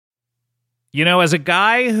You know, as a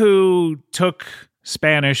guy who took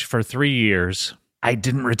Spanish for 3 years, I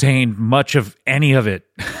didn't retain much of any of it.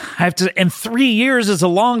 And 3 years is a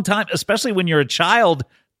long time, especially when you're a child,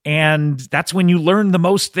 and that's when you learn the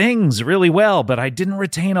most things really well, but I didn't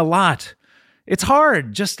retain a lot. It's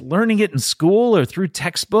hard just learning it in school or through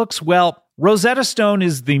textbooks. Well, Rosetta Stone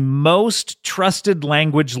is the most trusted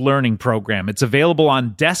language learning program. It's available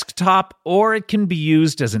on desktop, or it can be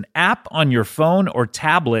used as an app on your phone or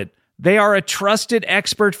tablet. They are a trusted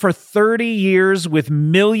expert for 30 years with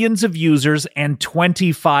millions of users and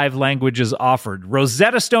 25 languages offered.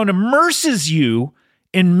 Rosetta Stone immerses you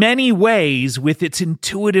in many ways with its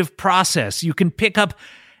intuitive process. You can pick up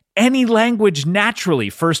any language naturally,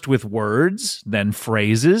 first with words, then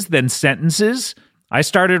phrases, then sentences. I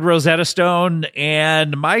started Rosetta Stone,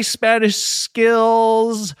 and my Spanish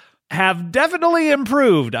skills have definitely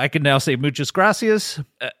improved. I can now say muchas gracias.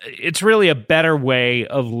 It's really a better way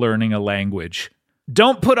of learning a language.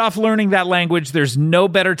 Don't put off learning that language. There's no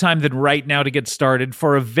better time than right now to get started.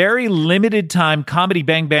 For a very limited time, Comedy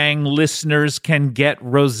Bang Bang listeners can get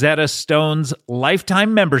Rosetta Stone's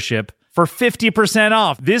lifetime membership for 50%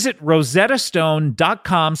 off. Visit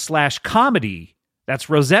rosettastone.com/comedy. That's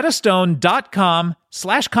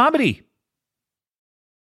rosettastone.com/comedy.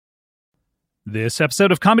 This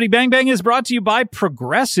episode of Comedy Bang Bang is brought to you by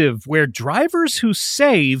Progressive, where drivers who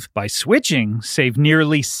save by switching save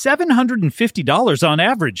nearly $750 on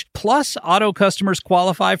average. Plus, auto customers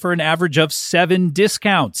qualify for an average of 7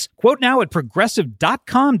 discounts. Quote now at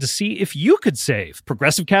Progressive.com to see if you could save.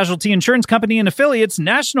 Progressive Casualty Insurance Company and Affiliates,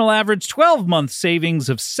 national average 12-month savings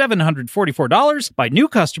of $744 by new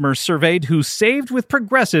customers surveyed who saved with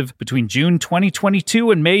Progressive between June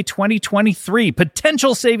 2022 and May 2023.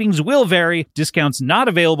 Potential savings will vary. Discounts not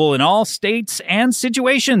available in all states and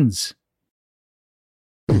situations.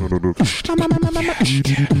 Shut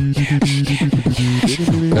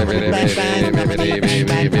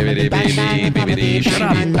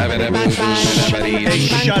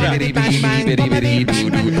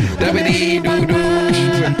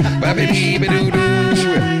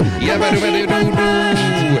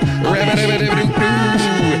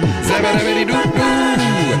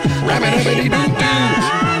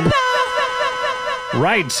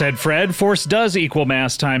Right, said Fred. Force does equal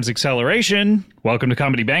mass times acceleration. Welcome to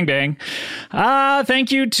Comedy Bang Bang.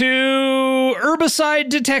 Thank you to Herbicide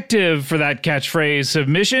Detective for that catchphrase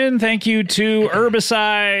submission. Thank you to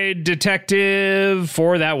Herbicide Detective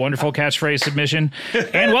for that wonderful catchphrase submission.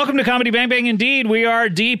 And welcome to Comedy Bang Bang. Indeed, we are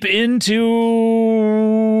deep into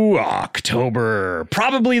October.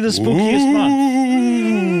 Probably the spookiest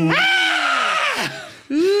month.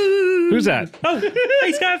 Who's that? Oh,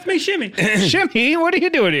 hey, Scott, it's me, Shimmy. Shimmy, what are you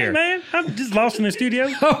doing here? Hey, man, I'm just lost in the studio.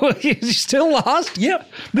 Oh, you're still lost?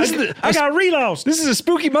 Yep. I got re-lost. This is a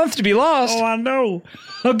spooky month to be lost. Oh, I know.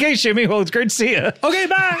 Okay, Shimmy. Well, it's great to see you. Okay,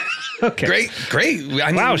 bye. Okay. Great. I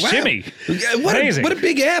mean, wow, Shimmy. What a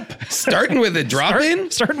big app. Starting with a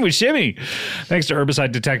drop-in? Starting with Shimmy. Thanks to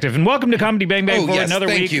Herbicide Detective. And welcome to Comedy Bang Bang for another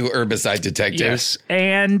week. Thank you, Herbicide Detective. Yes.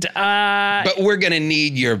 And, but we're going to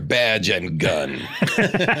need your badge and gun.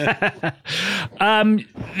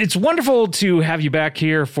 It's wonderful to have you back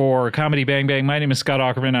here for Comedy Bang Bang. My name is Scott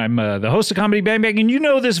Aukerman. I'm the host of Comedy Bang Bang, and you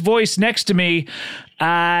know this voice next to me.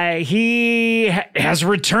 He has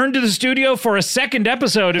returned to the studio for a second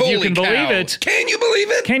episode, if you can believe it. Can you believe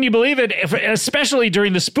it? Can you believe it? Especially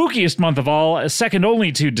during the spookiest month of all, second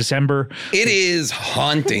only to December. It is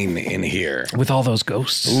haunting in here. With all those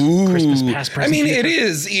ghosts. Ooh. Christmas past, present. I mean, it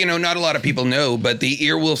is, not a lot of people know, but the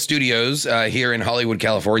Earwolf Studios here in Hollywood,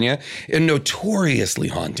 California, are notoriously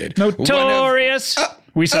haunted. Notorious.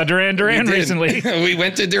 We saw Duran Duran recently. We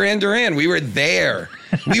went to Duran Duran. We were there.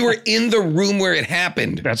 We were in the room where it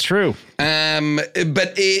happened. That's true.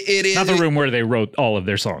 But it is... Not the room where they wrote all of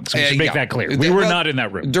their songs. We should make that clear. We were not in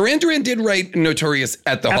that room. Duran Duran did write Notorious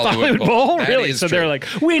at the Hollywood Bowl. Really? So they're like,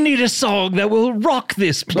 we need a song that will rock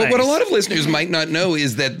this place. But what a lot of listeners might not know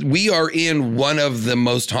is that we are in one of the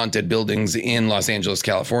most haunted buildings in Los Angeles,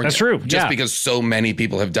 California. That's true. Just because so many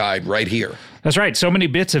people have died right here. That's right. So many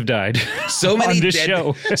bits have died. So many on this dead,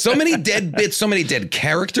 show. So many dead bits. So many dead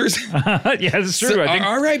characters. Yeah, that's true. So, I think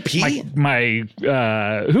R.I.P. My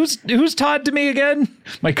who's Todd to me again?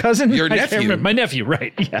 My cousin. Your nephew. My nephew.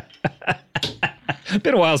 Right. Yeah.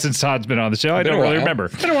 Been a while since Todd's been on the show. I don't really remember.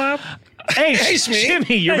 Been a while. Hey,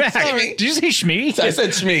 Shimmy, you're back. Sorry. Did you say Shmee? I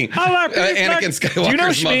said Shmee. I like Anakin Skywalker's Do you know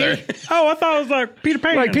Shmee? mother. Oh, I thought it was like Peter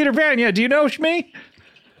Pan. Like Peter Pan, yeah. Do you know Shmee?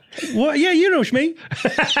 Well, yeah, you know Shmi.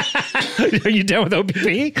 Are you done with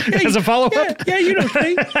OPP as a follow-up? Yeah, you know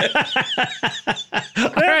Shmi. All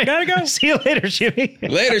right. Gotta go. See you later, Shimmy.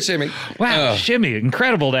 Later, Shimmy. Wow, Oh. Shimmy,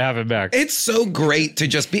 incredible to have him back. It's so great to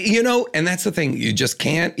just be, and that's the thing. You just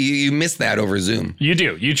can't, you miss that over Zoom. You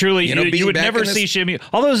do. You truly, being you would back never in this- see Shimmy.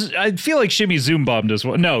 Although I feel like Shimmy Zoom bombed us.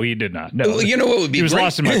 No, he did not. No. Well, you know what would be He was great?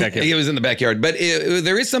 lost in my backyard. He was in the backyard. But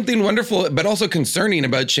there is something wonderful, but also concerning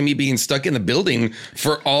about Shimmy being stuck in the building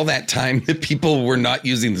for all that time that people were not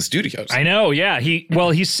using the studios. I know, yeah. He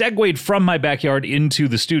segued from my backyard into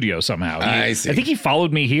the studio somehow. I see. I think he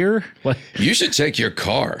followed me here. What? You should check your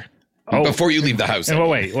car before you leave the house. And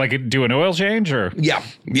wait, like do an oil change or? Yeah.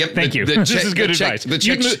 Yep. Thank you. This is good advice. The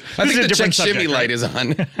check, This I is think a the different check shimmy subject, light right? is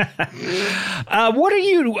on. What are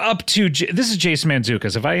you up to? This is Jason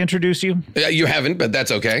Mantzoukas. Have I introduced you? You haven't, but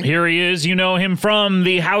that's okay. Here he is. You know him from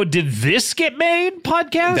the How Did This Get Made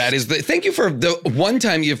podcast? That is thank you for the one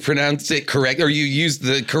time you've pronounced it correct, or you used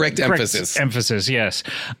the correct emphasis. Emphasis, yes.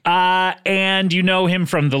 And you know him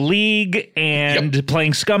from The League and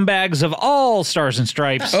playing scumbags of all Stars and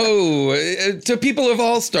Stripes. Oh, to people of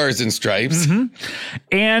all stars and stripes.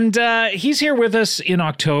 And he's here with us in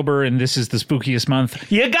October, and this is the spookiest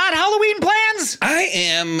month. You got Halloween plans?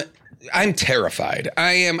 I'm terrified.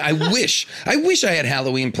 I wish I had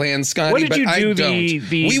Halloween plans, Scotty. What did you but do I don't.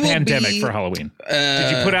 the pandemic for Halloween?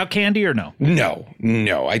 Did you put out candy or no?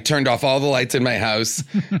 No. I turned off all the lights in my house,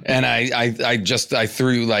 and I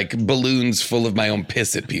threw like balloons full of my own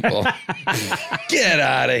piss at people. Get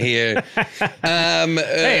out of here.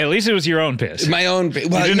 Hey, at least it was your own piss. My own.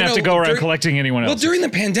 Well, you didn't have to go around collecting anyone else. Well, during the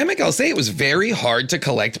pandemic, I'll say it was very hard to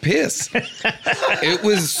collect piss. It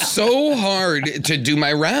was so hard to do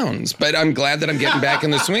my rounds, but I'm glad that I'm getting back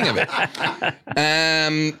in the swing of it.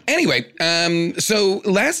 Anyway, so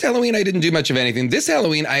last Halloween I didn't do much of anything. This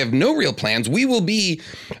Halloween I have no real plans. We will be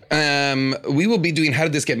doing How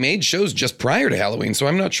Did This Get Made shows just prior to Halloween, so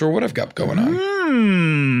I'm not sure what I've got going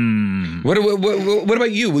on. What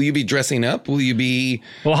about you? Will you be dressing up? Will you be?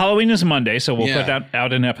 Well, Halloween is Monday, so we'll Yeah. put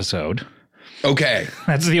out an episode. Okay.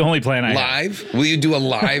 That's the only plan I have. Live? Will you do a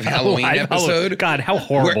live Halloween Live episode? God, how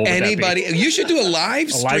horrible Where would anybody, that be? you should do a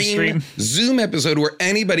live stream Zoom episode where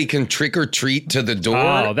anybody can trick or treat to the door.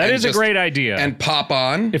 Oh, that and is a great idea. And pop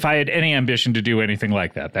on. If I had any ambition to do anything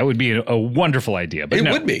like that, that would be a wonderful idea. But It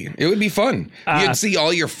no. would be. It would be fun. You'd see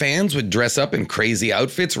all your fans would dress up in crazy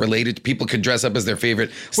outfits related to people could dress up as their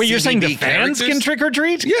favorite. Wait, you're saying the CBD fans characters. can trick or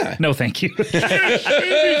treat? Yeah. No, thank you. Maybe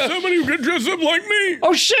somebody who can dress up like me.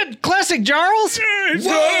 Oh shit! Classic Charles. Hey,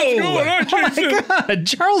 Whoa. what's going on, Oh Jason? my God,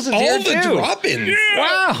 Charles is All here the too. drop-ins. Yeah.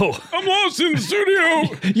 Wow. I'm lost in the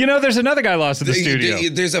studio. You know, there's another guy lost in the studio.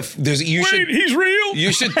 He's real?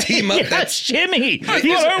 You should team up. That's Jimmy. I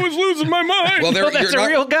thought I was losing my mind. Well, No, that's you're a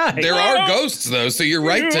real guy. There are ghosts though, so you're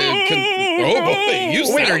right to. Oh boy, you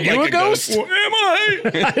Wait, sound are you like a ghost? Well, am I?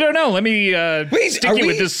 I don't know. Let me stick are you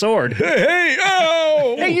with we- this sword. Hey,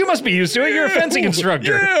 oh. Hey, you must be used to it. You're a fencing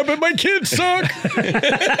instructor. Yeah, but my kids suck.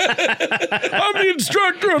 I'm the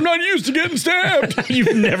instructor. I'm not used to getting stabbed.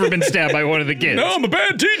 You've never been stabbed by one of the kids. No, I'm a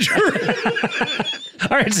bad teacher.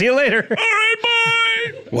 All right, see you later. All right,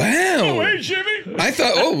 bye. Wow. Hey, Jimmy. I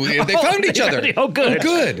thought, they found each other. Oh, good. Oh,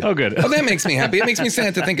 good. Oh, good. Oh, that makes me happy. It makes me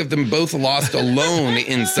sad to think of them both lost alone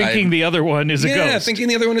inside. Thinking the other one is a yeah, ghost. thinking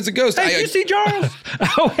the other one is a ghost. Hey, did you see Charles?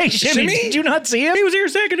 Oh, hey, Jimmy, Shimmy? did you not see him? He was here a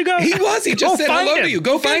second ago. He was. He just Go said find hello him. to you.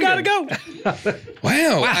 Go find gotta him. go.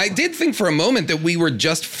 Wow. I did think for a moment that we were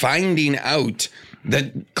just finding out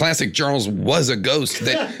that Classic Charles was a ghost.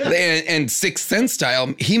 And Sixth Sense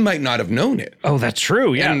style, he might not have known it. Oh, that's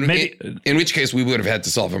true. Yeah, And maybe. in which case we would have had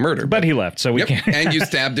to solve a murder. But he left, so we Yep. can't. And you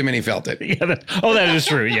stabbed him and he felt it. Yeah, that is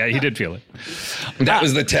true. Yeah, he did feel it. That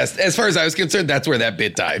was the test. As far as I was concerned, that's where that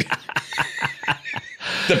bit died.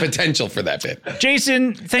 The potential for that bit.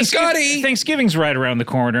 Jason, Scotty! Thanksgiving's right around the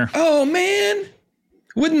corner. Oh, man.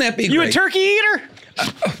 Wouldn't that be You great? a turkey eater?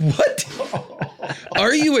 What?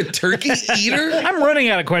 Are you a turkey eater? I'm running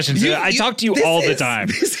out of questions. I talk to you this all the is- time.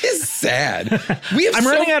 This is sad. We have I'm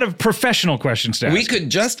running out of professional questions to ask. We could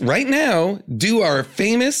just right now do our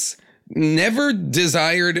famous, never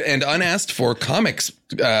desired and unasked for comics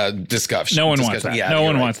discussion. No one wants that. Yeah, no you're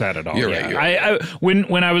one right. wants that at all. You're Yeah. right. You're right.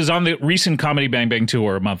 When I was on the recent Comedy Bang Bang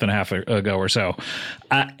tour a month and a half ago or so,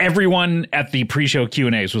 everyone at the pre-show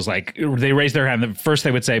Q&As was like, they raised their hand. First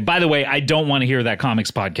they would say, by the way, I don't want to hear that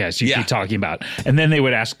comics podcast you keep talking about. And then they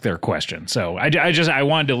would ask their question. So I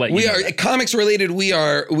wanted to let you We know are that. comics related. We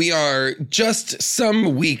are just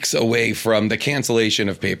some weeks away from the cancellation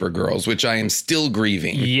of Paper Girls, which I am still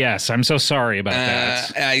grieving. Yes, I'm I'm so sorry about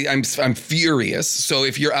that. I'm furious. So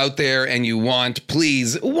if you're out there and you want,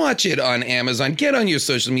 please watch it on Amazon. Get on your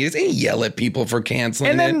social medias and yell at people for canceling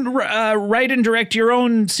And then write and direct your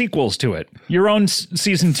own sequels to it. Your own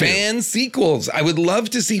season 2. Fan sequels. I would love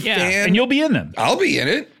to see fan. And you'll be in them. I'll be in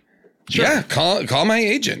it. Sure. Yeah, call my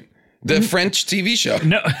agent. The French TV show.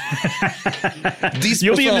 No. 10%.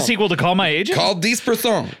 You'll be in the sequel to Call My Agent? Call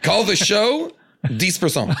 10%. Call the show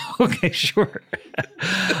 10%. Okay, sure.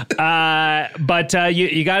 But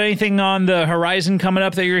you got anything on the horizon coming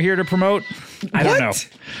up that you're here to promote? I don't know.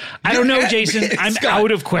 I don't know, Jason. I'm out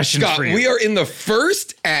of questions for you. We are in the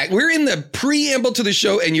first act. We're in the preamble to the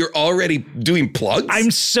show, and you're already doing plugs? I'm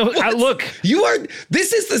so... look. You are...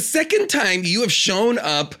 This is the second time you have shown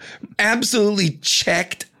up absolutely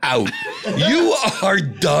checked out. You are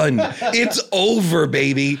done. It's over,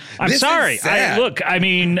 baby. I'm sorry. Look, I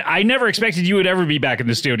mean, I never expected you would ever be back in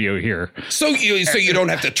the studio here. So you don't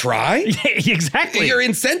have to try? Exactly. You're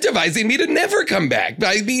incentivizing me to never come back.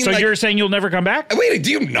 By being so you're saying you'll never come back? Wait, do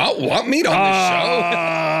you not want me on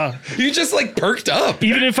the show? You just perked up.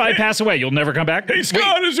 Even if I pass away, you'll never come back? Hey,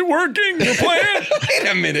 Scott, is it working? Your plan? Wait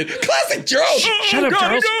a minute. Classic Charles. Shut up,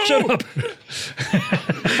 Charles. Shut up.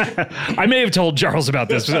 I may have told Charles about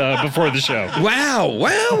this before the show. Wow.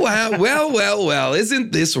 Well.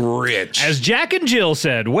 Isn't this rich? As Jack and Jill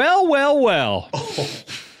said, well.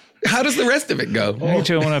 How does the rest of it go? Me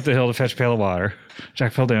too went up the hill to fetch a pail of water.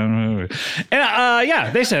 Jack fell down. And,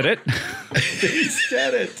 yeah, they said it. They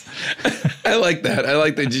said it. I like that. I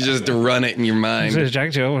like that you just run it in your mind. Jack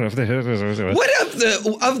and Jill went up the hill. What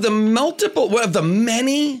of the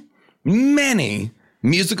many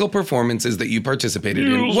musical performances that you participated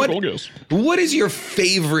in? What is your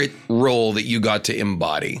favorite role that you got to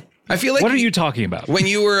embody? I feel like what are you talking about? When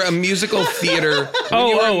you were a musical theater.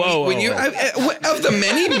 Of the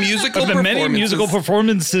many musical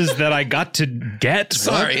performances that I got to get.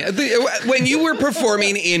 Sorry, when you were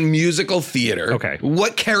performing in musical theater. Okay.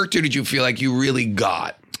 What character did you feel like you really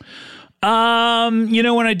got? When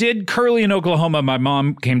I did Curly in Oklahoma, my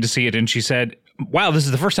mom came to see it and she said, "Wow, this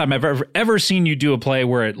is the first time I've ever seen you do a play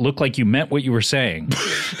where it looked like you meant what you were saying."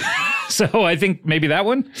 So I think maybe that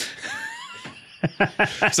one.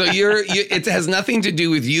 So it has nothing to do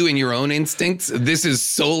with you and your own instincts. This is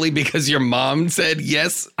solely because your mom said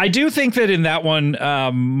yes. I do think that in that one,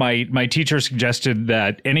 my teacher suggested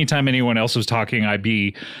that anytime anyone else was talking, I'd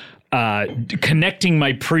be connecting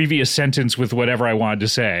my previous sentence with whatever I wanted to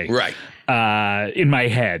say. Right. In my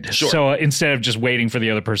head. Sure. So instead of just waiting for the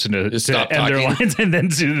other person to end their lines and then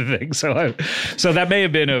do the thing. So that may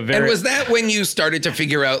have been a very... And was that when you started to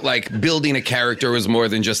figure out building a character was more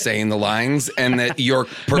than just saying the lines, and that your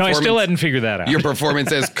performance... No, I still hadn't figured that out. Your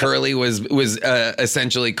performance as Curly was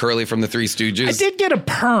essentially Curly from the Three Stooges? I did get a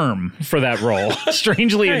perm for that role,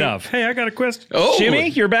 strangely enough. Hey, I got a question. Oh. Jimmy,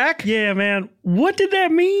 you're back? Yeah, man. What did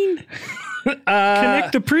that mean?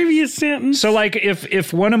 Connect the previous sentence. So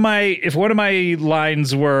if one of my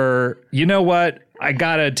lines were, you know what, I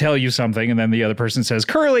gotta tell you something, and then the other person says,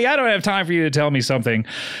 Curly, I don't have time for you to tell me something,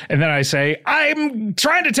 and then I say, I'm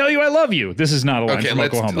trying to tell you I love you. This is not a line from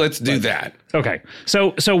Oklahoma. Let's do that. Okay.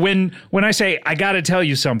 So when I say I gotta tell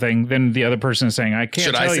you something, then the other person is saying I can't.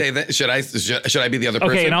 Should I say that? Should I be the other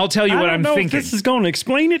person? Okay, and I'll tell you what I'm thinking. If this is going to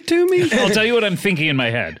explain it to me. I'll tell you what I'm thinking in my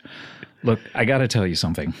head. Look, I got to tell you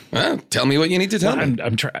something. Well, tell me what you need to tell me.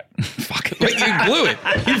 I'm trying. Fuck. Wait, you blew it.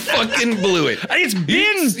 You fucking blew it. It's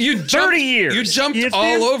been 30 years. You jumped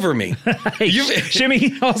all over me. Hey,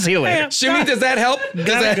 Shimmy, I'll see you later. Shimmy, does that help?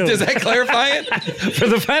 Does that clarify it? For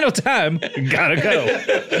the final time, gotta go.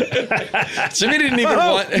 Shimmy didn't even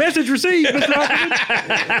want... Message received, Mr.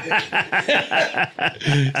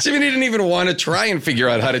 Hoffman. Shimmy didn't even want to try and figure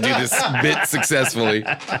out how to do this bit successfully.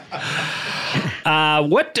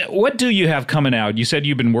 What do you have coming out? You said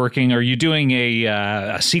you've been working. Are you doing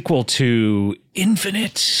a sequel to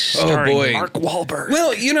Infinite starring Mark Wahlberg?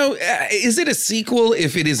 Well, is it a sequel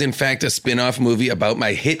if it is in fact a spin-off movie about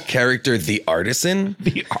my hit character, The Artisan?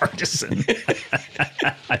 The Artisan.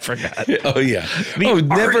 I forgot. Oh, yeah.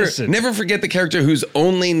 Never forget the character who's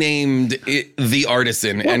only named The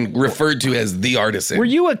Artisan and referred to as The Artisan. Were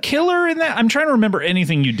you a killer in that? I'm trying to remember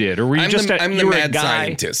anything you did. Or were you I'm the mad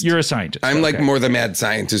scientist. You're a scientist. I'm more the mad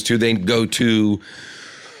scientist who they go to...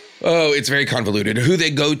 Oh, it's very convoluted. Who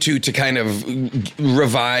they go to kind of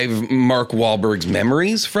revive Mark Wahlberg's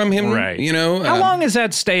memories from him, right? How long does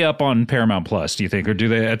that stay up on Paramount Plus, do you think? Or do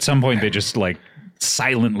they, at some point, they just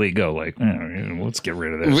silently go like, let's get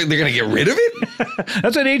rid of this. They're going to get rid of it?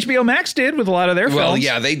 That's what HBO Max did with a lot of their Well, films.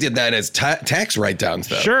 yeah, they did that as tax write-downs,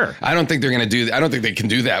 though. Sure. I don't think they're going to do that. I don't think they can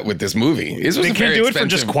do that with this movie. This was They a can't very do it for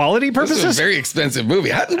just quality This purposes? is a very expensive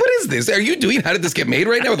movie. What is this? Are you doing How Did This Get Made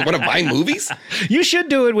right now with one of my movies? You should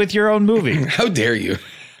do it with your own movie. How dare you?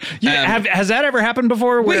 Has that ever happened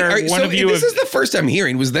before? Where one of you? This is the first I'm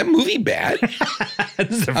hearing. Was that movie bad?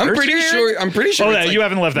 I'm pretty sure. Oh, yeah, you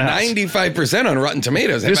haven't left the house. 95% on Rotten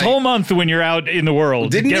Tomatoes. This whole month when you're out in the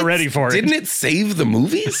world, get ready for it. Didn't it save the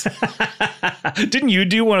movies? Didn't you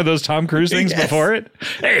do one of those Tom Cruise things before it?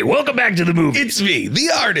 Hey, welcome back to the movie. It's me, the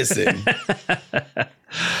artisan.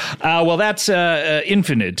 Well, that's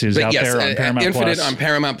Infinite is out there on Paramount Infinite Plus. on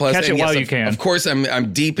Paramount Plus. Catch it while you can. Of course,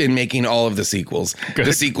 I'm deep in making all of the sequels,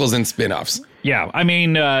 the sequels and spin-offs. Yeah, I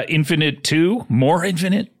mean, Infinite 2, more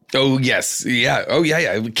Infinite. Oh, yes. Yeah. Oh,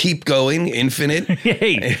 yeah. Keep going. Infinite.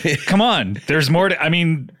 Hey, come on. There's more to, I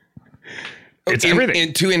mean, it's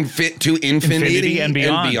everything. To infinity and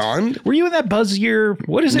beyond. Were you in that Buzz year?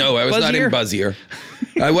 What is it? No, I was not in Buzz year.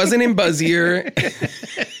 I wasn't in Buzz year.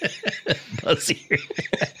 Buzz year.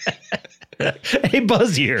 Hey,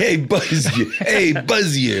 Buzz year. Hey, Buzz year. Hey,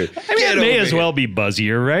 Buzz year. I mean, it may as well be Buzz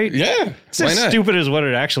year, right? Yeah. It's as stupid as what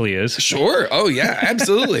it actually is. Sure. Oh, yeah,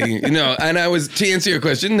 absolutely. No, and to answer your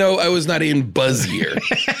question, no, I was not in Buzz year.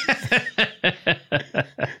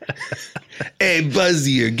 Hey,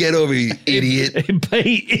 Buzzier, get over here, idiot.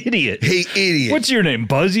 Hey, idiot. Hey, idiot. What's your name,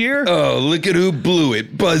 Buzzier? Oh, look at who blew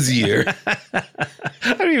it, Buzzier.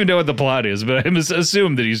 I don't even know what the plot is, but I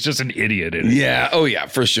assume that he's just an idiot. Yeah. Oh, yeah,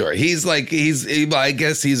 for sure. I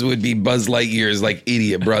guess he would be Buzz Lightyear's like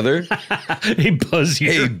idiot brother. Hey,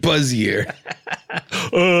 Buzzier. Hey, Buzzier.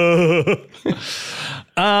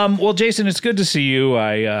 Well, Jason, it's good to see you.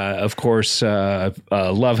 I, of course,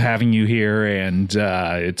 love having you here, and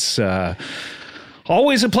it's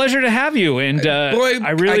always a pleasure to have you. And boy,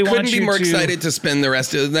 I really couldn't be more excited to spend the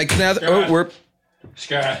rest of now. We're.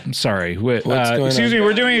 Scott. I'm sorry. What's going excuse on? me.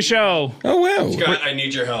 We're doing a show. Oh wow, Scott, I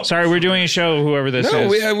need your help. Sorry, we're doing a show. Whoever this is.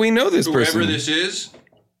 No, we know this person. Whoever this is.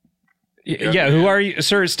 Yeah, who are you,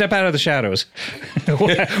 sir? Step out of the shadows.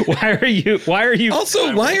 Why are you?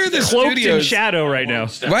 Also, why are the cloaked studios in shadow right now?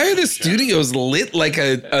 Why are the studios lit like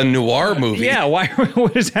a noir movie? Yeah,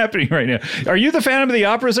 what is happening right now? Are you the Phantom of the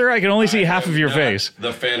Opera, sir? I can only see half of your face.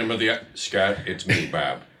 The Phantom of the Scott, it's me,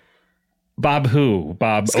 Bob. Bob who?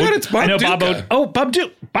 Bob. Scott, it's Bob I know Duca.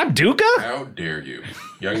 Bob Duca? How dare you?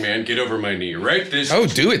 Young man, get over my knee. Right this. Oh,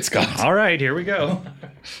 do it, Scott. All right, here we go.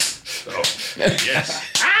 Oh, yes.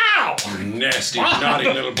 Ow! You nasty, naughty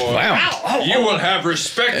little boy. Wow. You will have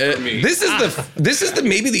respect for me. This is the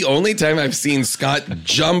maybe the only time I've seen Scott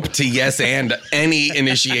jump to yes and any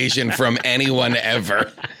initiation from anyone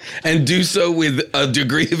ever, and do so with a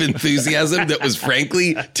degree of enthusiasm that was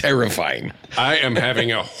frankly terrifying. I am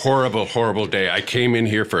having a horrible, horrible day. I came in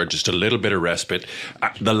here for just a little bit of respite.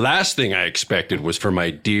 The last thing I expected was for my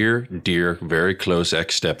dear, dear, very close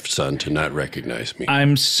ex-stepson to not recognize me.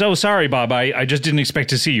 I'm so sorry, Bob. I just didn't expect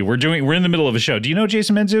to see you. We're in the middle of a show. Do you know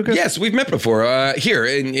Jason Mantzoukas? Yes, we've met before here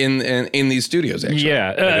in these studios. Actually, Yeah.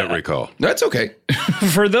 I don't recall. that's okay.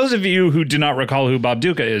 For those of you who do not recall who Bob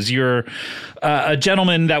Duca is, you're a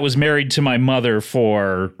gentleman that was married to my mother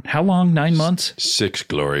for how long? 9 months? 6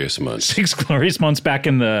 glorious months. 6 glorious months back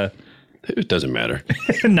in the It doesn't matter.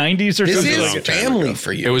 90s or This something. is long time family ago.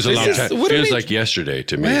 for you. It was a This long is- time. what It an was int- like yesterday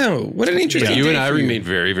to me. Wow, what an interesting. You and day I for you. remain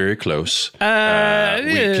very, very close.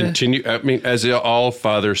 We continue. I mean, as all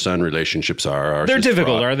father-son relationships are, ours They're is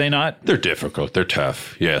difficult, fraught. are they not? They're difficult. They're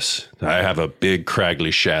tough. Yes, I have a big,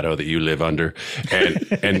 craggly shadow that you live under,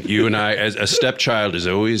 and you and I, as a stepchild, is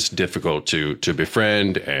always difficult to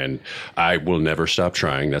befriend. And I will never stop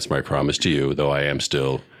trying. That's my promise to you. Though I am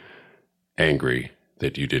still angry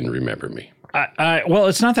that you didn't remember me. Well,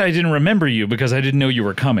 it's not that I didn't remember you because I didn't know you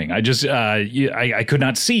were coming. I just I could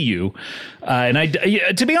not see you, and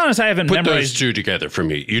to be honest, I haven't Put those memorized. two together for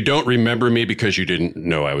me. You don't remember me because you didn't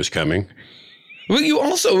know I was coming. Well, you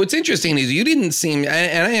also, what's interesting is you didn't seem,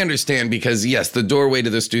 and I understand because, yes, the doorway to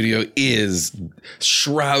the studio is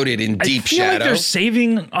shrouded in deep I feel shadow. like they're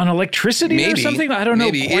saving on electricity or something. I don't know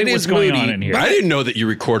maybe. quite It what's is going moody, on in here. I didn't know that you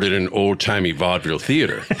recorded an old-timey vaudeville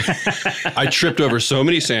theater. I tripped over so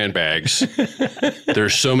many sandbags.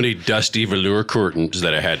 There's so many dusty velour curtains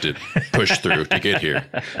that I had to push through to get here.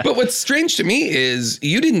 But what's strange to me is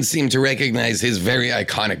you didn't seem to recognize his very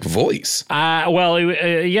iconic voice.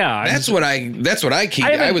 Yeah. That's what I keep.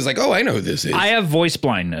 I was like, oh, I know who this is. I have voice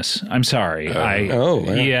blindness. I'm sorry. wow.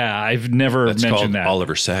 Yeah, I've never It's mentioned called that.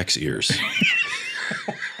 Oliver Sacks ears.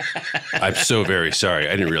 I'm so very sorry.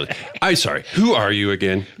 I didn't really. I'm sorry. Who are you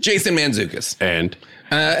again? Jason Mantzoukas. And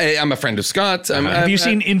I'm a friend of Scott's. Have you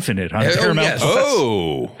seen Infinite on Paramount? yes. Plus?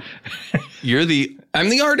 oh, you're the I'm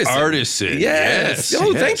the artisan. artisan. Yes.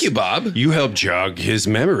 Oh, thank you, Bob. You helped jog his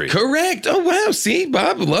memory. Correct. Oh, wow. See,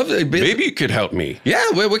 Bob, love it. Maybe you could help me. Yeah.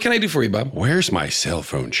 What can I do for you, Bob? Where's my cell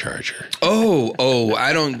phone charger?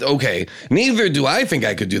 I don't. Okay. Neither do I think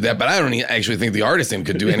I could do that, but I don't actually think the artisan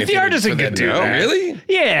could do anything. The artisan could do that. Really?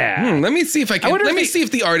 Yeah. Let me see if I can. wonder Let if me he- see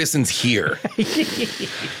if the artisan's here.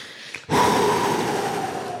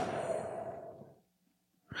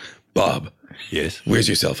 Bob, Yes. where's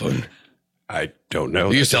your cell phone? I don't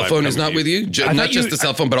know. Your cell phone is not with you? I Not thought just you- the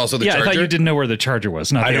cell phone, but also the Yeah, charger? I thought you didn't know where the charger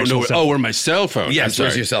was. Not I the don't know. actual cell Oh, where my cell phone? Yes, I'm sorry.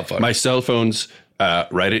 where's your cell phone? My cell phone's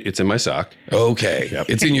right. It's in my sock. Okay.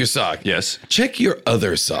 It's in your sock. Yes. Check your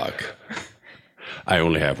other sock. I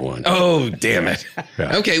only have one. Oh, damn it.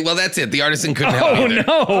 Yeah. Okay, well, that's it. The artisan couldn't help Oh, either.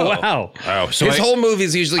 no. Wow. Oh, so His whole movie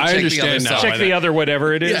is usually I check the other understand now. sock. Check the other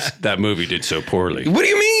whatever it is. Yeah. that movie did so poorly. What do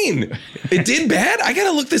you mean? It did bad? I got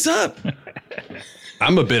to look this up.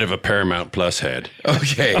 I'm a bit of a Paramount Plus head.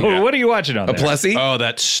 Okay. Oh, what are you watching on A there? plussy? Oh,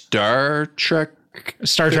 that Star Trek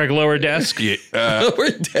Star Trek Lower Desk, yeah, Lower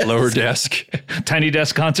desk. lower desk. Tiny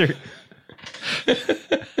Desk Concert.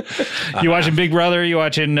 You watching Big Brother? You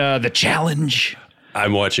watching The Challenge?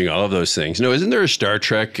 I'm watching all of those things. No, isn't there a Star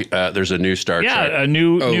Trek? There's a new Star Yeah, Trek. a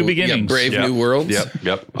new Oh, beginnings. Yeah, Brave Yep. New Worlds.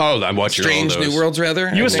 Yep. Oh, I'm watching Strange all those. New Worlds, rather.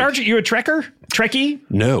 You I a think. You a Trekker? Trekkie?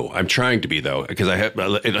 No, I'm trying to be though, because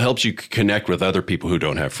it helps you connect with other people who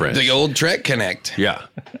don't have friends. The old Trek Connect. Yeah,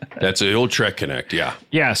 that's the old Trek Connect. Yeah.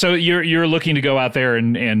 Yeah, so you're looking to go out there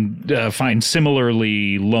and find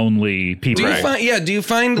similarly lonely people Do you who find? Do you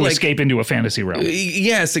find like? escape into a fantasy realm.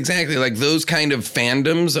 Yes, exactly. Like those kind of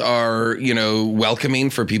fandoms are, welcoming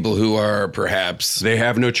for people who are perhaps. They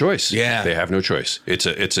have no choice. Yeah. they have no choice.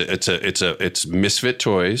 It's misfit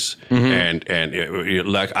toys, Mm-hmm. and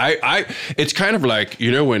like it's kind of like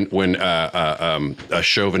when a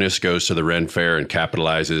chauvinist goes to the Ren Fair and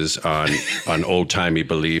capitalizes on old timey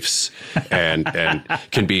beliefs and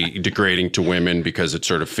can be degrading to women because it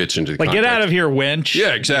sort of fits into the Like, get context. out of here, wench.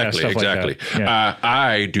 Yeah, exactly, stuff like that. exactly. Yeah.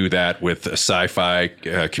 I do that with sci-fi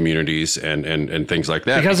communities and things like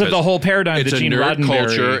that Because of the whole paradigm It's that a Gene nerd Roddenberry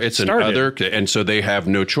culture. It's started. an other, and so they have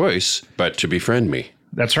no choice but to befriend me.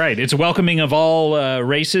 That's right. It's welcoming of all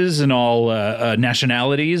races and all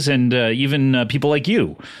nationalities and even people like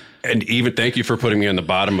you. And even thank you for putting me on the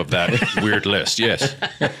bottom of that weird list. Yes,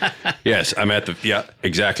 yes, I'm at the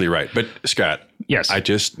exactly right. But Scott, Yes. I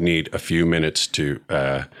just need a few minutes to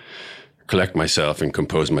collect myself and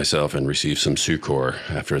compose myself and receive some succor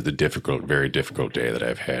after the very difficult day that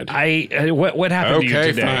I've had. What happened to you Okay,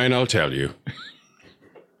 today? fine, I'll tell you.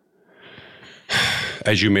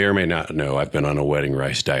 As you may or may not know, I've been on a wedding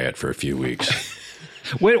rice diet for a few weeks.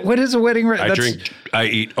 What is a wedding?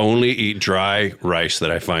 I only eat dry rice that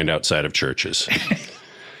I find outside of churches. I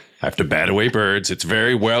have to bat away birds. It's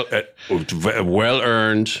very well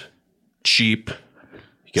earned, cheap.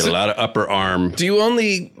 You get a lot of upper arm. Do you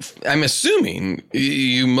only? I'm assuming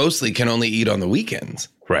you mostly can only eat on the weekends.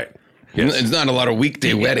 Right. Yes. It's not a lot of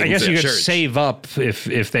weekday weddings. I guess you at could church. save up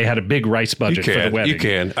if they had a big rice budget for the wedding. You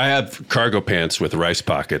can. I have cargo pants with rice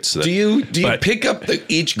pockets. Do you but- pick up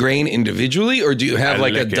each grain individually, or do you have I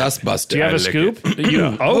like a lick it. dust buster? Do you have I a lick scoop? it.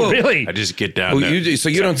 You? Oh, really? I just get down Oh, there. you do, so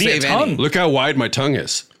you don't via save tongue. any. Look how wide my tongue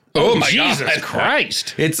is. Oh my Jesus God.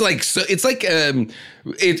 Christ! It's like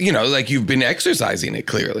like you've been exercising it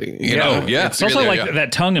clearly. You know, yeah. It's It's also really- like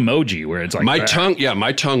that tongue emoji where it's like My that. tongue,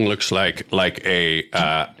 my tongue looks like a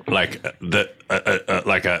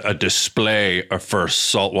display for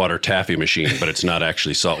saltwater taffy machine, but it's not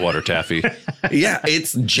actually saltwater taffy. yeah,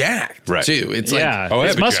 it's jacked Right. too. It's Yeah. like I It's have a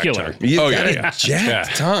jacked muscular. tongue. you've Oh got yeah, a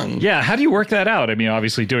jacked tongue. Yeah, how do you work that out? I mean,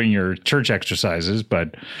 obviously doing your church exercises,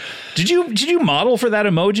 but did you model for that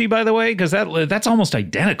emoji, by the way? Because that's almost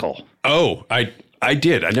identical. Oh, I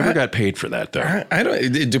did. I never got paid for that though. I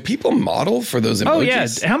don't. Do people model for those emojis? Oh yeah,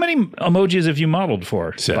 how many emojis have you modeled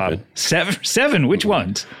for, 7. Bob? Seven. Which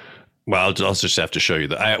ones? Well, I'll just have to show you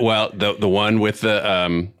the one with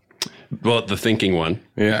the the thinking one.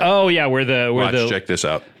 Yeah. Oh yeah, where Watch, check this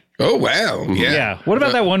out. Oh wow. Yeah. yeah. What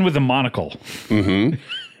about that one with the monocle?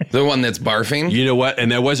 The one that's barfing. You know what?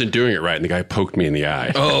 And I wasn't doing it right, and the guy poked me in the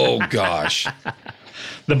eye. Oh gosh.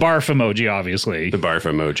 The barf emoji, obviously. The barf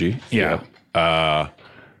emoji. Yeah.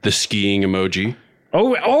 The skiing emoji.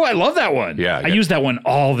 Oh, I love that one. Yeah, I use that one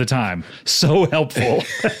all the time. So helpful.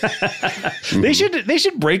 They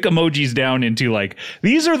should break emojis down into like,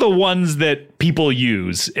 these are the ones that people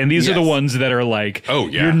use, and these are the ones that are like,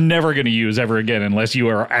 you're never going to use ever again unless you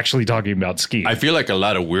are actually talking about skiing. I feel like a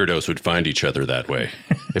lot of weirdos would find each other that way.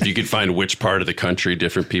 If you could find which part of the country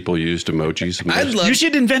different people used emojis. You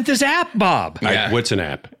should invent this app, Bob. What's an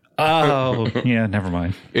app? Oh, yeah, never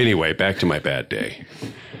mind. Anyway, back to my bad day.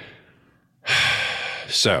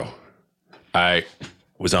 So, I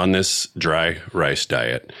was on this dry rice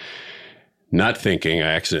diet, not thinking. I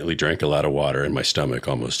accidentally drank a lot of water and my stomach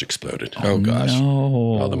almost exploded. Oh, gosh. No.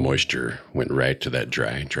 All the moisture went right to that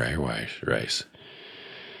dry rice.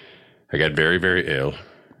 I got very, very ill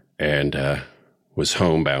and was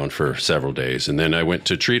homebound for several days. And then I went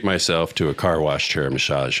to treat myself to a car wash, chair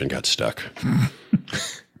massage, and got stuck.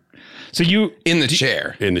 So you in the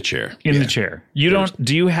chair. In the chair. In the chair.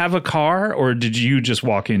 Do you have a car, or did you just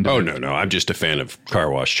walk into? Oh, no. I'm just a fan of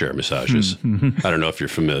car wash chair massages. I don't know if you're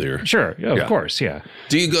familiar. Sure. Yeah, of course. Yeah.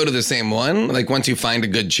 Do you go to the same one? Like once you find a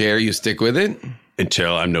good chair, you stick with it?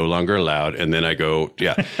 Until I'm no longer allowed, and then I go,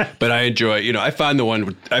 But I enjoy, I find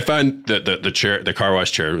the chair, the car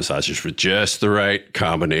wash chair massages with just the right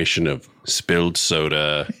combination of spilled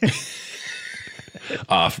soda,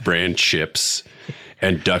 off-brand chips,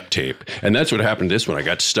 and duct tape. And that's what happened to this one. I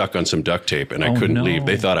got stuck on some duct tape and I couldn't leave.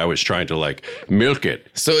 They thought I was trying to like milk it.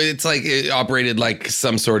 So it's like it operated like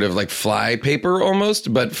some sort of like fly paper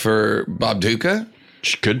almost, but for Bob Duca?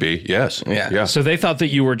 Could be, yes. Yeah. So they thought that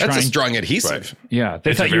you were trying. That's a strong adhesive. Right. Yeah. They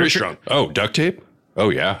It's thought you very were strong. Oh, duct tape? Oh,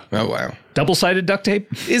 yeah. Oh, wow. Double-sided duct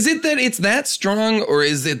tape? Is it that it's that strong, or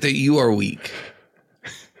is it that you are weak?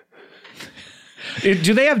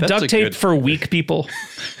 Do they have That's duct a tape good- for weak people?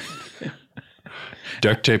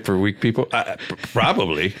 Duct tape for weak people?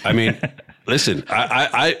 Probably. I mean, listen,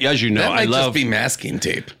 I as you know, That might I love just be masking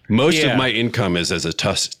tape. most of my income is as a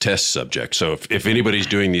test subject. So if anybody's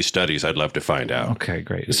doing these studies, I'd love to find out. Okay,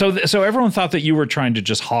 great. So everyone thought that you were trying to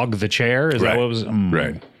just hog the chair? Is that what was?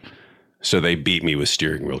 Right. So they beat me with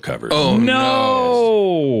steering wheel covers. Oh,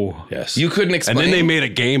 No. yes. You couldn't explain. And then they made a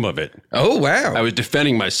game of it. Oh, wow. I was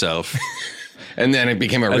defending myself. And then it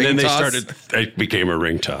became a ring And then toss. it became a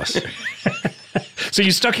ring toss. So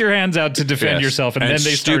you stuck your hands out to defend Yes. yourself, and then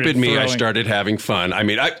they started stupid me. I throwing- started having fun. I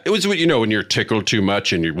mean, it was when you're tickled too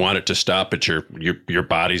much and you want it to stop, but your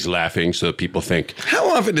body's laughing, so that people think.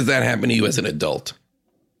 How often does that happen to you as an adult?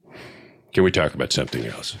 Can we talk about something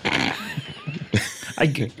else? I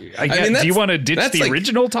mean, do you want to ditch that's the like-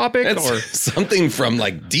 original topic? That's Or something from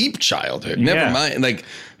like deep childhood. Never Yeah. mind. Like,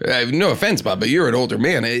 no offense, Bob, but you're an older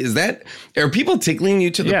man. Are people tickling you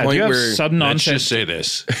to the do point you have where sudden Let's onset? just say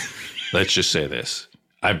this. Let's just say this.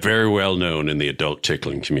 I'm very well known in the adult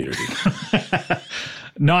tickling community.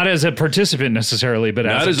 Not as a participant necessarily, but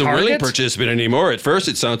Not as as a willing target? participant anymore. At first,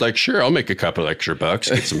 it sounds like, sure, I'll make a couple extra bucks,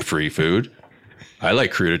 get some free food. I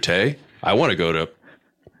like crudité. I want to go to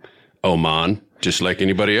Oman just like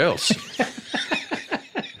anybody else.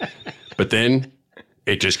 But then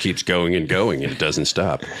it just keeps going and going, and it doesn't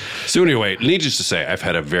stop. So anyway, needless to say, I've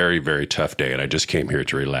had a very, very tough day, and I just came here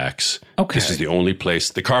to relax. Okay. This is the only place.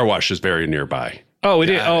 The car wash is very nearby. Oh,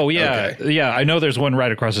 it is. Oh, yeah. Okay. Yeah, I know there's one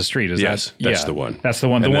right across the street. Yes, that's the one. That's the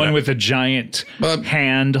one. The And then one with the giant But-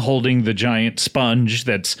 hand holding the giant sponge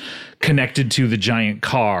that's connected to the giant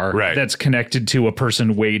car. Right. That's connected to a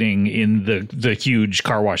person waiting in the huge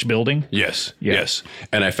car wash building. Yes, Yeah. yes.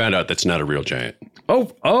 And I found out that's not a real giant.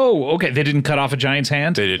 Oh, okay. They didn't cut off a giant's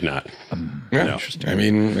hand? They did not. Yeah. I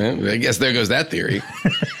mean, I guess there goes that theory.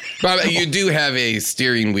 Bob, you do have a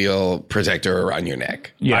steering wheel protector around your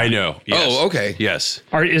neck. Yeah. I know. Yes. Oh, okay. Yes.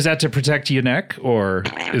 Is that to protect your neck, or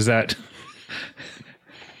is that...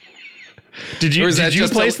 Did you Or is that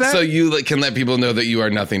just place that? so you can let people know that you are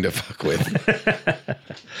nothing to fuck with?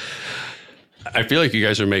 I feel like you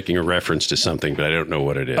guys are making a reference to something, but I don't know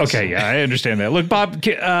what it is. Okay, yeah, I understand that. Look, Bob,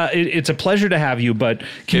 it's a pleasure to have you, but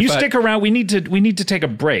can If you stick around? We need to take a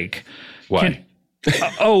break. Why?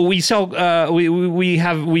 We sell.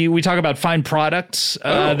 We talk about fine products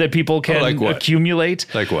that people can like what? accumulate.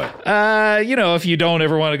 Like what? If you don't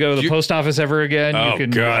ever want to go to the post office ever again, Oh, you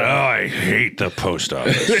can. God. I hate the post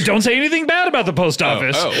office. Don't say anything bad about the post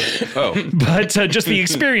office, Oh. but just the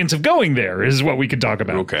experience of going there is what we could talk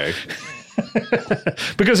about. Okay.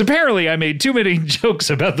 Because apparently I made too many jokes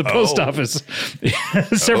about the post office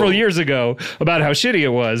several years ago about how shitty it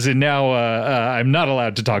was, and now I'm not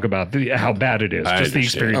allowed to talk about how bad it is. I just the understand.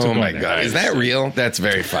 experience Oh of my going God. there. Is that real? That's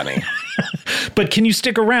very funny. But can you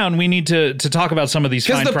stick around? We need to talk about some of these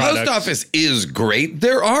fine Because the products. post office is great.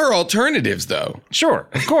 There are alternatives, though. Sure,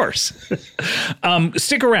 of course.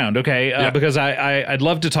 Stick around, okay? Because I'd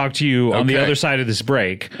love to talk to you on the Okay. other side of this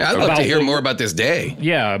break. I'd love to hear more about this day.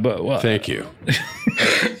 Yeah, but Thank you.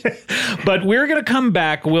 But we're going to come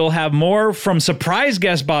back. We'll have more from surprise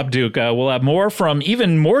guest Bob Duca. We'll have more from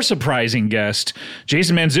even more surprising guest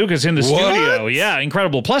Jason Mantzoukas in the studio. Yeah,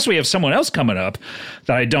 incredible. Plus, we have someone else coming up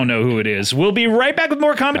that I don't know who it is. We'll be right back with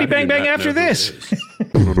more Comedy Bang Bang after this.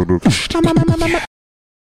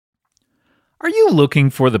 Are you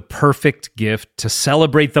looking for the perfect gift to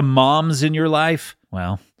celebrate the moms in your life?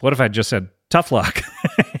 Well, what if I just said tough luck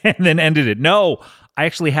and then ended it? No, I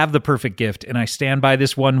actually have the perfect gift, and I stand by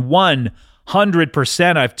this one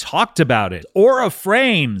 100%. I've talked about it. Aura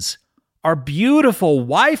Frames are beautiful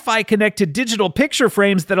Wi-Fi connected digital picture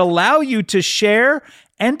frames that allow you to share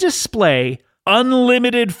and display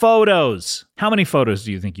unlimited photos. How many photos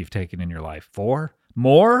do you think you've taken in your life? 4?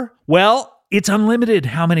 More? Well, it's unlimited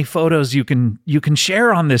how many photos you can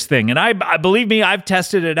share on this thing. And I believe me, I've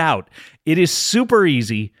tested it out. It is super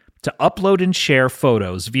easy to upload and share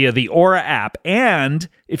photos via the Aura app. And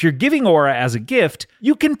if you're giving Aura as a gift,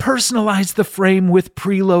 you can personalize the frame with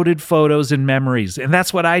preloaded photos and memories. And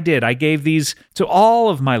that's what I did. I gave these to all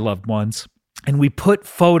of my loved ones. And we put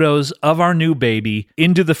photos of our new baby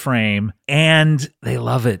into the frame, and they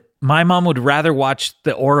love it. My mom would rather watch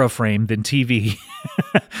the Aura frame than TV.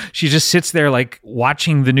 She just sits there like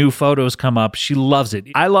watching the new photos come up. She loves it.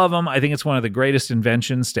 I love them. I think it's one of the greatest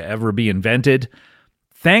inventions to ever be invented.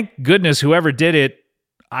 Thank goodness whoever did it.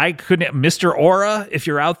 I couldn't. Mr. Aura, if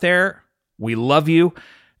you're out there, we love you.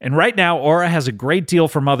 And right now, Aura has a great deal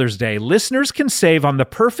for Mother's Day. Listeners can save on the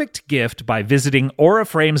perfect gift by visiting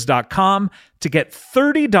auraframes.com to get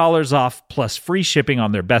 $30 off plus free shipping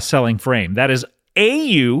on their best-selling frame. That is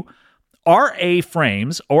AURA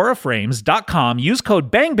Frames, auraframes.com. Use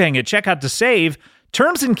code BANGBANG at checkout to save.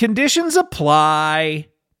 Terms and conditions apply.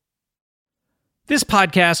 This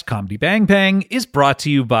podcast, Comedy Bang Bang, is brought to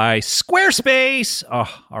you by Squarespace,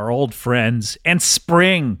 our old friends, and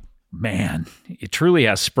Spring. Man, it truly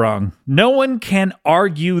has sprung. No one can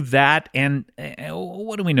argue that. And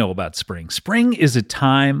what do we know about spring? Spring is a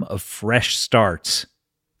time of fresh starts.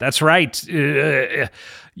 That's right. You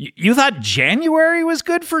thought January was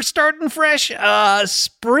good for starting fresh?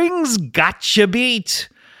 Spring's gotcha beat.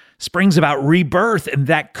 Spring's about rebirth, and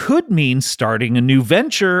that could mean starting a new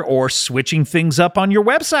venture or switching things up on your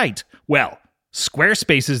website. Well,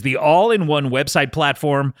 Squarespace is the all-in-one website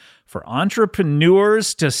platform for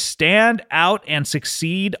entrepreneurs to stand out and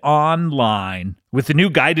succeed online. With the new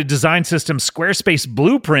guided design system, Squarespace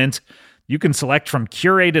Blueprint, you can select from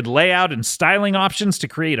curated layout and styling options to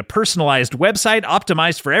create a personalized website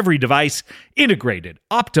optimized for every device, integrated,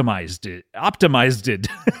 optimized it.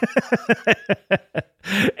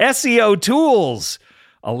 SEO tools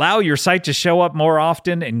allow your site to show up more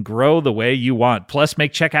often and grow the way you want. Plus,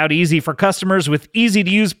 make checkout easy for customers with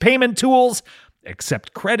easy-to-use payment tools.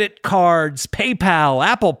 Accept credit cards, PayPal,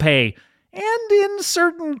 Apple Pay, and in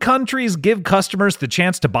certain countries, give customers the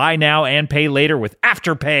chance to buy now and pay later with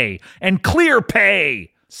Afterpay and ClearPay.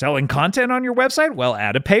 Selling content on your website? Well,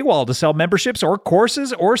 add a paywall to sell memberships or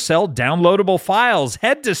courses or sell downloadable files.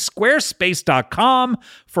 Head to squarespace.com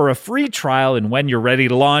for a free trial, and when you're ready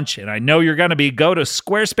to launch, and I know you're going to be, go to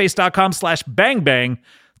squarespace.com/bangbang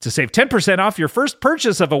to save 10% off your first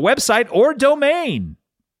purchase of a website or domain.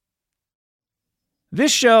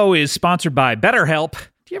 This show is sponsored by BetterHelp.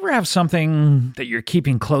 Do you ever have something that you're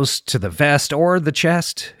keeping close to the vest or the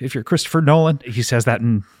chest? If you're Christopher Nolan, he says that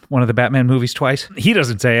in one of the Batman movies twice. He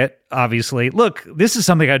doesn't say it, obviously. Look, this is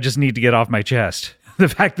something I just need to get off my chest. The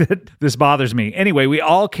fact that this bothers me. Anyway, we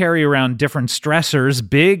all carry around different stressors,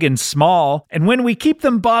 big and small, and when we keep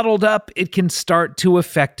them bottled up, it can start to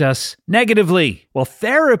affect us negatively. Well,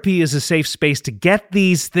 therapy is a safe space to get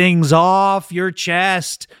these things off your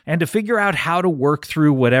chest and to figure out how to work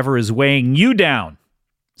through whatever is weighing you down.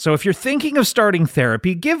 So if you're thinking of starting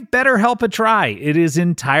therapy, give BetterHelp a try. It is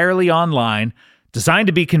entirely online, designed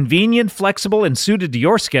to be convenient, flexible, and suited to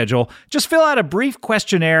your schedule. Just fill out a brief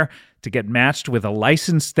questionnaire to get matched with a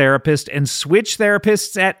licensed therapist and switch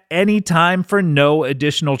therapists at any time for no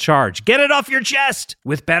additional charge. Get it off your chest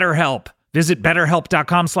with BetterHelp. Visit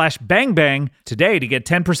BetterHelp.com/bangbang today to get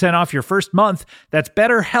 10% off your first month. That's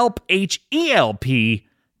BetterHelp,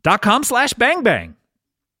 HELP.com/bangbang.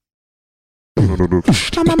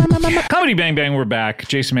 Comedy Bang Bang, we're back.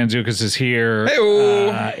 Jason Mantzoukas is here.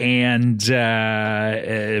 And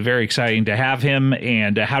very exciting to have him.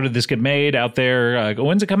 And how did this get made out there?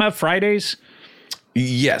 When's it come out? Fridays?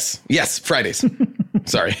 Yes, Fridays.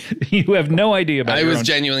 Sorry. You have no idea about I your was own-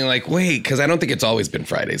 genuinely like, wait, because I don't think it's always been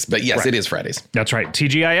Fridays. But yes, it is Fridays. That's right.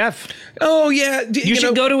 TGIF. Oh, yeah. You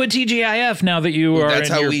should go to a TGIF now that you are That's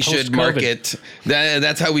in how your we should post-COVID. market.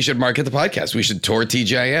 That's how we should market the podcast. We should tour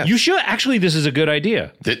TGIF. You should. Actually, this is a good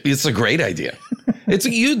idea. It's a great idea. It's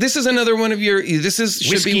you. This is another one of your. This is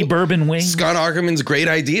should Whiskey be bourbon wings. Scott Ackerman's great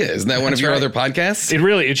idea. Isn't that one of your right. other podcasts?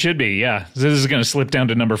 It should be, yeah. This is going to slip down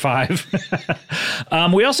to number 5.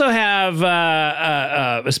 We also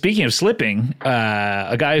have, speaking of slipping,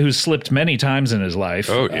 a guy who's slipped many times in his life.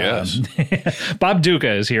 Oh, yes. Bob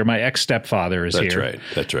Duca is here. My ex-stepfather is That's here. right.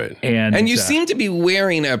 That's right. And you seem to be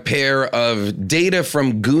wearing a pair of Data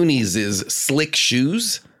from Goonies' slick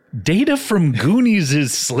shoes. Data from Goonies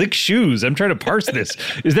is slick shoes. I'm trying to parse this.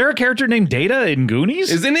 Is there a character named Data in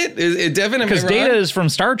Goonies? Isn't it? Devin, am I Because wrong? Data is from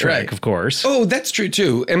Star Trek, Right. of course. Oh, that's true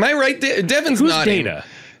too. Am I right? Devin's Who's nodding. Data?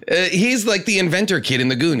 He's like the inventor kid in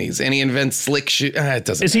the Goonies, and he invents slick shoes. It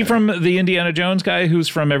doesn't. Is he matter. from the Indiana Jones guy who's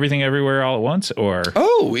from Everything Everywhere All at Once? Or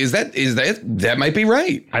Oh, is that might be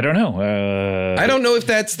right? I don't know. I don't know if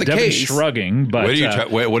that's the Devin's case. shrugging, but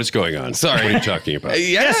What is going on? Sorry. What are you talking about? Yeah,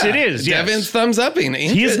 Yes, it is, yes. Devin's thumbs upping.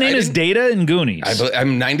 his name is Data in Goonies.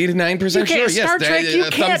 I'm 99% You sure. can't- Yes, Star Trek, you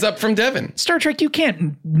thumbs can't- up from Devin. Star Trek, you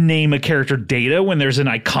can't name a character Data when there's an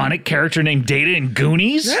iconic character named Data in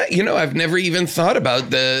Goonies. Yeah, I've never even thought about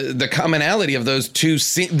the commonality of those two.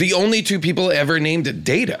 The only two people ever named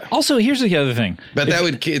Data. Also, here's the other thing. But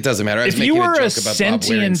it doesn't matter. I was if making you were a a joke about Bob wearing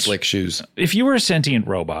sentient- slick shoes. If you were a sentient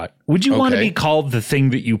robot, would you want to Okay. be called the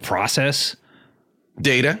thing that you process?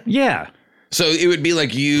 Data. Yeah. So it would be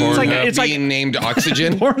like you It's like- being named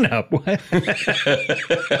Oxygen. Pornhub. What?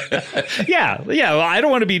 yeah. Well, I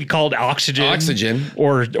don't want to be called oxygen. Oxygen.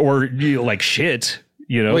 Or like shit.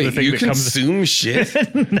 You know, the Wait, thing you that comes. consume shit?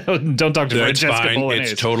 No, don't talk to That's Francesca fine.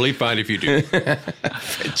 Bolognese. It's totally fine if you do.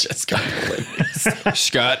 Just got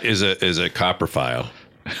Scott is a copperphile.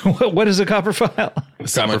 What is a copper file?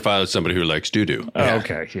 Copperphile is somebody who likes doo-doo. Oh,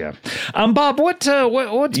 okay, yeah. Bob, what's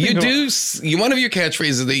You been do. One of your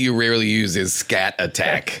catchphrases that you rarely use is scat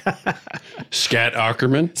attack. Scat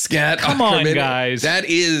Ackerman. Scat. Come on, Ackerman. guys. That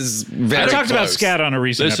is very I talked about close. scat on a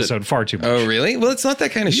recent Listen. episode far too much. Oh, really? Well, it's not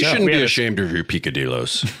that kind of You show. shouldn't be had a- ashamed of your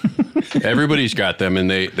picadillos. Everybody's got them, and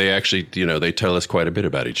they actually, they tell us quite a bit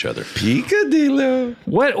about each other. Picadillo.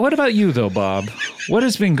 What about you though, Bob? What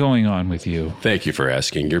has been going on with you? Thank you for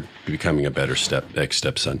asking. You're becoming a better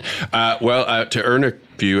ex-stepson. To earn a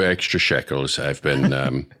few extra shekels, I've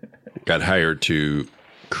been got hired to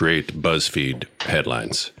create BuzzFeed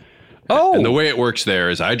headlines. Oh, And the way it works there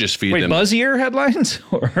is I just feed wait, them. Buzzier headlines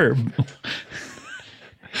or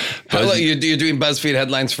You're doing BuzzFeed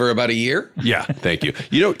headlines for about a year? Yeah, thank you.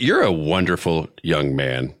 You're a wonderful young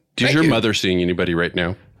man. Is Thank your you. mother seeing anybody right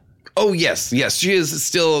now? Oh, yes. She is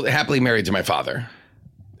still happily married to my father.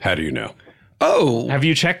 How do you know? Oh, have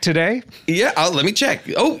you checked today? yeah. Let me check.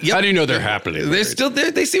 Oh, yeah. How do you know they're happily They're married? still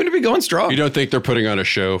there. They seem to be going strong. You don't think they're putting on a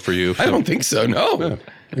show for you? I don't think so. No.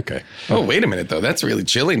 Okay. Oh, wait a minute, though. That's really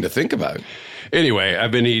chilling to think about. Anyway,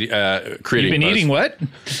 I've been creating. You've been eating what?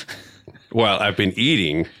 Well, I've been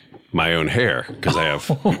eating my own hair because I have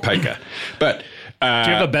pica. But Do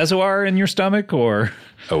you have a bezoar in your stomach, or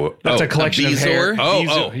that's a collection of hair?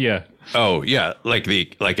 bezoar? Yeah. Oh yeah, like the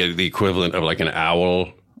equivalent of like an owl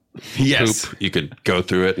Yes. poop. You could go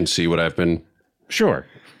through it and see what I've been. Sure.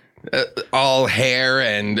 All hair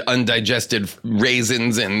and undigested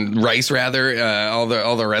raisins and rice, rather. All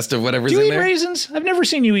the rest of whatever's Do you in eat there. raisins? I've never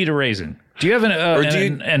seen you eat a raisin. Do you have an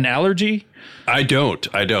allergy? I don't.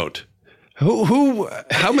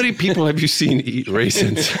 How many people have you seen eat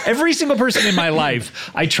raisins? Every single person in my life,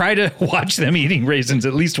 I try to watch them eating raisins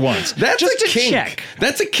at least once. That's just a to kink. check.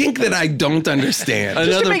 That's a kink that I don't understand.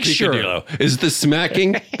 Another make sure. picadillo. Is the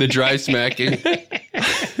smacking, the dry smacking?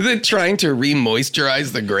 They're trying to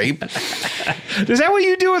re-moisturize the grape. Is that what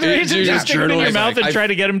you do with Yeah, raisins? yeah, Just stick them in your journalist. mouth and try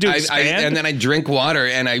to get them to expand? and then I drink water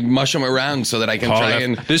and I mush them around so that I can try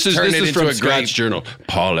and This is turn it into from a Scott's grape. Journal.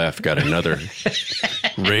 Paul F. got another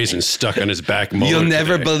raisin stuck on his back molar. You'll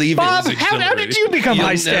never today. believe Bob, it. how did you become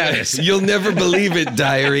high status? You'll never believe it,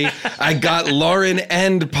 diary. I got Lauren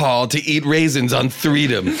and Paul to eat raisins on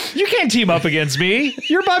Freedom. You can't team up against me.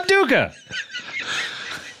 You're Bob Duca.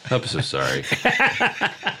 I'm so sorry.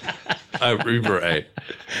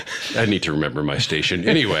 I need to remember my station.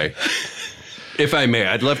 Anyway, if I may,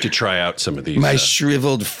 I'd love to try out some of these. My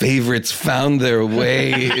shriveled favorites found their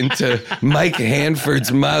way into Mike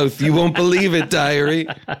Hanford's mouth. You won't believe it, diary.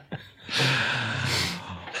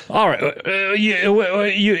 All right.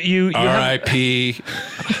 You have- R.I.P.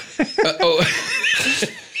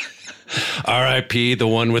 R.I.P. the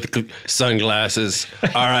one with sunglasses.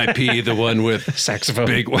 R.I.P. the one with Saxophone.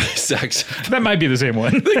 big saxophone. That might be the same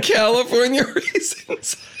one. The California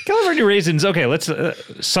Raisins. California Raisins. Okay, let's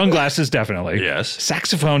sunglasses definitely. Yes.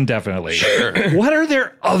 Saxophone definitely. Sure. What are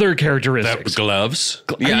their other characteristics? Gloves?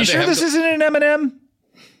 Are Yeah, you they sure have this isn't an M&M?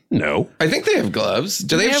 No. I think they have gloves.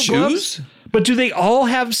 Do they have shoes? gloves? But do they all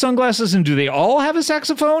have sunglasses and do they all have a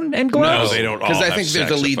saxophone and No, gloves? they don't all Because I have think there's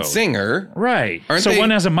the lead saxophone. singer. Right. Aren't so they- one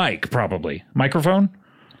has a mic, probably. Microphone?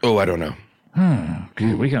 Oh, I don't know.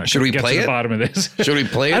 Okay, we gotta Should we get play to the it? bottom of this. Should we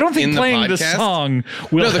play it I don't think in the playing the podcast? song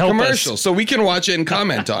will No, the help commercial, us. so we can watch it and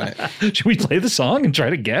comment on it. Should we play the song and try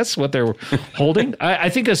to guess what they're holding? I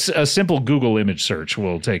think a simple Google image search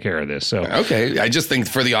will take care of this. So Okay, I just think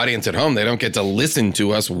for the audience at home, they don't get to listen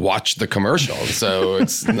to us watch the commercial, so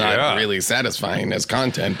it's not Yeah. really satisfying as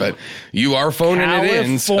content. But you are phoning it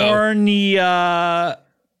in. So. California.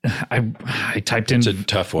 I typed in It's a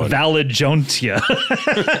tough one. Valajontia.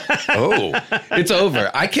 Oh. It's over.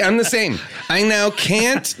 I'm the same. I now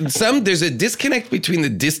can't. There's a disconnect between the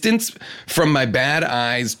distance from my bad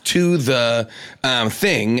eyes to the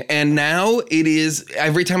thing, and now it is.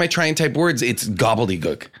 Every time I try and type words, it's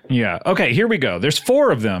gobbledygook. Yeah. Okay, here we go. There's 4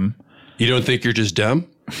 of them. You don't think you're just dumb?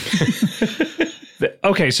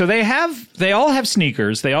 Okay, so they all have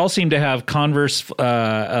sneakers. They all seem to have Converse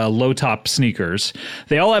low top sneakers.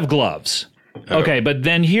 They all have gloves. Okay, but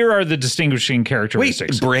then here are the distinguishing Wait,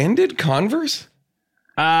 characteristics. branded Converse?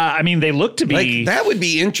 I mean, they look to be. Like that would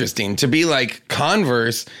be interesting to be like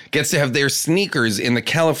Converse gets to have their sneakers in the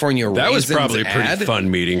California Raisins That was probably a pretty ad.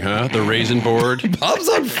 fun meeting, huh? The raisin board Bob's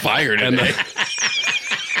on fire and today.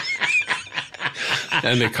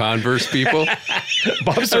 and the Converse people.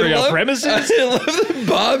 Bob starting out premises. I love that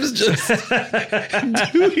Bob's just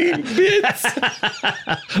doing bits.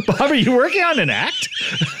 Bob, are you working on an act?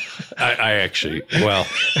 I actually, well,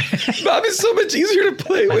 Bob is so much easier to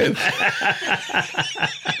play with.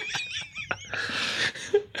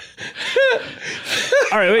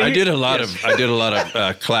 All right, wait, I did a lot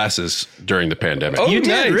of classes during the pandemic. Oh, You did,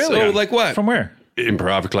 nice. really? Oh, like what? From where?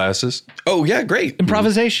 Improv classes. Oh, yeah, great.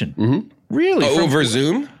 Improvisation. Mm-hmm. Really? From- Over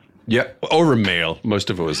Zoom? Yeah, over mail. Most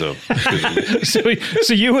of it was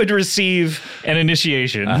so you would receive an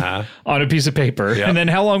initiation on a piece of paper, Yep. and then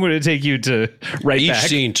how long would it take you to write each back?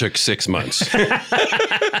 scene took 6 months.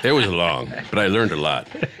 It was long, but I learned a lot.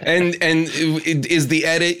 And is the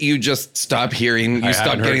edit you just stop hearing, you stop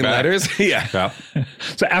haven't heard getting back. letters? Yeah. Yeah.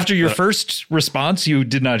 So after your first response, you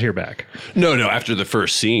did not hear back. No, after the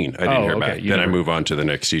first scene, I didn't hear okay, back. you Then I never- move on to the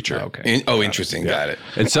next teacher. Okay. Interesting. Got it.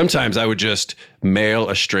 And sometimes I would just mail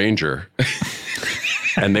a stranger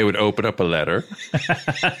and they would open up a letter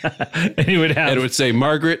And you would have. and it would say,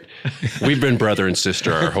 Margaret, we've been brother and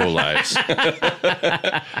sister our whole lives.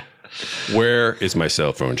 Where is my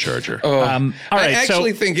cell phone charger? all right, I so-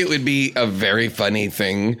 actually think it would be a very funny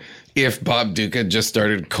thing if Bob Duca just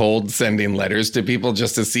started cold sending letters to people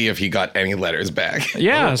just to see if he got any letters back.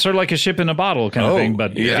 Yeah, sort of like a ship in a bottle kind of Oh, thing,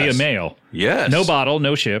 but yes. via mail. Yes. No bottle,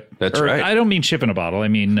 no ship. That's right. I don't mean ship in a bottle. I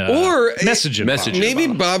mean Or message in a message. bottle. Maybe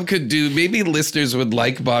bottle. Bob could maybe listeners would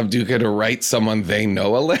like Bob Duca to write someone they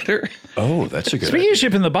know a letter. Oh, that's a good Speaking idea. of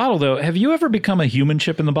ship in the bottle, though, have you ever become a human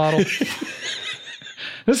ship in the bottle?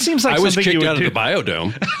 This seems like I was something you kicked would out of do. the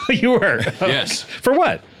biodome. You were. Yes. For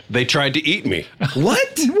what? They tried to eat me.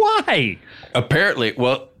 What? Why? Apparently,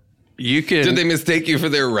 well, you can. Did they mistake you for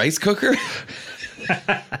their rice cooker?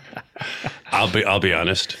 I'll be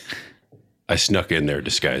honest. I snuck in there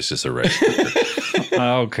disguised as a rice cooker.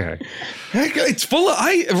 Okay. Heck, it's full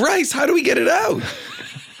of rice. How do we get it out?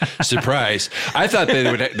 Surprise! I thought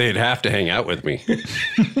they'd have to hang out with me.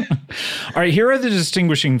 All right, here are the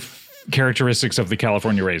distinguishing characteristics of the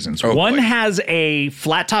California Raisins. One boy. has a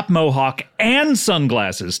flat top mohawk and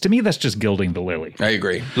sunglasses. To me, that's just gilding the lily. I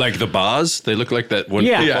agree. Like the Boz, they look like that one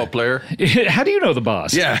Yeah. football Yeah. player. How do you know the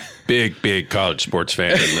boss? Yeah. Big college sports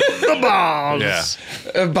fan. The boss.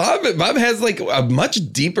 Yeah. Bob has like a much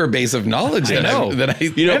deeper base of knowledge than know.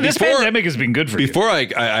 You know, And this before pandemic has been good for you. before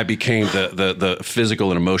I became the physical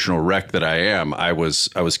and emotional wreck that I am, I was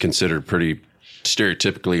considered pretty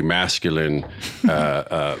stereotypically masculine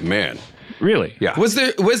man. Really? Yeah. Was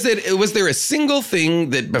there a single thing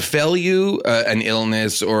that befell you, an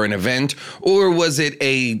illness or an event, or was it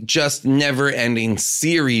a just never-ending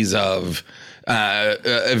series of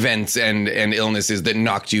events and illnesses that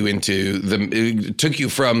knocked you into took you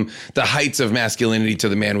from the heights of masculinity to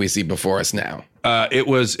the man we see before us now? It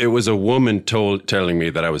was a woman telling me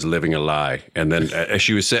that I was living a lie, and then as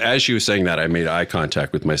she was saying that, I made eye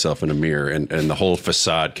contact with myself in a mirror, and the whole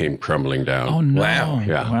facade came crumbling down. Oh, no. Wow.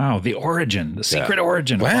 Yeah. Wow. The origin, the secret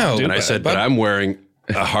origin. of Wow. Bob And And I Duca. said, but I'm wearing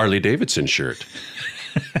a Harley Davidson shirt.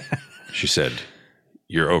 She said,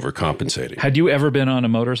 "You're overcompensating." Had you ever been on a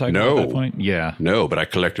motorcycle No. at that point? Yeah. No, but I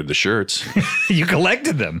collected the shirts. You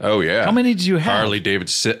collected them. Oh, yeah. How many did you have? Harley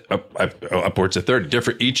Davidson, upwards of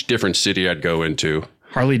 30. Each different city I'd go into.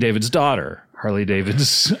 Harley David's daughter. Harley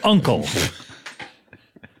David's uncle.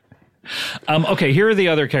 Okay, here are the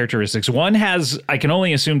other characteristics. One has, I can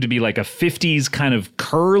only assume to be like a 50s kind of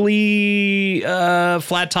curly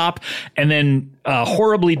flat top, and then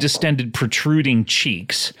horribly distended protruding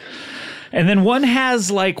cheeks. And then one has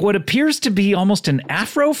like what appears to be almost an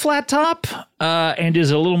afro flat top and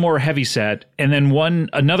is a little more heavy set. And then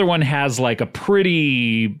another one has like a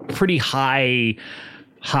pretty high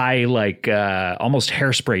like almost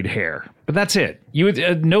hairsprayed hair. But that's it.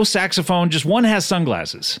 No saxophone, just one has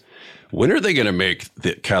sunglasses. When are they going to make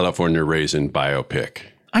the California Raisin biopic?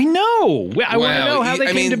 I know. I want to know how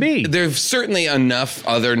they came to be. There's certainly enough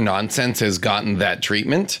other nonsense has gotten that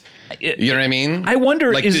treatment. You know what I mean? I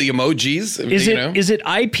wonder, like the emojis. Is it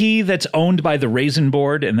IP that's owned by the Raisin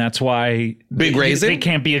Board, and that's why Big Raisin? They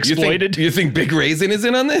can't be exploited? You think Big Raisin is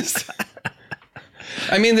in on this?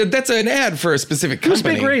 I mean, that's an ad for a specific company.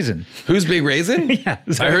 Who's Big Raisin? Who's Big Raisin? Yeah,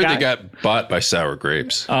 I heard they got bought by Sour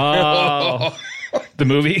Grapes. Oh, the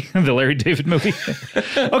movie, the Larry David movie.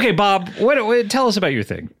 Okay, Bob, what tell us about your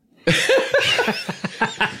thing.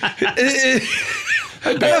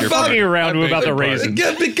 I'm fucking around about the raisins.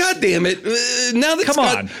 God damn it! Now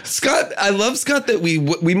that Scott, I love Scott that we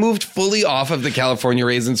moved fully off of the California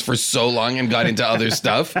raisins for so long and got into other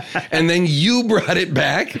stuff, and then you brought it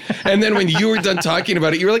back, and then when you were done talking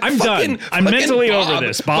about it, you were like, "I'm done. I'm mentally over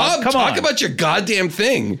this, Bob. Come talk on, about your goddamn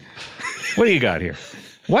thing." What do you got here?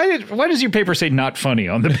 Why does your paper say "not funny"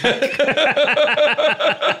 on the back?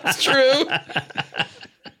 It's true.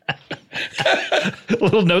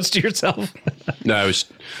 Little notes to yourself. No, I was.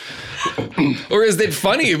 Or is it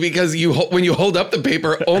funny because when you hold up the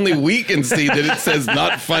paper, only we can see that it says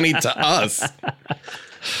 "not funny" to us.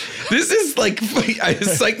 This is like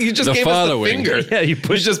it's like you just gave us the finger. Yeah, you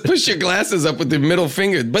just push your glasses up with the middle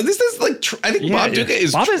finger. But this is like I think Bob Duca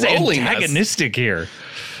is trolling us. Antagonistic here.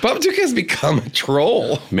 Bob Duca has become a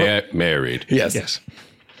troll. May I read? Yes.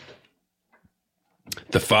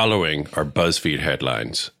 The following are BuzzFeed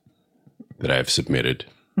headlines that I have submitted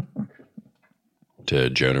to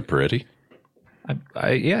Jonah Peretti.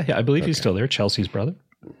 I believe he's still there. Chelsea's brother.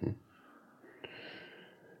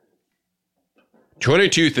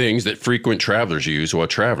 22 things that frequent travelers use while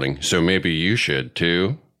traveling, so maybe you should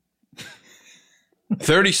too.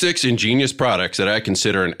 36 ingenious products that I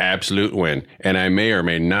consider an absolute win, and I may or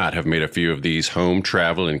may not have made a few of these home,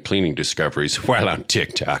 travel, and cleaning discoveries while on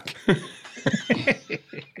TikTok.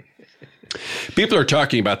 People are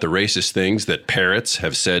talking about the racist things that parrots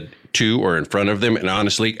have said to or in front of them, and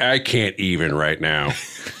honestly, I can't even right now.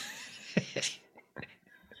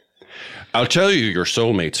 I'll tell you your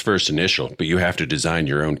soulmate's first initial, but you have to design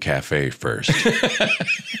your own cafe first.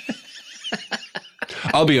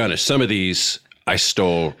 I'll be honest, some of these I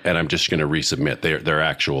stole, and I'm just going to resubmit. They're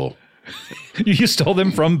actual. You stole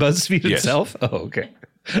them from BuzzFeed itself? Oh, okay.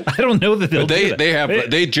 I don't know that they'll do that.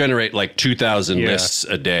 They generate like 2,000 lists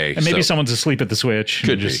a day. And maybe someone's asleep at the switch.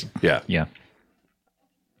 Could be. Yeah.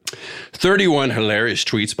 31 hilarious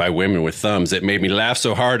tweets by women with thumbs that made me laugh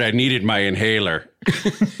so hard I needed my inhaler.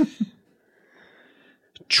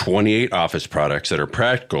 28 office products that are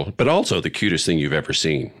practical, but also the cutest thing you've ever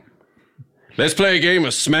seen. Let's play a game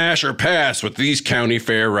of smash or pass with these county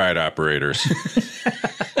fair ride operators.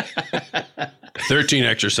 13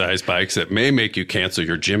 exercise bikes that may make you cancel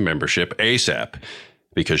your gym membership ASAP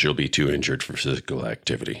because you'll be too injured for physical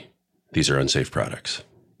activity. These are unsafe products.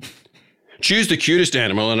 Choose the cutest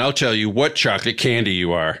animal and I'll tell you what chocolate candy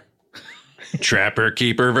you are. Trapper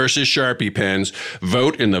Keeper versus Sharpie pens.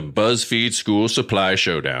 Vote in the BuzzFeed School Supply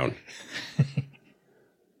Showdown.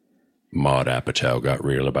 Maude Apatow got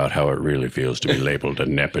real about how it really feels to be labeled a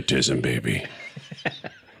nepotism baby.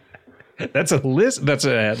 That's a list. That's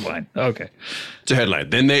a headline. Okay, it's a headline.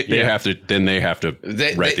 Then they have to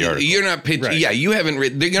write the article. You're not pitching. Right. Yeah, you haven't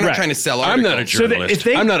written. They're not trying to sell articles. I'm not a journalist.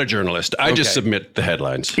 I'm not a journalist. I just submit the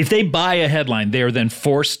headlines. If they buy a headline, they are then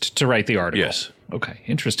forced to write the article. Yes. Okay.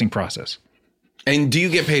 Interesting process. And do you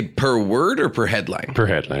get paid per word or per headline? Per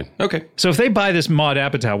headline. Okay. So if they buy this Maude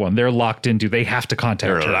Apatow one, they're locked into. They have to contact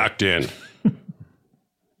her. They're locked in,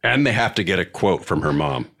 and they have to get a quote from her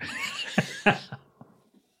mom.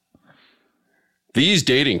 These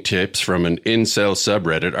dating tips from an incel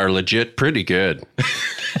subreddit are legit pretty good.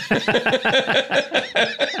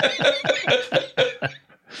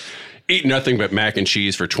 Eat nothing but mac and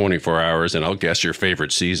cheese for 24 hours and I'll guess your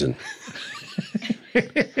favorite season.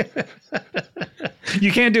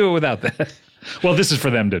 You can't do it without that. Well, this is for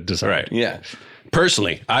them to decide. Right. Yeah.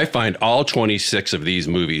 Personally, I find all 26 of these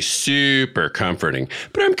movies super comforting,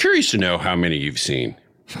 but I'm curious to know how many you've seen.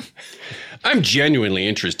 I'm genuinely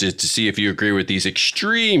interested to see if you agree with these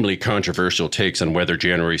extremely controversial takes on whether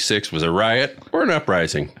January 6th was a riot or an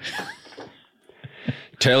uprising.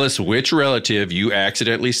 Tell us which relative you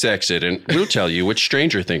accidentally sexted, and we'll tell you which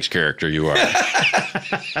Stranger Things character you are.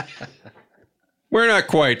 We're not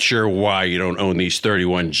quite sure why you don't own these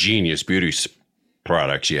 31 Genius Beauty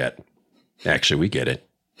products yet. Actually, we get it.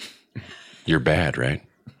 You're bad, right?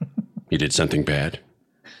 You did something bad?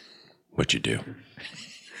 What'd you do?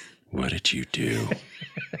 What did you do?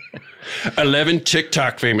 11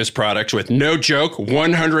 TikTok famous products with, no joke,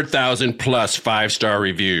 100,000 plus 5-star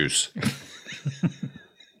reviews.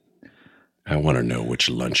 I want to know which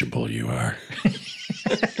Lunchable you are.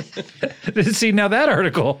 See, now that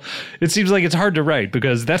article, it seems like it's hard to write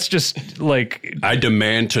because that's just like... I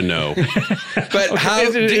demand to know. But how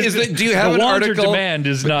do you have the an want or article? demand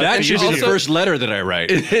is not... That should be the also- first letter that I write.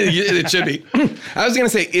 It should be. I was going to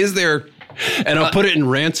say, is there... And I'll put it in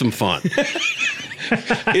ransom font.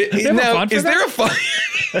 now, font for is there a font?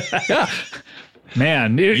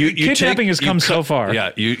 Man, kidnapping has come so far.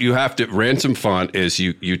 Yeah, you have to. Ransom font is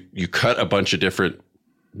you cut a bunch of different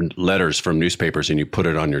letters from newspapers and you put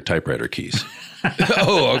it on your typewriter keys.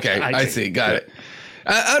 Oh, okay. I see. Got it.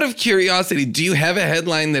 Out of curiosity, do you have a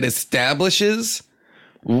headline that establishes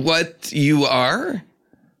what you are?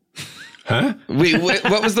 Huh? Wait,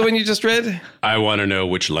 what was the one you just read? I want to know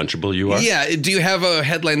which Lunchable you are. Yeah. Do you have a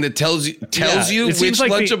headline that tells you It which seems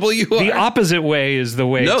like Lunchable you are? The opposite way is the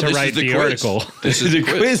way to this write is the the quiz. article. This is The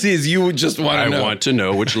quiz is you just want to I know. want to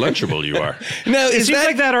know which Lunchable you are. Now, It is seems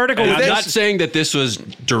like that article... And I'm was- not saying that this was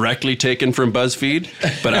directly taken from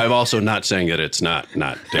BuzzFeed, but I'm also not saying that it's not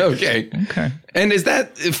taken. Okay. And is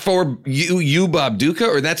that for you, Bob Duca,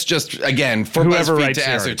 or that's just, again, for Whoever BuzzFeed writes to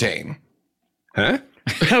the article. ascertain? Huh?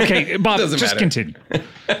 Okay, Bob, Doesn't just matter. continue.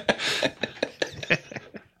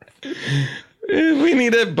 We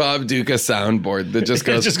need a Bob Duca soundboard that just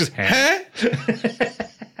goes, Just goes, huh?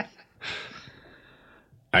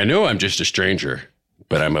 I know I'm just a stranger,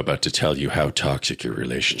 but I'm about to tell you how toxic your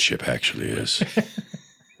relationship actually is.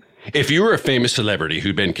 If you were a famous celebrity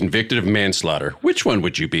who'd been convicted of manslaughter, which one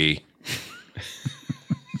would you be?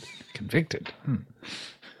 Convicted.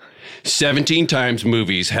 17 times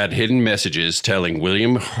movies had hidden messages telling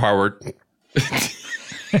William Howard.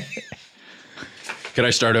 Can I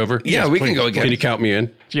start over? Yeah, we can go again. Can you count me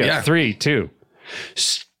in? Yeah, 3, 2.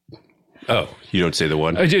 Oh, you don't say the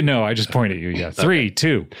one. I did no. I just point at you. Yeah, 3,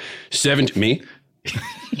 2. 7 me?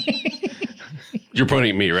 You're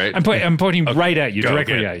pointing at me, right? I'm pointing right at you, Go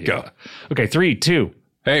directly again. at you. Go. Okay, 3, 2.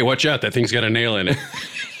 Hey, watch out. That thing's got a nail in it.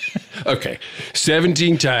 Okay.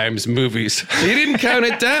 17 times movies. You didn't count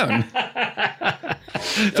it down.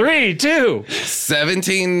 3, 2.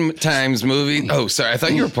 17 times movie. Oh, sorry. I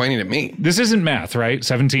thought you were pointing at me. This isn't math, right?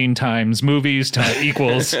 17 times movies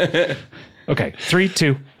equals. Okay, 3,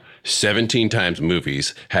 2. 17 times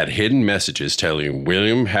movies had hidden messages telling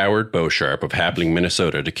William Howard Beausharp of Hapling,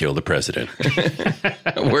 Minnesota to kill the president.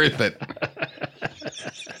 Worth it.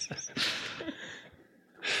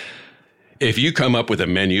 If you come up with a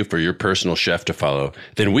menu for your personal chef to follow,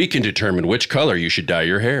 then we can determine which color you should dye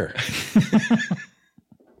your hair.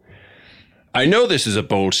 I know this is a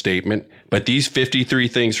bold statement, but these 53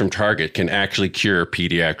 things from Target can actually cure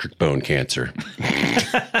pediatric bone cancer.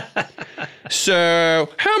 So,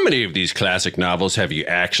 how many of these classic novels have you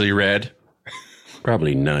actually read?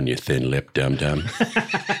 Probably none, you thin-lipped dum-dum.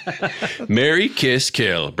 Marry, Kiss,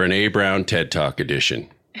 Kill, Brene Brown TED Talk edition.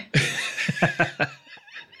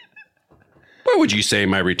 What would you say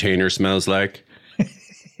my retainer smells like?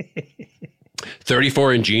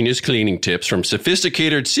 34 ingenious cleaning tips from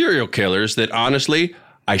sophisticated serial killers that honestly,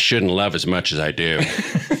 I shouldn't love as much as I do.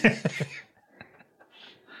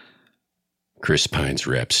 Chris Pine's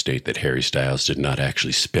reps state that Harry Styles did not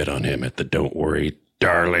actually spit on him at the Don't Worry,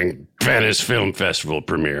 Darling Venice Film Festival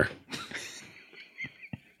premiere.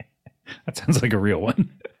 That sounds like a real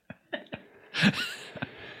one.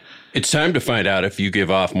 It's time to find out if you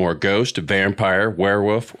give off more ghost, vampire,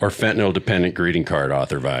 werewolf, or fentanyl-dependent greeting card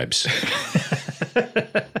author vibes.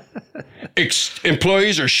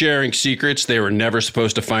 Employees are sharing secrets they were never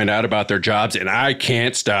supposed to find out about their jobs, and I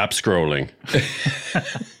can't stop scrolling.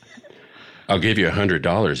 I'll give you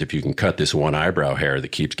 $100 if you can cut this one eyebrow hair that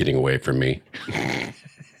keeps getting away from me.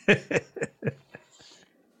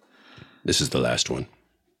 This is the last one.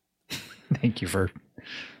 Thank you for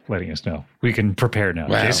letting us know. We can prepare now.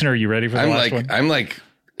 Wow. Jason, are you ready for the last one? I'm like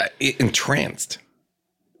entranced.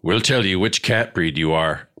 We'll tell you which cat breed you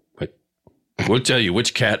are. We'll tell you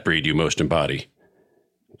which cat breed you most embody,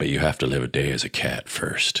 but you have to live a day as a cat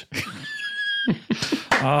first.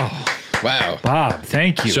 Wow. Bob,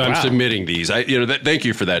 thank you. So I'm Wow. submitting these. Thank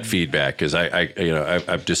you for that feedback, because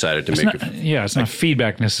I've decided to make it. Yeah, it's not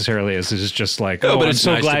feedback necessarily. It's just like, No, but I'm it's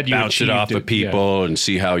so nice glad to you bounce it achieved off of Yeah. people and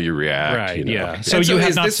see how you react. Right, you know. yeah. So And so you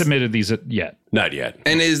have is not this- submitted these yet. Not yet.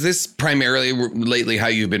 And is this primarily lately how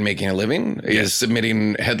you've been making a living? Is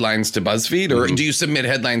submitting headlines to BuzzFeed, or do you submit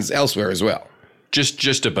headlines elsewhere as well?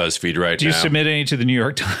 Just a BuzzFeed right Do you now. submit any to the New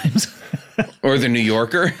York Times? Or the New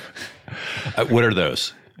Yorker? What are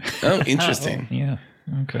those? Oh, interesting. Yeah.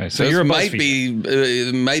 Okay. So Those you're a might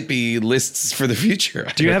BuzzFeed. might be lists for the future.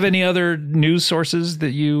 Do you have any other news sources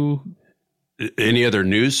that you? Any other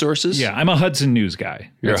news sources? Yeah, I'm a Hudson News guy.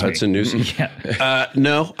 You're a That's me. Hudson News? Yeah.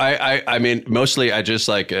 No, I mean, mostly I just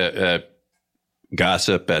like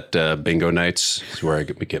gossip at bingo nights. Is where I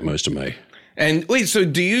get most of my. And wait, so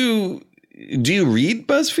do you read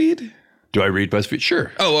BuzzFeed? Do I read BuzzFeed?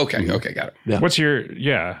 Sure. Oh, okay, okay, got it. What's your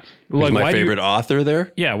Who's my why do you- favorite author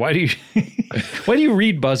there? Yeah, why do you why do you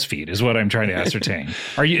read BuzzFeed is what I'm trying to ascertain.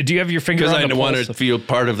 Do you have your finger Because on I the want pulse to of- feel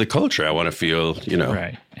part of the culture. I want to feel,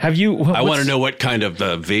 Right. Have you I want to know what kind of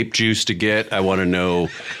vape juice to get. I want to know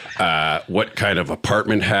what kind of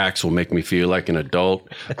apartment hacks will make me feel like an adult.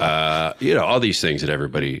 All these things that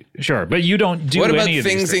everybody. Sure, but you don't do What about any of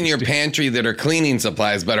these things in your do- pantry that are cleaning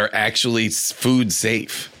supplies but are actually food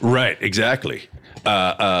safe? Right, exactly.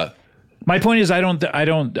 My point is I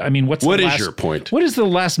mean what's What the is last, your point? What is the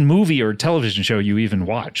last movie or television show you even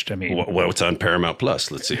watched? I mean What's on Paramount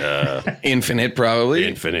Plus? Let's see. Infinite, probably.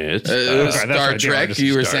 Infinite. that's Star right, Trek. yeah,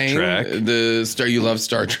 You were Star saying Trek. you love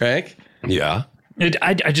Star Trek. Yeah.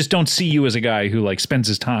 I just don't see you as a guy who like spends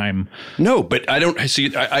his time. No, but I don't see.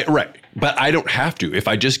 Right, but I don't have to. If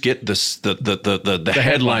I just get the headline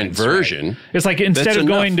headlines, version, right. It's like instead that's of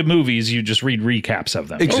going enough. to movies, you just read recaps of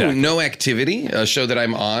them. Exactly. Oh, No Activity, a show that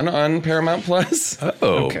I'm on Paramount Plus.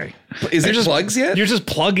 Oh, Okay. Is there plugs yet? You're just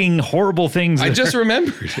plugging horrible things. I just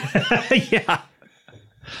remembered. yeah.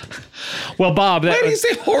 Well, Bob, Why do you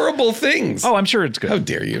say horrible things? I'm sure it's How good.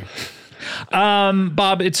 dare you?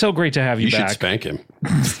 Bob, it's so great to have you, You should back. spank him.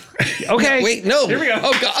 Okay. Wait, no. Here we go.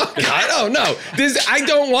 Oh God! Oh, God! Oh no! I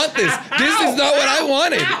don't want this. This is not what I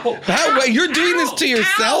wanted. Wait, you're doing this to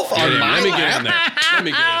yourself on my Let me get in lap? there. Let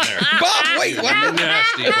me get in there. Bob, wait, what?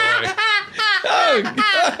 Nasty boy. Oh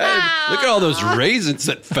God! Look at all those raisins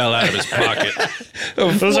that fell out of his pocket.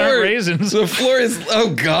 Those aren't raisins. The floor is.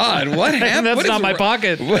 Oh God! What happened? That's What is not my wr-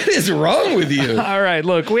 pocket. What is wrong with you? All right,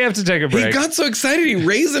 look, we have to take a He break. got so excited he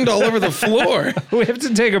raisined all over the floor. We have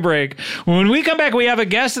to take a break. When we come back, we have a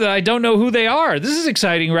guest that I don't know who they are. This is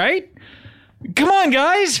exciting, right? Come on,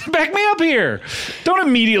 guys. Back me up here. Don't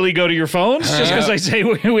immediately go to your phones just because I say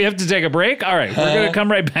we have to take a break. All right, we're going to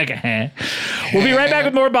come right back. We'll be right back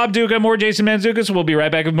with more Bob Duca, more Jason Mantzoukas. We'll be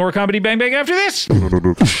right back with more Comedy Bang Bang after this.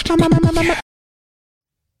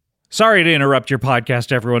 Sorry to interrupt your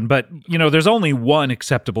podcast, everyone, but, there's only one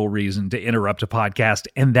acceptable reason to interrupt a podcast,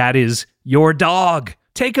 and that is your dog.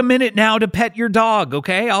 Take a minute now to pet your dog,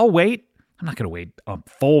 okay? I'll wait. I'm not going to wait a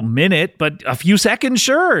full minute, but a few seconds,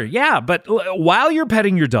 sure. Yeah, but while you're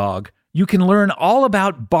petting your dog, you can learn all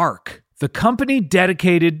about Bark, the company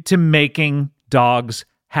dedicated to making dogs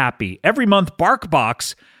happy. Every month,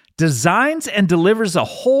 BarkBox designs and delivers a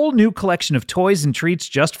whole new collection of toys and treats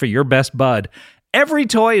just for your best bud. Every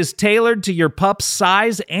toy is tailored to your pup's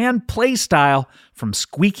size and play style, from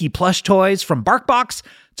squeaky plush toys from BarkBox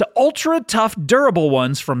to ultra-tough durable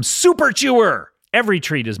ones from Super Chewer. Every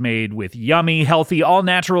treat is made with yummy, healthy,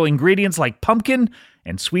 all-natural ingredients like pumpkin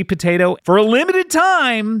and sweet potato. For a limited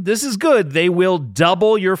time, this is good, they will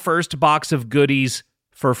double your first box of goodies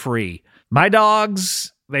for free. My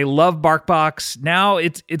dogs, they love BarkBox. Now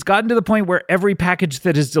it's gotten to the point where every package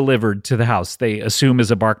that is delivered to the house, they assume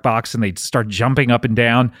is a BarkBox, and they start jumping up and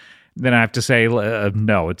down. Then I have to say,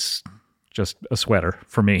 no, it's just a sweater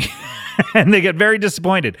for me. And they get very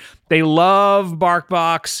disappointed. They love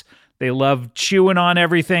BarkBox. They love chewing on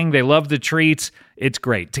everything. They love the treats. It's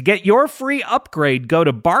great. To get your free upgrade, go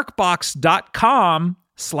to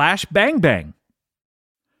barkbox.com/bangbang.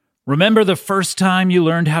 Remember the first time you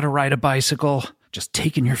learned how to ride a bicycle? Just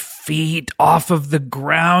taking your feet off of the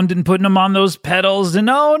ground and putting them on those pedals, and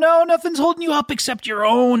no, nothing's holding you up except your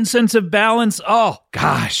own sense of balance. Oh,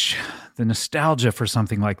 gosh, the nostalgia for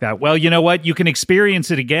something like that. Well, you know what? You can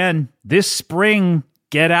experience it again this spring.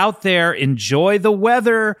 Get out there, enjoy the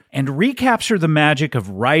weather, and recapture the magic of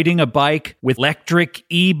riding a bike with electric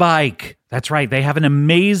e-bike. That's right. They have an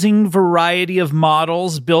amazing variety of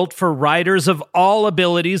models built for riders of all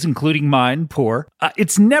abilities, including mine, poor.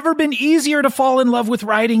 It's never been easier to fall in love with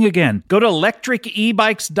riding again. Go to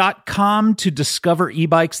electricebikes.com to discover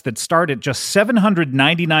e-bikes that start at just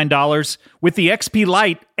 $799. With the XP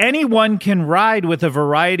Lite, anyone can ride with a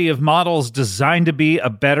variety of models designed to be a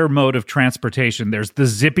better mode of transportation. There's the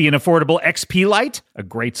zippy and affordable XP Lite, a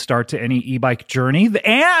great start to any e-bike journey.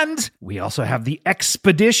 And we also have the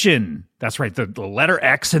Expedition. That's right, the letter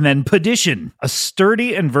X and then Pedition, a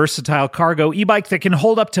sturdy and versatile cargo e-bike that can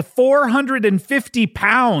hold up to 450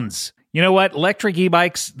 pounds. You know what? Electric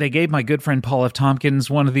e-bikes, they gave my good friend Paul F.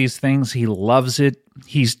 Tompkins one of these things. He loves it.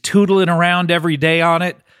 He's tootling around every day on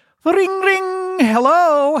it. Ring, ring.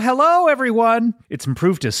 Hello, everyone. It's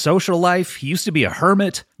improved his social life. He used to be a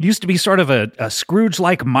hermit. He used to be sort of a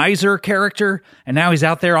Scrooge-like miser character. And now he's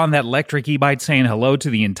out there on that electric e-bike saying hello to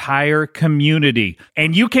the entire community.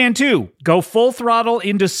 And you can too. Go full throttle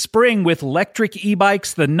into spring with electric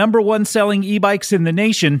e-bikes, the #1 selling e-bikes in the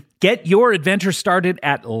nation. Get your adventure started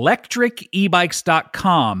at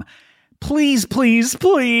electricebikes.com. Please, please,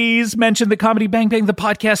 please mention the Comedy Bang Bang the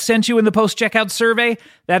podcast sent you in the post-checkout survey.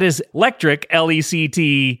 That is electric,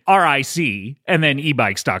 Lectric, and then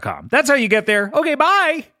ebikes.com. That's how you get there. Okay,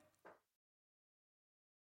 bye.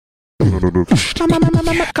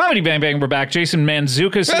 Comedy Bang Bang, we're back. Jason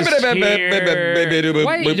Mantzoukas is here.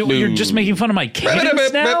 Why? You're just making fun of my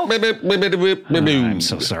cadence now? I'm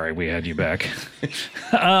so sorry we had you back.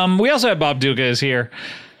 We also have Bob Duca is here.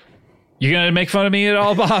 You gonna make fun of me at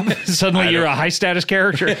all, Bob? Suddenly you're a high-status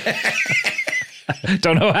character.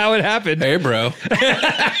 Don't know how it happened. Hey, bro.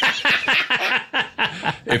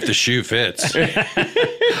 If the shoe fits.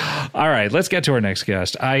 All right, let's get to our next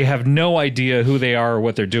guest. I have no idea who they are or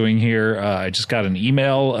what they're doing here. I just got an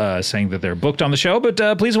email saying that they're booked on the show,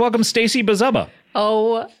 but please welcome Stacy Bazaba.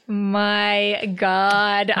 Oh my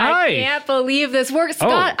God. Hi. I can't believe this works.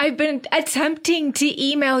 Scott, I've been attempting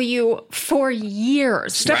to email you for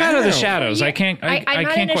years. Step out of the shadows. I can't. I'm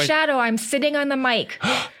not can't in a quite... shadow. I'm sitting on the mic.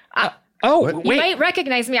 Wait. You might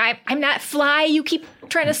recognize me. I'm that fly you keep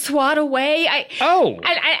trying to swat away. And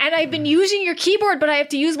I've been using your keyboard, but I have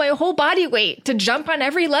to use my whole body weight to jump on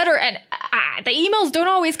every letter. And the emails don't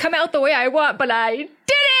always come out the way I want, but I did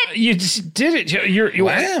it. You just did it.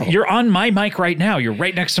 You're on my mic right now. You're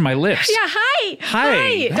right next to my lips. Yeah,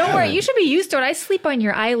 hi. Don't worry. You should be used to it. I sleep on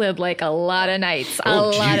your eyelid like a lot of nights.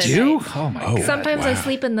 You do? Oh my God. Sometimes I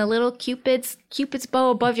sleep in the little Cupid's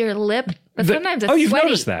bow above your lip. But sometimes it's you've sweaty,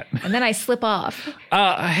 noticed that. And then I slip off.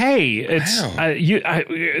 Hey, it's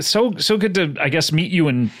so good to, I guess, meet you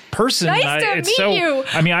in person. Nice to meet you.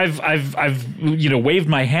 I mean, I've waved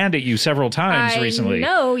my hand at you several times recently. I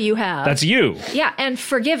know you have. That's you. Yeah, and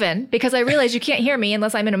forgiven because I realize you can't hear me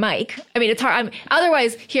unless I'm in a mic. I mean, it's hard.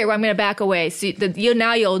 Otherwise, here I'm going to back away so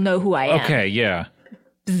you'll know who I am. Okay, yeah.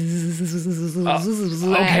 Okay,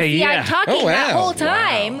 yeah. I'm talking that whole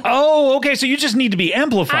time. Wow. Oh, okay. So you just need to be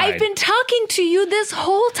amplified. I've been talking to you this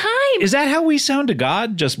whole time. Is that how we sound to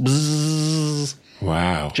God? Just bzzz.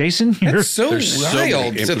 Wow. Jason, That's so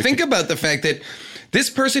wild. So think about the fact that this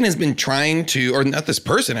person has been trying to, or not this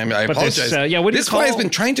person, I apologize. This guy has been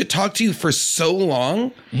trying to talk to you for so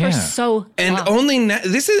long. Yeah. For so long. And only now,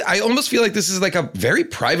 I almost feel like this is like a very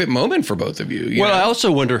private moment for both of you. Well, I also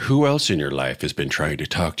wonder who else in your life has been trying to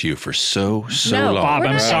talk to you for so long. Bob,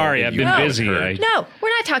 I'm sorry. I've been busy. No, we're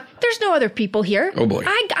not talking. There's no other people here. Oh, boy.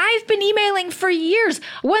 I've been emailing for years.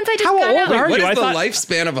 Once I just How got old out. are you? What is the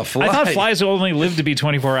lifespan of a fly? I thought flies only live to be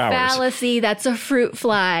 24 hours. Fallacy, that's a fruit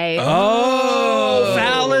fly. Oh,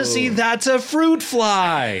 fallacy, that's a fruit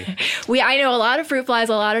fly. I know a lot of fruit flies,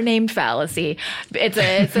 a lot are named Fallacy. It's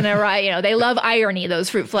they love irony,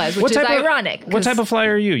 those fruit flies, which is ironic. What type of fly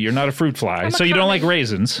are you? You're not a fruit fly. So you don't like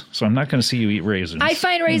raisins. So I'm not going to see you eat raisins. I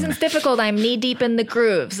find raisins difficult. I'm knee deep in the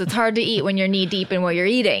grooves. It's hard to eat when you're knee deep in what you're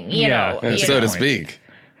eating, you know. So to speak.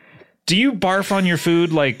 Do you barf on your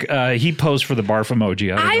food? Like he posed for the barf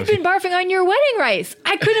emoji. I've been barfing on your wedding rice.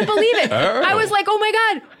 I couldn't believe it. I was like, oh my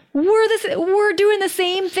God, we're doing the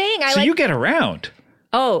same thing. You get around.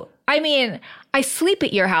 Oh, I mean, I sleep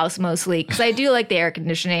at your house mostly because I do like the air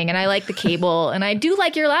conditioning and I like the cable and I do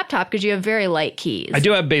like your laptop because you have very light keys. I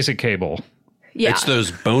do have basic cable. Yeah. It's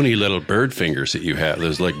those bony little bird fingers that you have,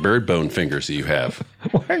 those like bird bone fingers that you have.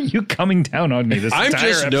 Why are you coming down on me this I'm entire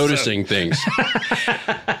just episode? noticing things.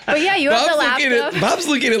 But yeah, you have the laptop. Bob's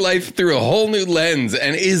looking at life through a whole new lens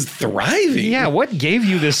and is thriving. Yeah, what gave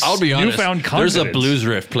you this I'll be honest. newfound confidence? There's a blues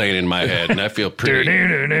riff playing in my head, and I feel pretty.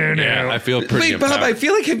 Yeah, I feel pretty. Wait, Bob, empowered. I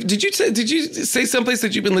feel like did you say someplace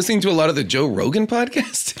that you've been listening to a lot of the Joe Rogan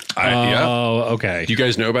podcast? Yeah. Oh, okay. Do you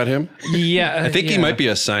guys know about him? Yeah, I think he might be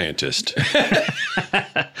a scientist.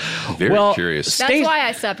 Very Well, curious. That's why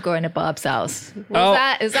I stopped going to Bob's house.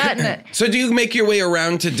 Is that in it? So do you make your way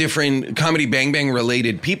around to different Comedy Bang Bang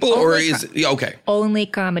related people, or is okay? Only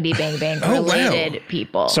Comedy Bang Bang Oh, wow. related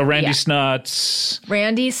people. So Randy Yeah. Snuts.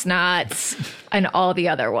 Randy Snots, and all the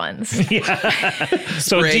other ones.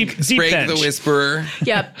 So deep Sprague bench. the Whisperer.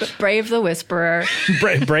 Yep, Brave the Whisperer.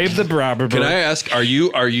 Brave the Robber. Can I ask? Were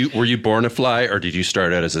you born a fly, or did you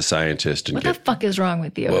start out as a scientist? And What the fuck is wrong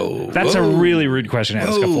with you? That's a really rude question to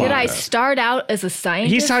ask a fly. Did I start out as a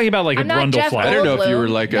scientist? He's talking about like I'm a not Grundle Jeff fly. I don't know if you were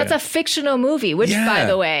Goldblum. like That's a fictional movie, which, by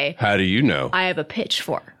the way, How do you know? I have a pitch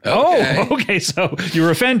for. Oh, okay. So you were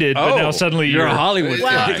offended, but now suddenly you're a Hollywood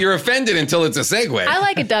Well- fly. You're offended until it's a segue. I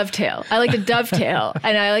like a dovetail.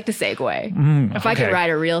 And I like to segue. If I could okay. ride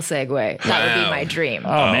a real Segway, that would be my dream.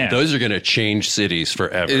 Oh, man. Those are going to change cities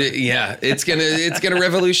forever. Yeah, it's gonna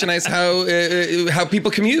revolutionize how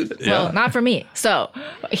people commute. Well, not for me. So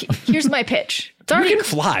here's my pitch. It's You already. can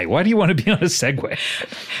fly. Why do you want to be on a Segway?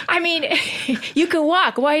 I mean, you can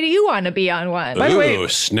walk. Why do you want to be on one? By the way- Ooh,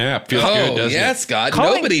 snap. Feels good, Oh doesn't yeah, it? Scott.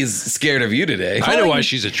 Calling- Nobody's scared of you today. I know why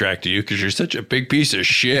she's attracted to you, because you're such a big piece of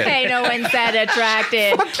shit. Hey, no one said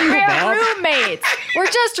attracted. We're roommates. We're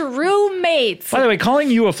just roommates. By the way, calling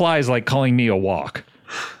you a fly is like calling me a walk.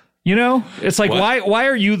 You know, it's like What? why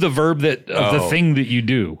are you the verb of the thing that you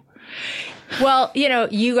do? Well,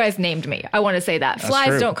 you guys named me. I want to say that. Flies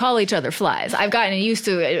true. don't call each other flies. I've gotten used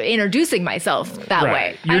to introducing myself that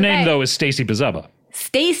way. Your And name hey, though is Stacy Bazubba.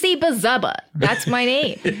 Stacy Bazubba. That's my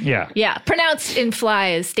name. Yeah. Yeah, pronounced in fly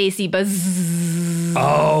as Stacy Baz.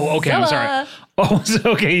 Oh, okay. I'm sorry. Zubba. Oh,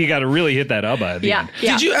 so, okay. You got to really hit that Ubba. At the Yeah, end.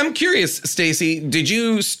 yeah. Did you? I'm curious, Stacey. Did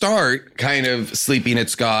you start kind of sleeping at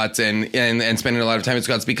Scott's and spending a lot of time at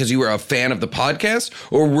Scott's because you were a fan of the podcast,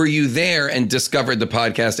 or were you there and discovered the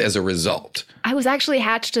podcast as a result? I was actually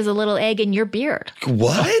hatched as a little egg in your beard.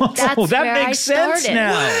 What? That's Oh, that where makes I sense started.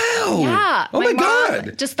 now. Wow. Yeah. Oh my mom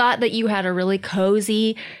God. just thought that you had a really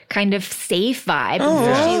cozy, kind of safe vibe.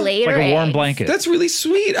 And so she laid Like her a warm eggs. blanket. That's really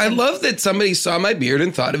sweet. I love that somebody saw my beard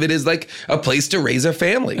and thought of it as like a place to raise a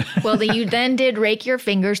family. Well, you then did rake your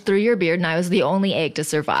fingers through your beard, and I was the only egg to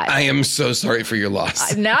survive. I am so sorry for your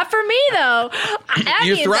loss. Not for me, though. That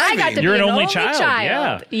You're means I got thriving. to You're be an only child,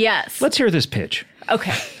 yeah. Yes. Let's hear this pitch.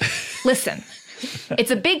 Okay. Listen.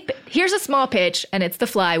 Here's a small pitch, and it's the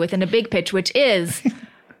fly within a big pitch, which is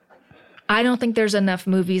I don't think there's enough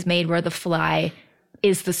movies made where the fly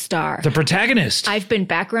is the star. The protagonist. I've been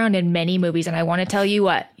background in many movies, and I want to tell you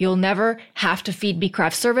what, you'll never have to feed me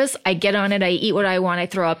craft service. I get on it, I eat what I want, I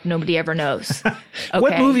throw up, nobody ever knows. Okay?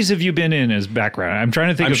 What movies have you been in as background? I'm trying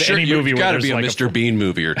to think I'm of sure any movie you've where got to there's be a like Mr. Bean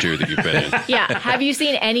movie or two that you've been in. Yeah. Have you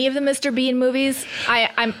seen any of the Mr. Bean movies?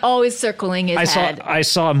 I'm always circling his head. I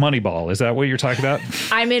saw Moneyball. Is that what you're talking about?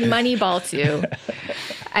 I'm in Moneyball too.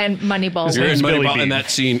 And Moneyball. You're in It's Billy Moneyball, Bean. in that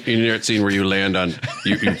scene where you land on,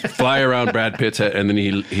 you fly around Brad Pitt's head, and then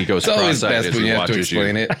he goes It's always cross-eyed best as when he you have to watches you.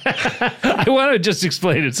 explain it. I want to just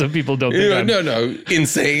explain it so people don't think I'm, No,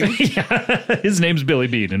 insane. his name's Billy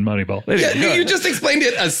Bean in Moneyball. Anyway, Yeah, go you ahead. just explained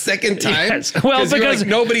it a second time. Yes. Well, you're because like,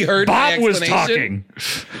 nobody heard my Bob was explanation.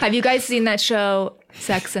 talking. Have you guys seen that show,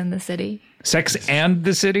 Sex and the City? Sex and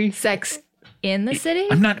the City? Sex in the City?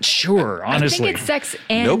 I'm not sure, honestly. I think it's Sex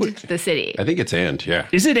and Nobody- the City. I think it's and, yeah.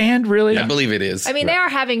 Is it and really? I believe it is. I mean, they are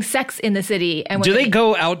having sex in the city. And when Do they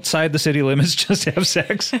go outside the city limits just to have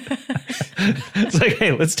sex? It's like,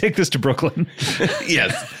 hey, let's take this to Brooklyn.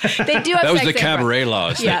 yes. They do have That was sex the in- cabaret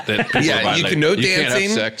laws Yeah. that people Yeah, you violate. can no can't have dancing,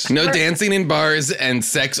 sex. no dancing in bars, and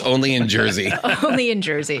sex only in Jersey. Only in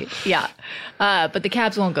Jersey. Yeah. But the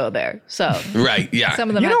cabs won't go there. So Right? Yeah. some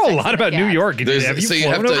of them You have know a sex lot in the about New cabs. York. There's- Have you so you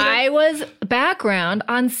have flown to- over there? I was background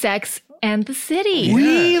on Sex and the City.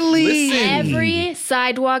 Really? Listen. Every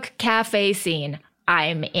sidewalk cafe scene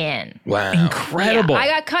I'm in. Wow. Incredible. Yeah, I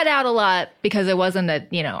got cut out a lot because I wasn't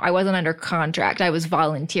under contract. I was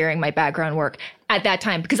volunteering my background work at that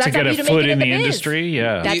time because to that's how get you a to make foot it in in the biz. industry,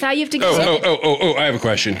 yeah. That's how you have to get in. Oh, I have a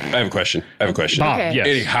question. Bob, Okay. yes.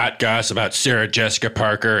 Any hot goss about Sarah Jessica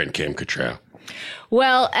Parker and Kim Cattrall?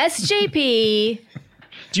 Well, SJP,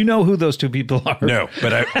 Do you know who those two people are? No,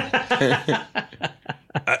 but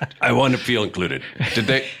I want to feel included. Did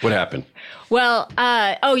they? What happened? Well,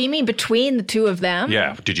 you mean between the two of them?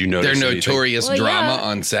 Yeah. Did you Their notice anything? notorious Well, drama yeah.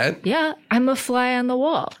 on set? Yeah, I'm a fly on the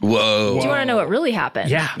wall. Whoa. Do you want to know what really happened?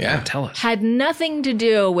 Yeah. Tell us. Had nothing to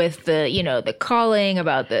do with the calling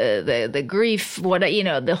about the grief,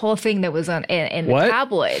 the whole thing that was on in the What?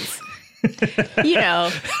 tabloids. you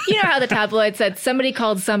know how the tabloid said somebody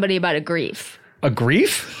called somebody about a grief. A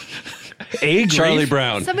grief? A Charlie grief?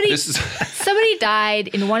 Brown. Somebody died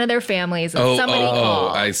in one of their families, and somebody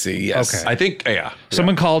called. I see. Yes. Okay. I think, yeah.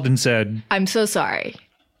 Someone called and said, I'm so sorry.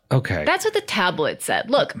 okay. That's what the tabloid said.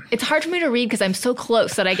 Look, it's hard for me to read because I'm so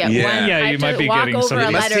close that I get Yeah. one. Yeah, I you have might to be walk getting over some- a It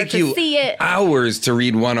It must letter take you to see it. hours to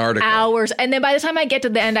read one article. Hours, and then by the time I get to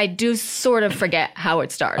the end, I do sort of forget how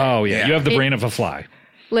it started. Oh, yeah. Yeah. You have the brain of a fly.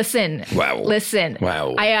 Listen. Wow. Listen.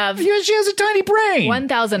 Wow. I have She has a tiny brain.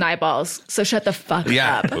 1,000 eyeballs, so shut the fuck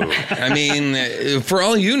Yeah. up. I mean, for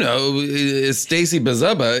all you know, Stacy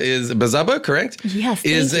Bazaba, correct? Yes,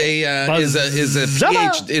 Is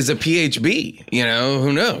thank is a PhD. You know,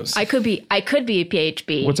 who knows? I could be a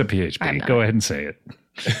PhD. What's a I'm PhD? not. Go ahead and say it.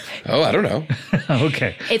 Oh, I don't know.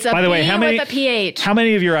 Okay. It's a By the way, P how many with a PH. How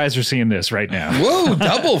many of your eyes are seeing this right now? Whoa,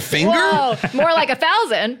 double finger? Whoa, more like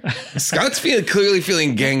 1,000. Scott's clearly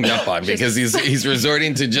feeling ganged up on because he's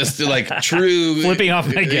resorting to just like true Flipping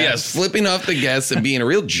off my Yes, guests. flipping off the guests and being a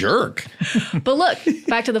real jerk. But look,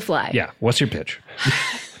 back to the fly. Yeah. What's your pitch?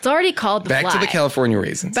 It's already called the Back fly. to the California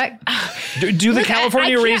raisins. Back, Do the Look, I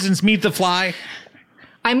California can't- raisins meet the fly?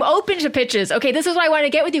 I'm open to pitches. Okay, this is why I want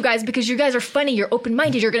to get with you guys because you guys are funny. You're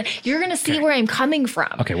open-minded. You're gonna see where I'm coming from.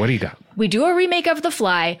 Okay. What do you got? We do a remake of The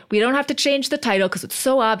Fly. We don't have to change the title because it's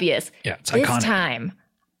so obvious. Yeah, it's this iconic. time,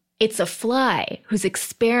 it's a fly who's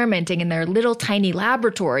experimenting in their little tiny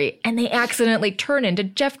laboratory, and they accidentally turn into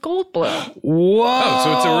Jeff Goldblum. Whoa.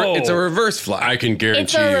 Oh, so it's a reverse fly. I can It's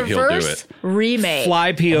guarantee a you he'll do reverse it. remake.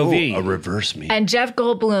 fly POV. A reverse me. And Jeff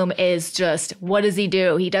Goldblum is just, what does he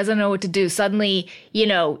do? He doesn't know what to do. Suddenly,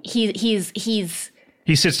 he's.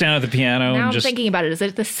 He sits down at the piano Now and I'm just. thinking about it. Is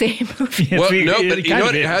it the same movie? Yes, Well, no, but you know what?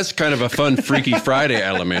 kind It of has kind of a fun Freaky Friday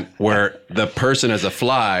element where the person as a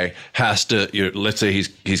fly has to. Let's say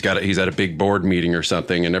he's at a big board meeting or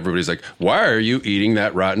something, and everybody's like, "Why are you eating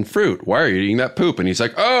that rotten fruit? Why are you eating that poop?" And he's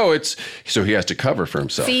like, "Oh, it's." So he has to cover for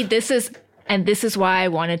himself. See, this is why I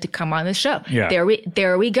wanted to come on this show. Yeah.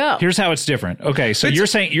 There we go. Here's how it's different. Okay, so you're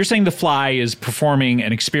saying the fly is performing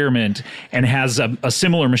an experiment and has a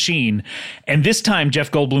similar machine, and this time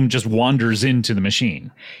Jeff Goldblum just wanders into the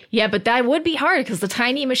machine. Yeah, but that would be hard because the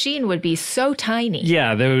tiny machine would be so tiny.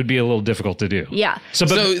 Yeah, that would be a little difficult to do. Yeah. So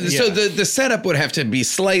the setup would have to be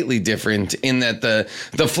slightly different in that the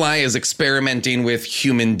fly is experimenting with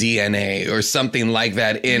human DNA or something like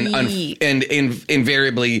that, and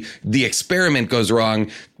invariably the experiment goes wrong,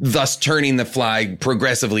 thus turning the fly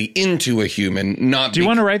progressively into a human. Not. Do you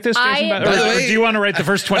want to write this, Jason? By the Or way- do you want to write the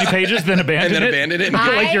first 20 pages, then abandon and then it? abandon it and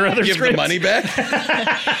like your other give scripts? the money back?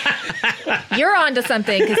 You're onto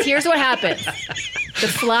something because here's what happens. The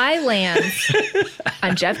fly lands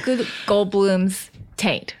on Jeff Goldblum's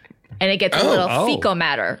taint and it gets a little fecal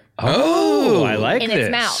matter Oh, I like in this.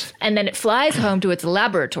 its mouth. And then it flies home to its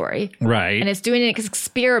laboratory. Right. And it's doing an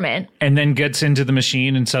experiment, And then gets into the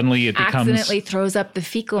machine, and suddenly it becomes accidentally throws up the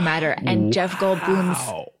fecal matter, and Jeff Goldblum's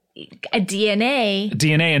DNA.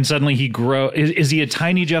 DNA, and suddenly he is he a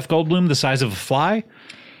tiny Jeff Goldblum the size of a fly?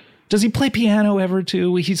 Does he play piano ever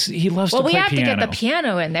too? He loves Well, to we play have piano. to get the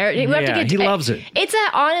piano in there. We have to Yeah, get he loves it. It's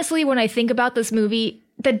honestly, when I think about this movie,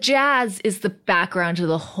 the jazz is the background to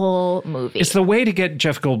the whole movie. It's the way to get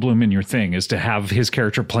Jeff Goldblum in your thing is to have his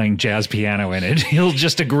character playing jazz piano in it. He'll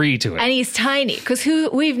just agree to it. And he's tiny because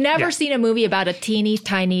we've never seen a movie about a teeny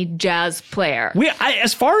tiny jazz player.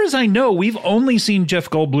 As far as I know, we've only seen Jeff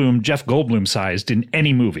Goldblum sized in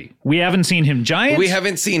any movie. We haven't seen him giant. We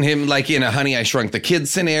haven't seen him like in a Honey, I Shrunk the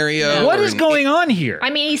Kids scenario. What or is going on here?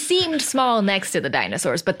 I mean, he seemed small next to the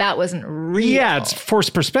dinosaurs, but that wasn't real. Yeah, it's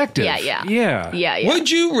forced perspective. Yeah.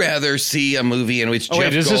 Would you rather see a movie in which Jeff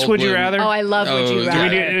Wait, is this Would You Goldblum- Rather? Oh, I love Would You yeah.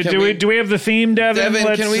 Rather. Can Do we have the theme, Devin?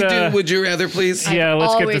 Devin, can we do Let's, Would You Rather, please? Yeah,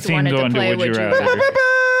 let's get the always theme wanted to going to play Would You Would You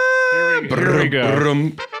Rather. Here we go.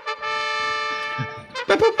 Brum.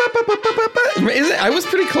 I was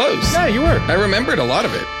pretty close. Yeah, you were. I remembered a lot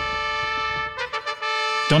of it.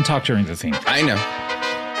 Don't talk during the theme. I know.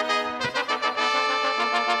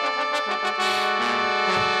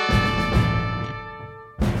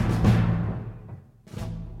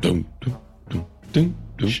 Dum, dum, dum, dum,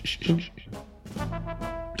 dum, dum.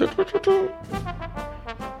 Dum, dum, dum,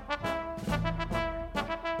 dum.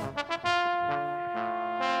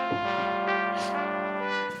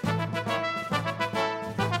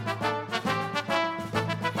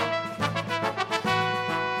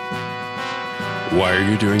 Why are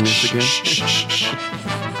you doing this again?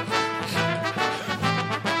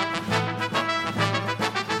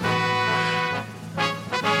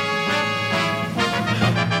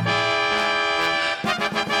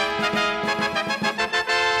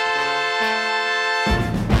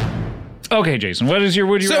 Okay, Jason, what is your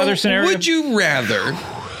would you rather scenario? Would you rather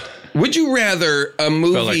a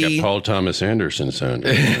movie? Felt like a Paul Thomas Anderson sound.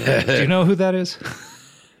 Do you know who that is?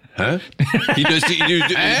 Huh? He does.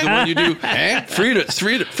 The one you do.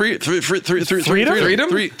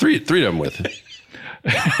 Freedom with.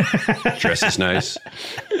 Dresses nice.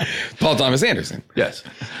 Paul Thomas Anderson. Yes.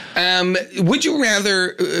 Would you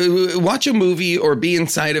rather watch a movie or be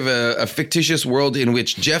inside of a fictitious world in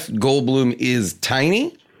which Jeff Goldblum is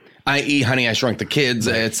tiny, i.e., Honey, I Shrunk the Kids,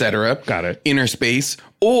 etc. Got it. Inner Space,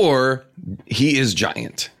 or he is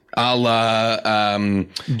giant? A la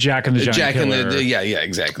Jack and the Giant Jack Killer. and the yeah,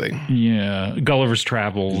 exactly. Yeah, Gulliver's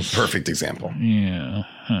Travels. Perfect example. Yeah.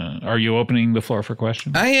 Are you opening the floor for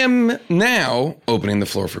questions? I am now opening the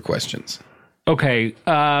floor for questions. Okay.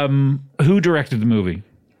 Who directed the movie?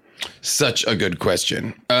 Such a good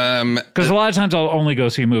question. Because a lot of times I'll only go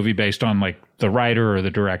see a movie based on like the writer or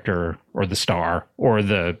the director or the star or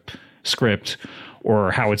the script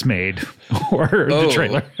or how it's made or the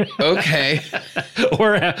trailer. Okay.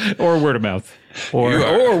 or word of mouth or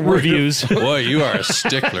reviews. Boy, you are a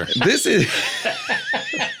stickler. This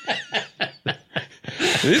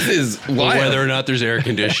is wild. Whether or not there's air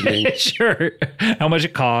conditioning. Sure. How much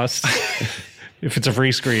it costs. If it's a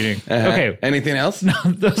free screening. Okay. Anything else? No,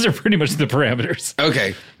 those are pretty much the parameters.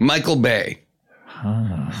 Okay. Michael Bay.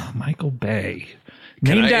 Michael Bay.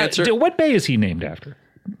 Can I answer? What Bay is he named after?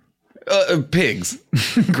 Pigs.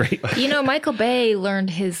 Great. You know, Michael Bay learned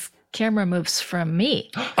his camera moves from me.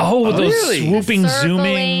 Oh, those really? swooping, Circling.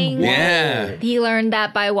 zooming. Yeah. He learned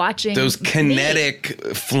that by watching Those kinetic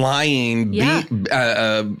flying, Yeah.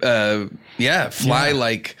 fly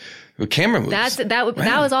like camera moves.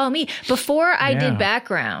 That was all me. Before I Yeah. did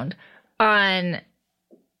background on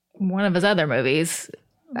one of his other movies,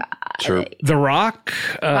 Sure. The Rock.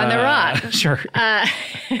 On The Rock. Sure.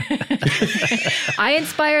 I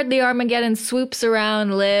inspired the Armageddon swoops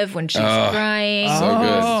around Liv when she's crying. so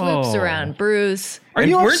good. Swoops around Bruce.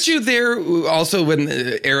 Weren't you there also when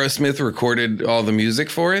Aerosmith recorded all the music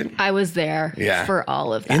for it? I was there Yeah. for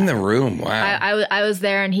all of that. In the room. Wow. I was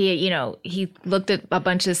there, and he looked at a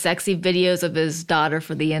bunch of sexy videos of his daughter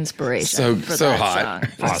for the inspiration. For so that hot. song.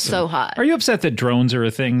 Awesome. So hot. Are you upset that drones are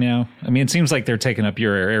a thing now? I mean, it seems like they're taking up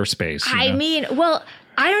your airspace. you I know? mean, well,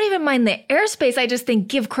 I don't even mind the airspace. I just think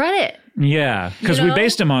give credit. Yeah, because You we know?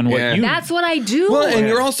 based them on what Yeah. you. That's what I do. Well, and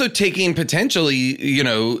you're also taking potentially,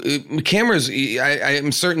 cameras. I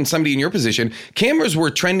am certain somebody in your position, cameras were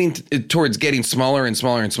trending towards getting smaller and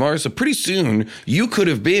smaller and smaller. So pretty soon you could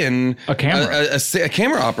have been A camera. a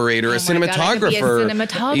camera operator, a my God, I could be a cinematographer,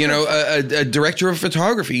 cinematographer. a director of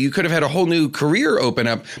photography. You could have had a whole new career open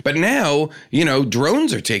up. But now,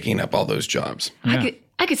 drones are taking up all those jobs. I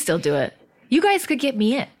could still do it. You guys could get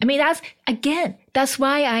me in. I mean, that's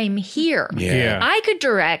why I'm here. Yeah. I could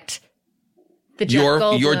direct the Jeff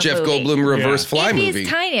Goldblum Your Jeff movie. Goldblum reverse fly if movie. he's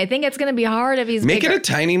tiny, I think it's going to be hard if he's Make bigger. it a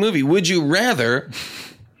tiny movie. Would you rather,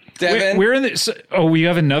 Devin? We're in this. Oh, we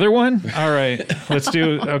have another one? All right. Let's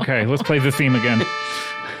play the theme again.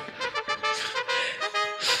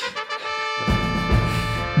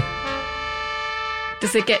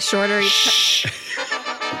 Does it get shorter each time?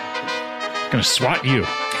 Gonna swat you.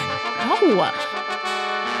 Oh,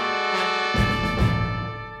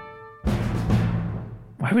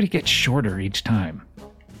 Why would it get shorter each time?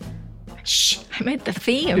 I meant the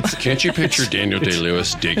theme. Can't you picture Daniel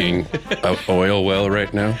Day-Lewis digging an oil well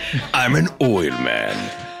right now? I'm an oil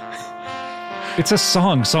man. It's a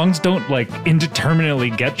song. Songs don't indeterminately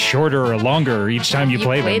get shorter or longer each time you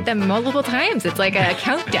play played them. them multiple times. It's like a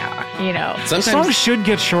countdown, Sometimes Songs should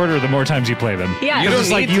get shorter the more times you play them. Yeah. you It's don't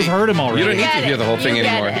just need you've to- heard them already. You don't need Get to hear it. the whole thing You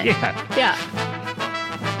get anymore. it. Yeah. Yeah.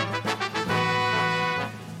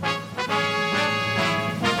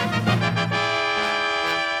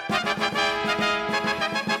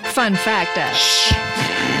 Fun fact.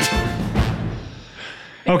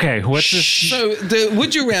 Okay, what's this? So the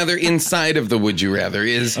would you rather inside of the would you rather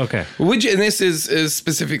is Okay. Would you? And this is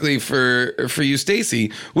specifically for you,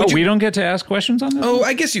 Stacey. Would We don't get to ask questions on this? Oh,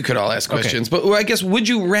 I guess you could all ask questions, but I guess would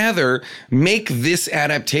you rather make this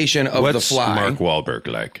adaptation of What's The Fly? Mark Wahlberg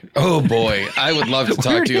like? Oh boy, I would love to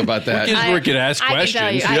talk to you about that. We could ask I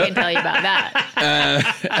questions. can tell you about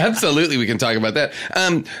that. Absolutely, we can talk about that.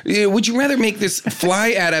 Would you rather make this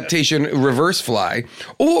Fly adaptation Reverse Fly,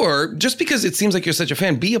 or just because it seems like you're such a fan,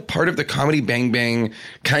 man, be a part of the Comedy Bang Bang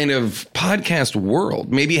kind of podcast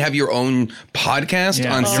world. Maybe have your own podcast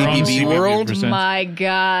on CBB World. My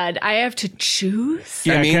God, I have to choose?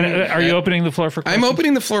 Yeah, are you opening the floor for questions? I'm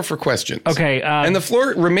opening the floor for questions. Okay. And the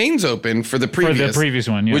floor remains open for the previous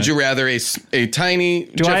one, yeah. Would you rather a tiny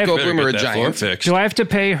Jeff Goldblum or a giant? Do I have to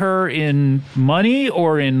pay her in money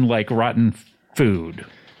or in like rotten food?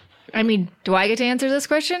 I mean, do I get to answer this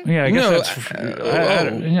question? Yeah, I guess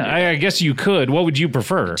I guess you could. What would you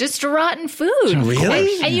prefer? Just rotten food.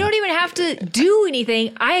 Really? And you don't even have to do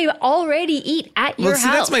anything. I already eat at your house.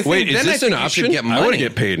 That's my thing. Wait, is this an option? Get I want to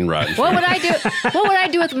get paid in rotten food. What would I do? What would I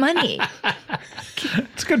do with money?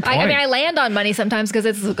 That's a good point. I mean, I land on money sometimes because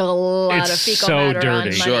it's a lot of fecal so matter on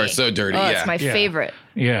dirty. money. Sure, so dirty. Oh, yeah, it's my favorite.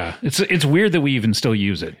 Yeah, it's weird that we even still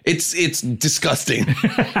use it. It's disgusting.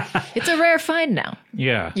 It's a rare find now.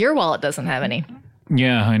 Yeah. Your wallet doesn't have any.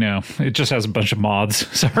 Yeah, I know. It just has a bunch of moths.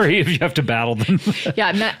 Sorry if you have to battle them.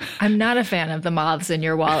 Yeah, I'm not a fan of the moths in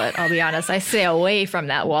your wallet, I'll be honest. I stay away from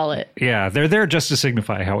that wallet. Yeah, they're there just to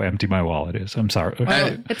signify how empty my wallet is. I'm sorry.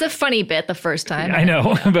 It's a funny bit the first time. I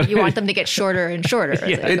know, but you want them to get shorter and shorter.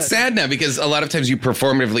 It's sad now because a lot of times you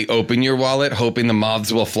performatively open your wallet hoping the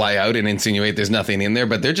moths will fly out and insinuate there's nothing in there,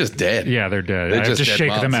 but they're just dead. Yeah, they're dead. They're I have to just dead shake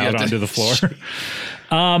moths. them You out have to- onto the floor.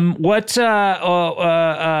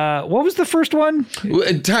 What was the first one?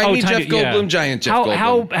 Tiny Jeff Goldblum, giant Jeff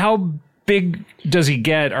Goldblum. How big does he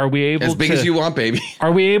get? Are we able As big to, as you want, baby.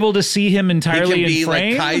 Are we able to see him He entirely can be in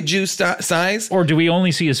frame? like kaiju size. Or do we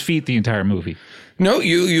only see his feet the entire movie? No,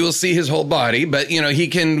 you'll see his whole body, but he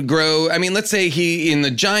can grow. I mean, let's say he in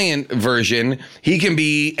the giant version, he can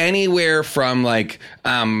be anywhere from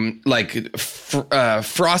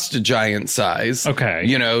frost giant size. Okay.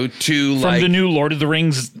 To From the new Lord of the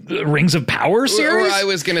Rings of Power series? Or I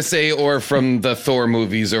was going to say, or from the Thor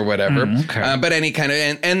movies or whatever. Okay. But any kind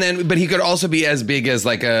of, but he could also be as big as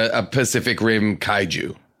like a Pacific Rim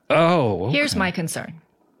kaiju. Oh. Okay. Here's my concern.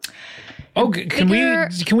 Oh, can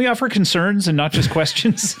we offer concerns and not just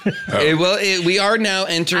questions? We are now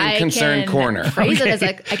entering concern corner. Phrase it as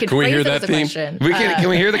I could Can we phrase hear it that as a theme? question. Can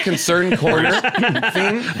we hear the concern corner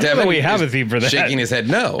theme? Devin we have is a theme for that. Shaking his head.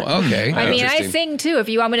 No. Okay. I mean, I Interesting. sing too if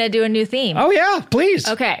you want me to do a new theme. Oh, yeah, please.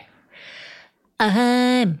 Okay.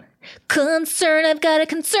 I'm concerned. I've got a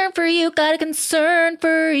concern for you. Got a concern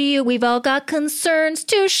for you. We've all got concerns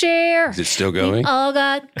to share. Is it still going? We've all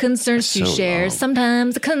got concerns to So share. long.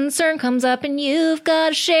 Sometimes a concern comes up and you've got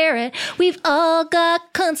to share it. We've all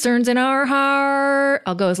got concerns in our heart.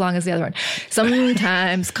 I'll go as long as the other one.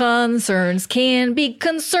 Sometimes concerns can be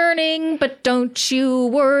concerning, but don't you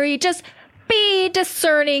worry. Just be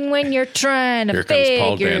discerning when you're trying to Here comes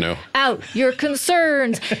Paul figure Dano. out your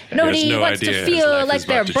concerns. Nobody no wants idea to his feel life like is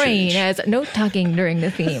their about to brain change. has no talking during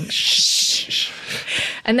the theme.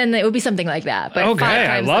 And then it would be something like that, but Okay, 5 I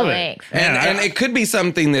times love the it. length. And it could be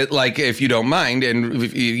something that, like, if you don't mind, and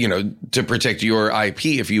if to protect your IP,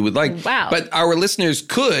 if you would like. Wow. But our listeners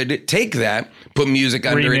could take that, put music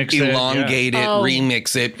under it, Remix it, elongate it, Oh.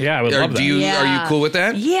 remix it. Yeah, I would love that. Are you Yeah. cool with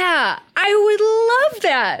that? Yeah, I would love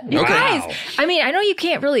that. You Okay. guys, Wow. I mean, I know you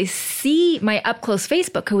can't really see my up close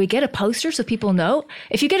Facebook. Could we get a poster so people know?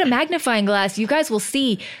 If you get a magnifying glass, you guys will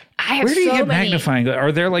see. I have Where do you so get many. magnifying?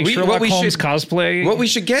 Are there like What Sherlock we Holmes should- cosplay? What we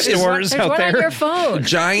should get is stores There's out one there? on your phone.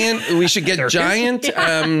 giant. We should get giant.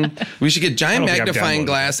 We should get giant I don't think I've magnifying downloaded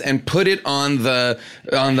glass and put it on the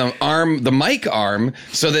arm, the mic arm,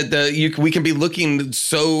 so that we can be looking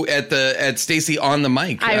at Stacy on the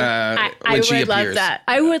mic I when she would love appears. that.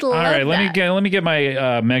 I would love All right, that. let me get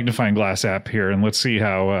my magnifying glass app here, and let's see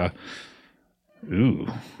how. Ooh,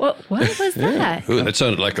 What was that? Ooh, that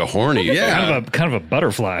sounded like a horny. Yeah. kind of a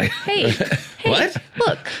butterfly. Hey, What?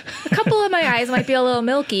 look, a couple of my eyes might be a little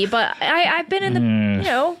milky, but I've been in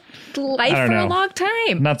the life I don't for a know. long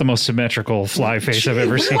time. Not the most symmetrical fly face I've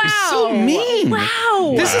ever seen. Wow. So mean.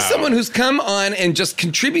 Wow. This is someone who's come on and just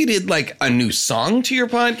contributed like a new song to your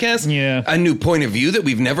podcast. Yeah. A new point of view that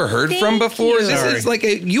we've never heard from Thank before. you. This Sorry. is like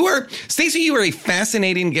Stacey, you are a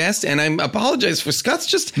fascinating guest, and I apologize for Scott's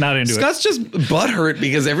just Not into it. Scott's just butthurt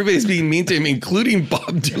because everybody's being mean to him, including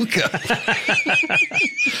Bob Duca.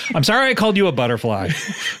 I'm sorry I called you a butterfly.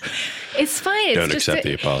 It's fine. It's Don't just accept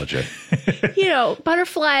the apology.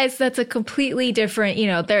 butterflies. That's a completely different.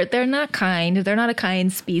 They're not kind. They're not a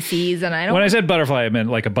kind species, and I don't. When I said butterfly, I meant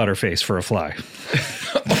like a butterface for a fly.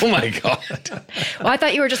 Oh my God. Well, I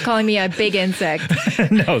thought you were just calling me a big insect.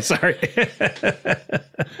 No, sorry.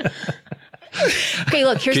 Okay,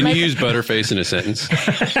 look, here's Can my you use Butterface in a sentence?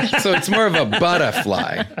 So it's more of a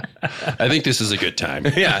butterfly. I think this is a good time.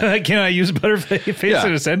 Yeah. Can I use Butterface Yeah.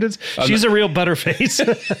 in a sentence? She's a real Butterface.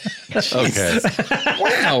 Okay.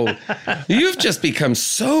 Wow. You've just become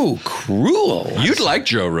so cruel. You'd like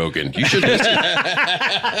Joe Rogan. You should listen.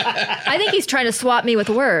 I think he's trying to swap me with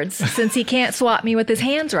words since he can't swap me with his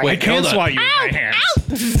hands right. I can't Hold on. swat you with my hands.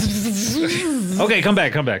 Okay, come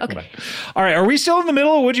back. Come back. All right, are we still in the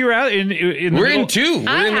middle? Would you rather? In the We're middle? in two. We're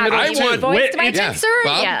I in the middle of haven't two. even voiced my Yeah. concern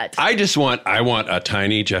Bob? yet. I want a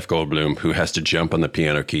tiny Jeff Goldblum who has to jump on the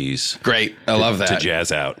piano keys Great. I love to that.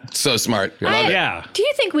 jazz out. So smart. Love it. Yeah. Do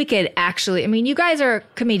you think we could actually? I mean, you guys are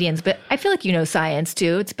comedians, but I feel like you know science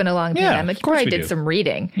too. It's been a long Yeah, pandemic. of You course probably we did do. some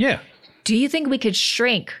reading. Yeah. Do you think we could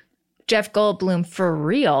shrink Jeff Goldblum for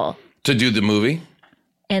real To do the movie?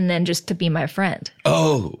 and then just to be my friend?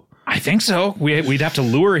 Oh. I think so. We'd have to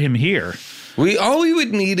lure him here. All we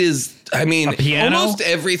would need is, I mean, A piano? almost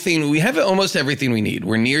everything. We have almost everything we need.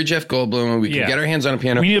 We're near Jeff Goldblum. We can Yeah. get our hands on a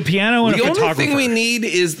piano. We need a piano and the a only photographer. thing we need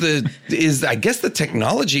is I guess the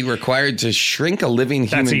technology required to shrink a living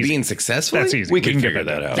human easy. being successfully. That's easy. We can get figure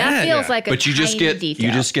that out. That Yeah, feels like a But you just tiny get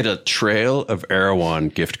detail. a trail of Erewhon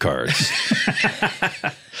gift cards.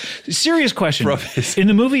 Serious question. From- In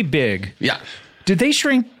the movie Big, Yeah. did they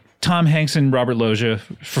shrink Tom Hanks and Robert Loggia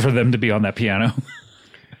for them to be on that piano?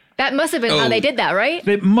 That must have been how Oh. they did that, right?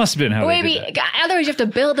 It must have been how they Maybe did that. otherwise you have to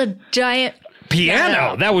build a giant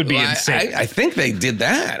Piano. That would be Well, insane. I think they did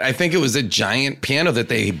that. I think it was a giant piano that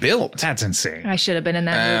they built. That's insane. I should have been in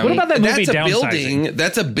that movie. What about that movie That's a Downsizing? building.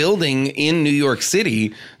 That's a building in New York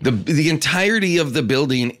City. The entirety of the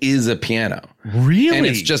building is a piano. Really? And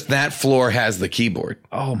it's just that floor has the keyboard.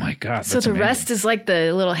 Oh my god. So the rest is like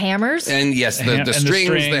the little hammers? And yes, the And the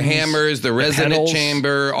strings, the strings, hammers, the resonant pedals.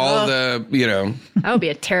 chamber, all the, That would be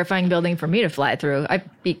a terrifying building for me to fly through. I'd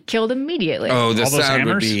be killed immediately. oh, the All those sound would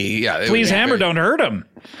hammers? be, yeah. it Please, would be Hammer, very- don't hurt him.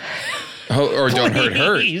 Or don't hurt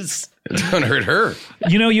her. Please. Don't hurt her.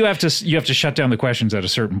 You know, you have to shut down the questions at a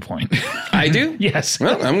certain point. I do? Yes.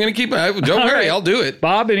 Well, I'm going to keep, don't All worry, right. I'll do it.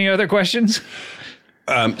 Bob, any other questions?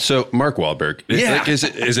 So Mark Wahlberg, Yeah. like, is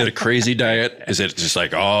it a crazy diet? Is it just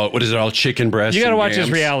like what is it all chicken breast? You got to and watch yams?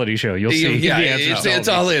 this reality show. You'll see Yeah, the answers. it's, to all it's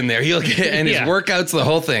all in there. He'll get, and his Yeah. workouts, the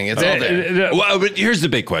whole thing. It's all there. Well, but here's the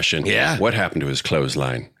big question. Yeah. What happened to his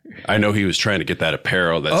clothesline? I know he was trying to get that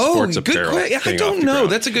apparel, that Oh, sports good apparel. que- I thing don't off the know.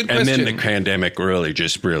 ground. That's a good And then question. the pandemic really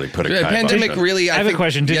put a The pandemic really, I have think, a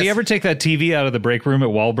question. Did he yes. ever take that TV out of the break room at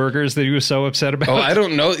Wahlburgers that he was so upset about? Oh, I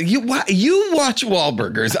don't know. You watch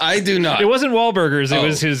Wahlburgers. I do not. It wasn't Wahlburgers. It Oh.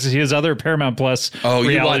 was his other Paramount Plus Oh, you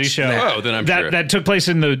reality watched show. that. Oh, then I'm that sure. that took place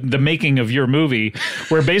in the making of your movie,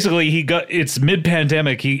 where basically it's mid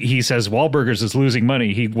pandemic. He says Wahlburgers is losing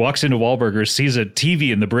money. He walks into Wahlburgers, sees a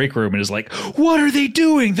TV in the break room, and is like, "What are they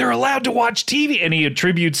doing? They're allowed to watch TV." And he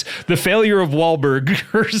attributes the failure of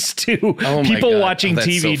Wahlburgers to Oh my people God. watching Oh, that's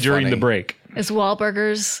TV so during funny. the break. Is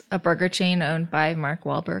Wahlburgers a burger chain owned by Mark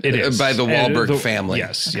Wahlberg? It is By the And Wahlberg family.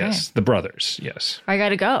 Yes, Okay. yes, the brothers. Yes, I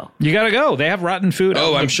gotta go. you got to go. They have rotten food. Oh, out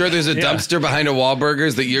in I'm the- sure there's a Yeah. dumpster behind a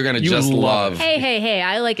Wahlburgers that you're going to You just love love. Hey,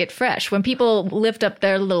 I like it fresh. When people lift up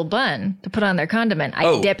their little bun to put on their condiment, I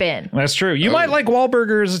Oh. dip in. That's true. You might like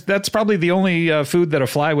Wahlburgers. That's probably the only food that a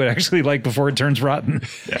fly would actually like before it turns rotten.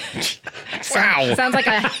 Wow. Sounds like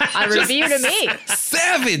a review to me.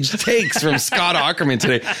 Savage takes from Scott Ackerman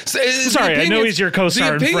today. Sorry, I know he's your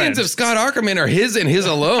co-star and The opinions friend. of Scott Ackerman are his and his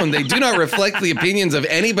alone. They do not reflect the opinions of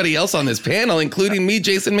anybody else on this panel, including me,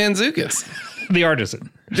 Jason Mantzoukas, The artisan.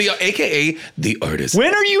 AKA the artist.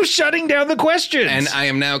 When are you shutting down the questions? And I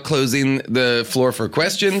am now closing the floor for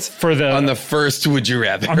questions on the first Would You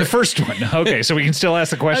Rather. on the first one. Okay, so we can still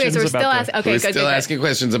ask the Okay, questions so we're about still the- asking. Okay, We're good, still good, asking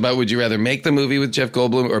questions about Would You Rather make the movie with Jeff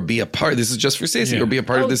Goldblum or be a part, this is just for Stacey, Yeah. or be a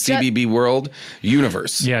part of the CBB World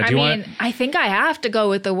universe? Yeah, do I you mean, want? I think I have to go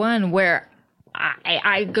with the one where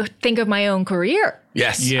I think of my own career.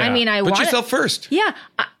 Yes. Yeah. I mean, I Put want yourself first. Yeah,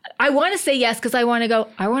 I want to say yes because I want to go.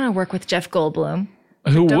 I want to work with Jeff Goldblum.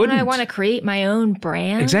 Who Don't wouldn't? I want to create my own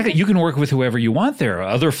brand? Exactly. You can work with whoever you want there.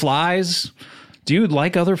 Other flies. Do you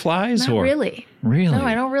like other flies? Not or really. Really? No,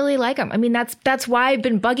 I don't really like them. I mean, that's why I've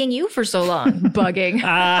been bugging you for so long. Bugging.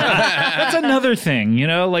 That's another thing, you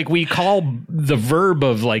know, like we call the verb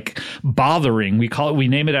of like bothering, we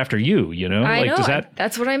name it after you, you know? I like know. does that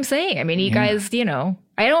That's what I'm saying. I mean, you guys,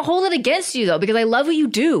 I don't hold it against you though because I love what you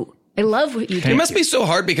do. I love what you do. It must be so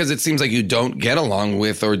hard because it seems like you don't get along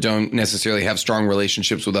with or don't necessarily have strong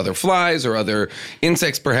relationships with other flies or other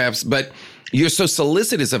insects, perhaps, but you're so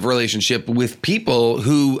solicitous of relationship with people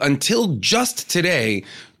who, until just today,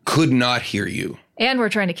 could not hear you. And we're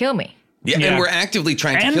trying to kill me. Yeah, and we're actively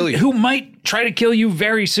trying to kill you. Who might try to kill you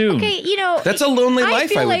very soon. Okay, That's a lonely life, I would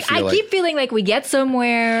feel like. I keep feeling like we get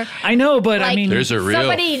somewhere. I know, but I mean... There's a real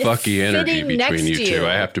somebody fucky energy sitting next between you to two, you.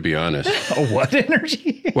 I have to be honest. What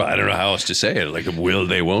energy? Well, I don't know how else to say it. Like, will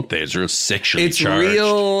they, won't they? It's real sexually It's charged.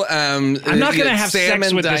 real. I'm not going to have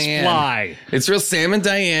sex with this fly. It's real Sam and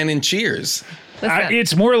Diane in Cheers.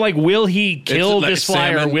 It's more like, will he kill It's like this fly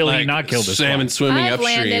or salmon, will he like not kill this salmon fly? swimming I've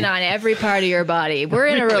upstream. landed on every part of your body. We're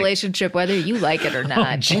in a relationship whether you like it or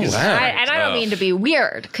not. Jesus. Wow. And I don't mean to be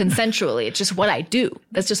weird consensually. It's just what I do.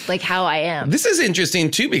 That's just like how I am. This is interesting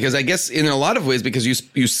too, because I guess in a lot of ways, because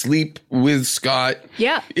you sleep with Scott.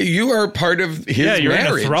 Yeah. You are part of his Yeah, you're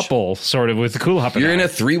marriage. in a thruple, sort of, with the Cool Hop. You're in a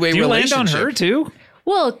three-way Do you relationship. land on her, too?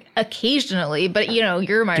 Well, occasionally, but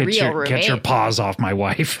you're my real roommate. Get your paws off my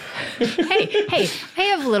wife. Hey, I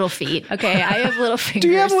have little feet. Okay, I have little fingers. Do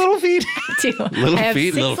you have little feet? I do. Little I have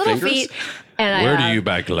feet, 6 little little fingers? feet. And Where I, do you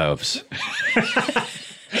buy gloves?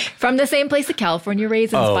 from the same place the California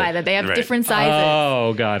raisins buy that. They have right. different sizes.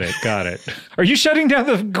 Oh, got it. Are you shutting down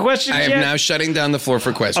the questions I am yet? now shutting down the floor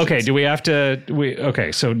for questions. Okay, do we have to...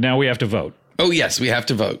 Okay, so now we have to vote. Oh, yes, we have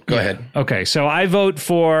to vote. Go ahead. Okay, so I vote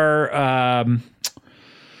for...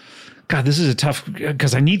 God, this is a tough...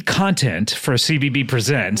 Because I need content for CBB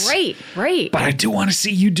Presents. Right. But I do want to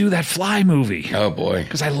see you do that Fly movie. Oh, boy.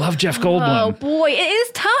 Because I love Jeff Goldblum. Oh boy, it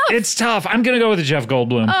is tough. It's tough. I'm going to go with the Jeff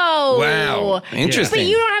Goldblum. Oh Wow. Interesting. But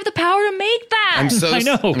you don't have the power to make that. I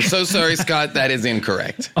know. I'm so sorry, Scott. That is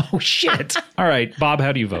incorrect. Oh, shit. All right, Bob,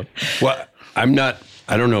 how do you vote? Well, I'm not.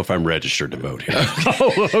 I don't know if I'm registered to vote here.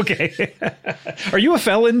 Oh, okay. Are you a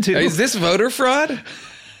felon, too? Is this voter fraud?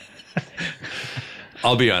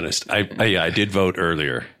 I'll be honest. I did vote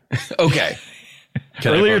earlier. Okay.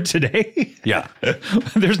 Can I Earlier vote? today? Yeah.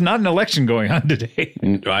 There's not an election going on today.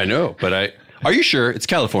 I know, but are you sure? It's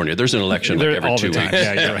California. There's an election like every all 2 the time. weeks.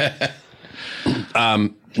 Yeah, you're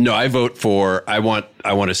right. No, I vote for. I want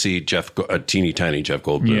to see a teeny tiny Jeff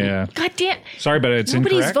Goldblum. Yeah. God damn. Sorry, but it's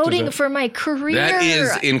Nobody's incorrect. Is voting that- for my career. That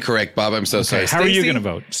is incorrect, Bob. I'm so sorry. How are you Stacey? going to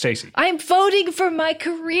vote, Stacey? I'm voting for my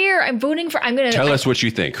career. I'm going to Tell us what you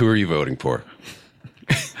think. Who are you voting for?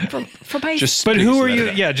 for my Just But please who are let you? it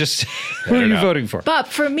out. Yeah, just who are you voting for? Bob,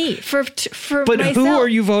 for me, for But myself. who are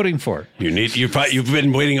you voting for? You've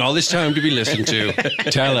been waiting all this time to be listened to.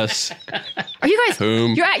 Tell us. Are you guys?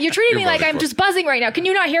 Whom You're treating me you're like voting I'm for. just buzzing right now. Can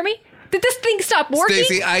you not hear me? Did this thing stop working?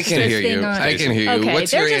 Stacey, I can This hear thing you. on. I can hear you. Okay,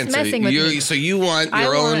 What's they're your just answer? messing with me. So you want I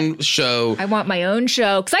your want- own show? I want my own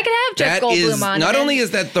show because I can have Jeff That Goldblum is on. not and only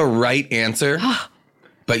is that the right answer,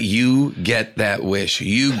 but you get that wish.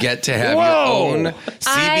 You get to have Whoa. your own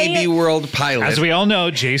CBB World pilot. As we all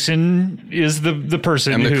know, Jason is the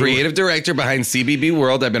person I'm the who creative director behind CBB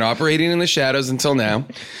World. I've been operating in the shadows until now.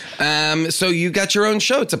 So you got your own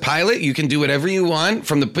show. It's a pilot. You can do whatever you want.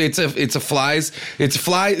 It's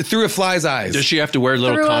through a fly's eyes. Does she have to wear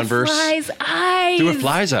little through Converse? a fly's eyes. Through a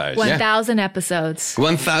fly's eyes. 1,000 episodes.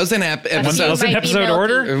 1,000 episodes. 1,000 might be episode milky.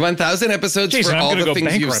 order. 1,000 episodes Jason, for I'm all going to the go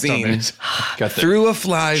things you've bankrupt on seen. this. Got the Through a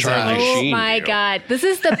fly's Charlie eyes. Oh Sheen my deal. God! This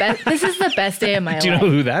is the best. This is the best day of my Do you know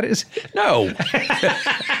life. who that is? No.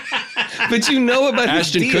 But you know about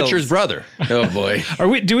Ashton his deals. Kutcher's brother. Oh boy.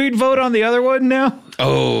 Do we vote on the other one now?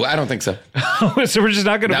 Oh, I don't think so. So we're just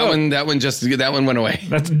not going to vote. That one went away.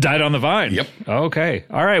 That's died on the vine. Yep. Okay.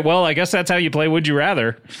 All right. Well, I guess that's how you play Would You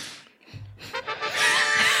Rather.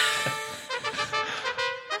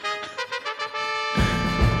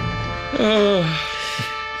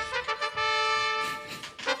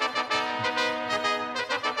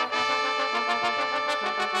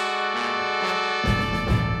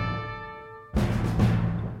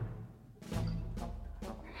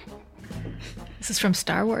 This is from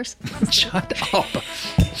Star Wars. Shut up.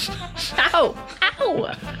 Ow!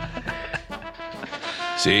 Ow!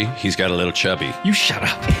 See, he's got a little chubby. You shut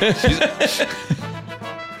up.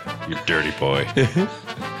 You dirty boy.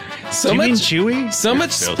 So Do you mean much, Chewy? so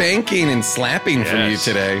much filthy. spanking and slapping from you Yes.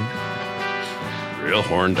 today. Real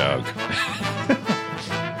horn dog.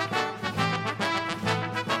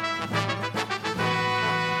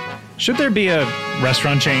 Should there be a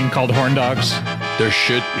restaurant chain called Horn Dogs? There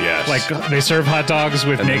should, yes. Like they serve hot dogs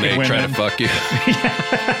with and then naked they women. try to fuck you.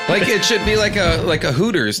 Like it should be like a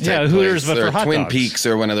Hooters type Yeah, Hooters, place, but or for hot Twin dogs. Peaks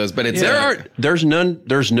or one of those. But it's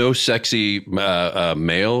There's no sexy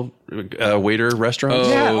male waiter restaurants.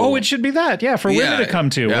 Yeah. Oh, it should be that. Yeah, for women Yeah. to come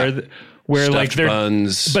to Yeah. where Stuffed like they're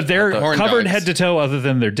buns. but they're Horn covered dogs. head to toe other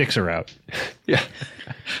than their dicks are out. Yeah.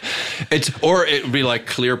 Or it would be like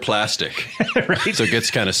clear plastic. Right. So it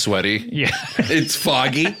gets kind of sweaty, Yeah. It's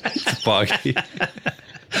foggy. foggy.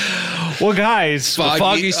 Well, guys, Foggy-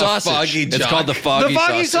 Foggy a sausage. foggy It's jock. called the foggy The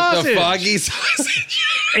foggy sausage. sausage. The foggy sausage.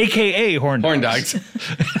 AKA horn dogs.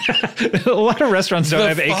 Dogs. A lot of restaurants don't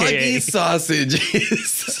have The foggy AKA. sausage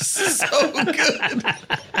is so good.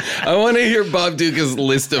 I want to hear Bob Duca's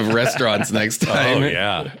list of restaurants next time. Oh,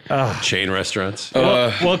 yeah. Chain restaurants.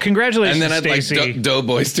 Well, congratulations, And then I'd like Stacey.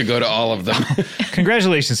 Doughboys to go to all of them.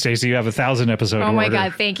 Congratulations, Stacey. You have 1,000 episode Oh my order.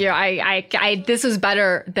 God, thank you. I this was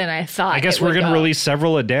better than I thought. I guess it we're would going to go. release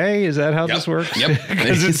several a day. Is that how this works? Yep.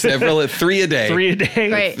 Several, 3 a day. 3 a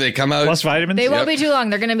day. Right. They come out. Plus vitamins. They won't Yep. be too long.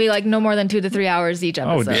 They're going to be like no more than 2 to 3 hours each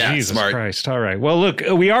Oh, episode. Yeah, Jesus smart. Christ. All right. Well, look,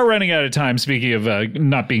 we are running out of time, speaking of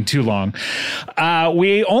not being too long.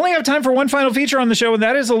 We only have time for one final feature on the show, and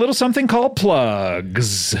that is a little something called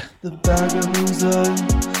Plugs. The vagabonds I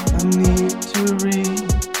need to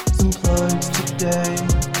read some plugs today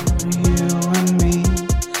for you and me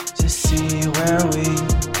to see where we'd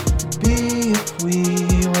be if we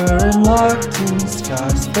were locked in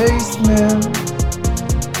Scott's basement.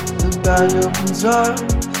 The vagabonds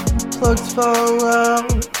plugs fall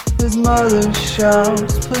out. His mother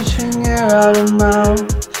shouts, pushing air out her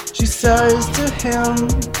mouth. She says to him,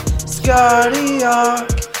 Scotty Yock,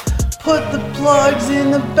 put the plugs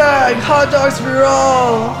in the bag, hot dogs for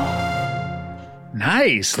all.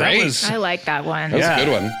 Nice. Great. That was I like that one. That was a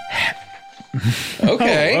good one.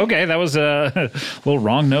 Okay. Oh, okay, that was a little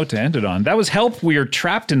wrong note to end it on. That was Help, We Are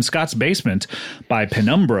Trapped in Scott's Basement by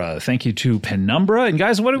Penumbra. Thank you to Penumbra. And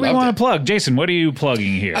guys, what do we Loved want it. to plug? Jason, what are you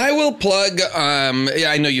plugging here? I will plug,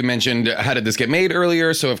 I know you mentioned How Did This Get Made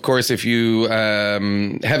earlier. So, of course, if you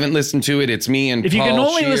haven't listened to it, it's me and if you Paul can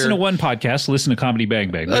only Scheer. listen to one podcast, listen to Comedy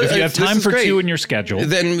Bang Bang. But if you have This time is for great. 2 in your schedule,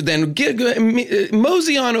 Then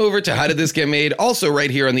mosey on over to How Did This Get Made, also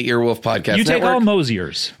right here on the Earwolf Podcast you take Network. all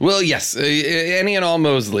Mosiers. Well, yes, any and all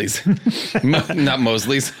Mosleys. Not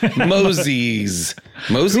Mosleys. Mosies.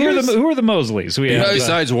 Mosiers? Who are the Mosleys? We have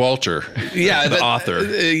Besides Walter, Yeah, the author.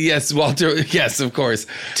 yes, Walter. Yes, of course.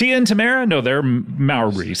 Tia and Tamara? No, they're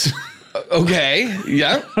Maoris. Okay.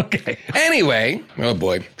 Yeah. Okay. Anyway, oh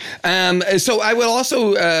boy. So I will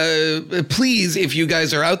also please, if you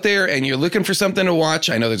guys are out there and you're looking for something to watch,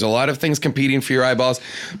 I know there's a lot of things competing for your eyeballs.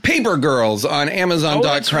 Paper Girls on Amazon.com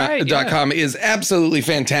that's right, yeah. is absolutely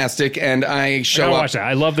fantastic, and I show I'll up. watch that.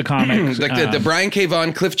 I love the comic. The Brian K.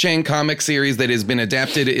 Vaughan Cliff Chang comic series that has been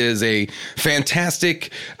adapted is a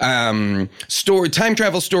fantastic story, time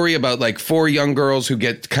travel story about like 4 young girls who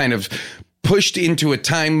get kind of pushed into a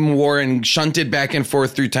time war and shunted back and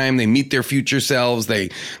forth through time. They meet their future selves. They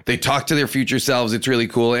talk to their future selves. It's really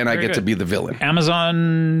cool, and I get good. to be the villain.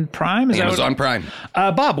 Amazon Prime? Is Amazon Prime.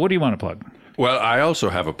 that Bob, what do you want to plug? Well, I also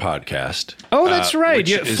have a podcast. Oh, that's right. which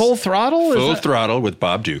is Full Throttle? Is Full that- Throttle with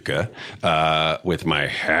Bob Duca, with my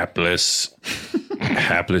hapless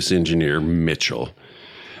engineer, Mitchell.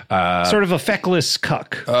 Sort of a feckless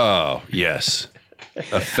cuck. Oh, yes.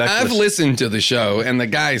 A feckless- I've listened to the show, and the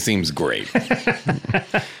guy seems great.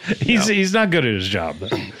 He's not good at his job,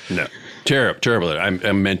 though. No. Terrible. I'm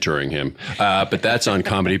mentoring him. But that's on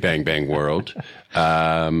Comedy Bang Bang World.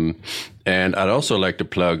 And I'd also like to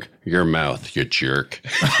plug Your Mouth, you jerk.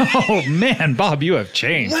 Oh, man, Bob, you have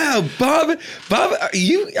changed. Wow, Bob, have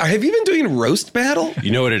you been doing roast battle?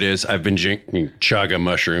 You know what it is? I've been drinking chaga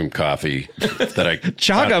mushroom coffee that I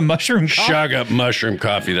Chaga mushroom coffee? Chaga mushroom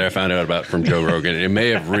coffee that I found out about from Joe Rogan. It may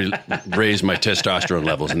have raised my testosterone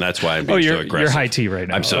levels, and that's why I'm being so aggressive. you're high tea right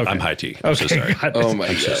now. I'm high tea. I'm so Okay, sorry. got it. Oh my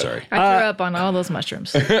I'm so God. sorry. I threw up on all those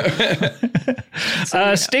mushrooms. Stacey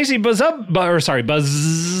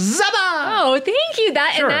Buzzaba. Oh, thank you.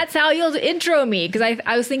 Sure. And that's how you'll intro me, because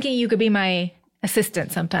I was thinking you could be my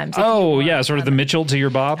assistant sometimes. if you Oh, want. yeah, sort of the Mitchell to your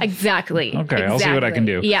Bob. Exactly. Okay, I'll see what I can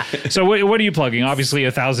do. Yeah. So what are you plugging? Obviously,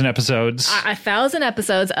 1,000 episodes. 1,000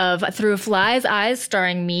 episodes of Through a Fly's Eyes,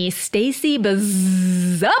 starring me, Stacey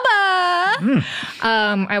Bazaba.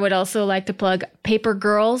 I would also like to plug Paper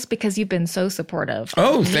Girls, because you've been so supportive.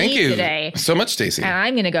 Oh, of thank me you today. so much, Stacey. And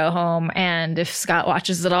I'm going to go home, and if Scott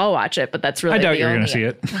watches it, I'll watch it. But that's really I doubt the you're going only- to see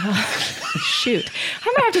it. Shoot,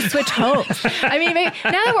 I might have to switch homes. I mean, maybe,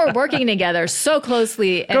 now that we're working together so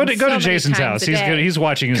closely, Go and to so many Jason's times house. a He's day, good. He's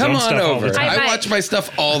watching his Come own on stuff all the over. time. I might- watch my stuff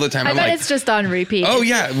all the time. I I'm bet like, it's just on repeat. oh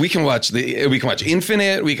yeah, we can watch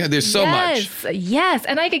Infinite. There's so much. Yes,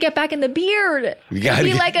 and I could get back in the beard. You gotta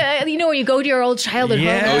It'd be get- like when you go to your old childhood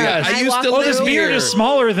Yes. home. Oh, yeah. and I used walk to Oh, live this through- beard here. is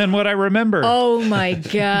smaller than what I remember. Oh my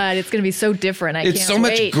God, it's going to be so different. I It's can't so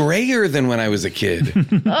much wait. grayer than when I was a kid.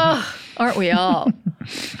 Aren't we all?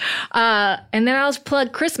 And then I'll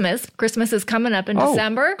plug Christmas. Christmas is coming up in Oh,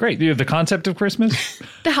 December. Great. You have the concept of Christmas?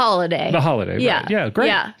 The holiday. The holiday, right. Yeah. Yeah, great.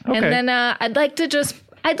 Yeah. Okay. And then I'd like to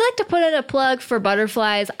put in a plug for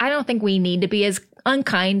Butterflies. I don't think we need to be as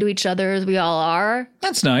unkind to each other as we all are.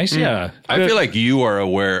 That's nice. Yeah. I feel like you are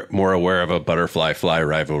more aware of a butterfly-fly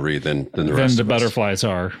rivalry than the Than rest the of us. butterflies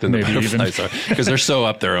are. Than the maybe even. butterflies are. Because they're so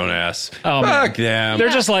up their own ass. Oh, man. Fuck them. They're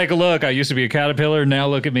just like, look, I used to be a caterpillar. Now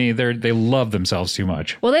look at me. They love themselves too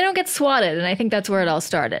much. Well, they don't get swatted, and I think that's where it all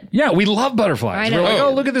started. Yeah, we love butterflies. I know. We're like,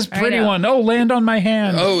 oh, look at this pretty know. one. Oh, land on my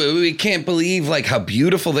hand. Oh, we can't believe like how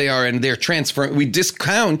beautiful they are, and their we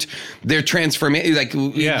discount their transformation. Like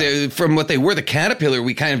from what they were, the caterpillar,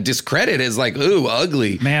 we kind of discredit as like, ooh,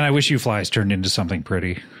 ugly. Man, I wish you flies turned into something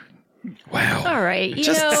pretty. Wow. All right,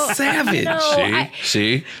 Just savage.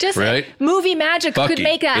 See? Just right? movie magic Fucky. could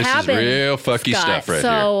make that This happen. is real fucky Scott. stuff right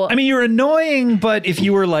so, I mean, you're annoying, but if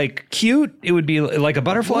you were like cute, it would be like a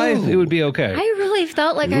butterfly. It would be okay. I really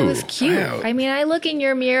felt like I was cute. wow. I mean, I look in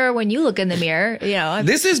your mirror when you look in the mirror. You know,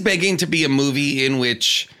 This is begging to be a movie in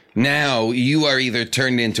which now you are either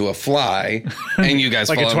turned into a fly and you guys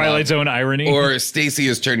like fall a in Twilight love, Zone irony. or Stacy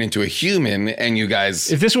is turned into a human and you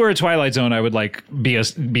guys. If this were a Twilight Zone, I would like be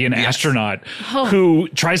an astronaut who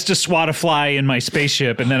tries to swat a fly in my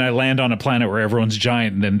spaceship, and then I land on a planet where everyone's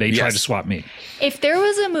giant, and then they try Yes. to swat me. if there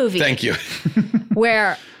was a movie Thank you.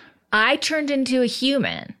 where I turned into a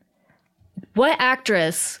human, what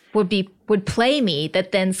actress would play me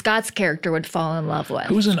that then Scott's character would fall in love with?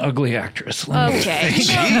 Who's an ugly actress? Okay.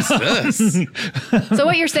 Jesus. So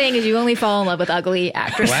what you're saying is you only fall in love with ugly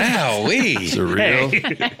actresses. Wow.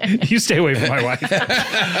 Surreal. You stay away from my wife.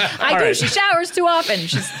 I do. She showers too often.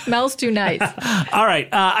 She smells too nice. All right.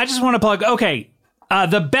 I just want to plug. Okay.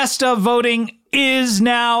 The best of voting is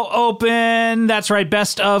now open. That's right.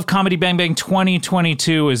 Best of Comedy Bang Bang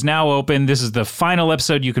 2022 is now open. This is the final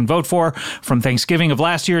episode you can vote for from Thanksgiving of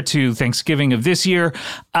last year to Thanksgiving of this year.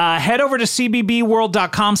 Head over to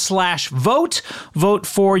cbbworld.com/vote. Vote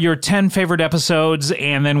for your 10 favorite episodes,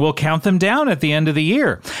 and then we'll count them down at the end of the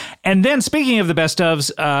year. And then speaking of the best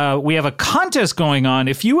ofs, we have a contest going on.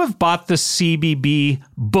 If you have bought the CBB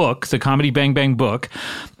book, the Comedy Bang Bang book,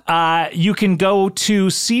 you can go to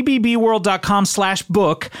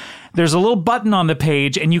cbbworld.com/book. There's a little button on the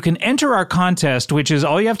page, and you can enter our contest, which is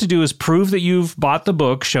all you have to do is prove that you've bought the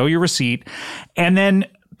book, show your receipt, and then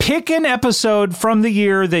pick an episode from the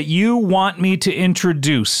year that you want me to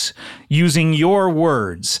introduce using your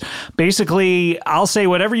words. Basically, I'll say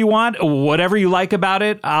whatever you want, whatever you like about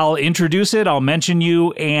it. I'll introduce it. I'll mention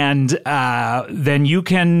you, and then you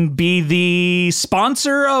can be the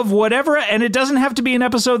sponsor of whatever. And it doesn't have to be an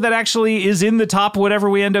episode that actually is in the top whatever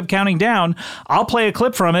we end up counting down. I'll play a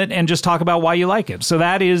clip from it and just talk about why you like it. So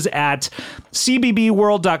that is at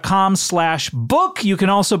cbbworld.com/book. You can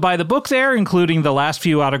also buy the book there, including the last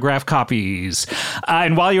few autographed copies.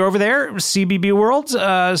 And while you're over there, CBB World,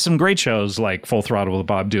 some great shows like Full Throttle with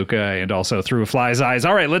Bob Duca and also Through a Fly's Eyes.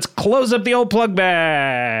 All right, let's close up the old plug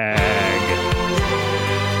bag.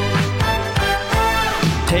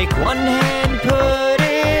 Take one hand, put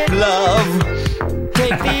in glove.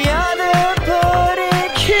 Take the other, put in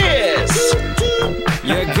kiss.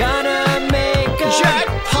 You're gonna make a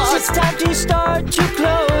jackpot. It's time to start to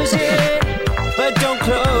close it, but don't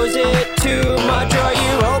close it too much or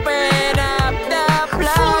you open up the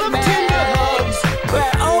plug bag.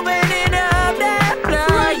 We're opening up that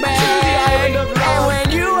plug bag. And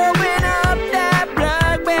when you open up that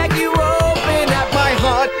plug bag, you open up my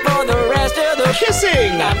heart for the rest of the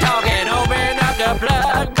kissing. I'm talking open up the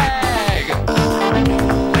plug bag. Open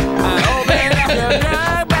up the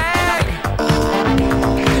plug bag.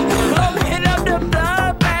 Open up the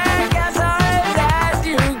plug bag as hard as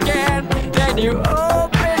you can. Then you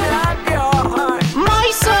open up your heart.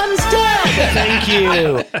 My son's dead. Thank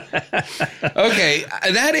you. Okay,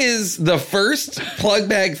 that is the first plug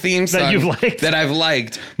bag theme song you've liked? that I've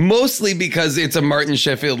liked, mostly because it's a Martin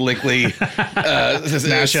Sheffield Lickley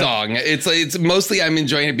song. It's mostly I'm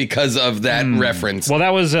enjoying it because of that reference. Well,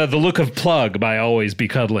 that was The Look of Plug by Always Be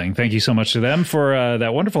Cuddling. Thank you so much to them for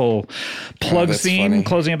that wonderful plug that's theme, funny.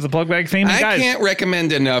 closing up the plug bag theme. I Guys, can't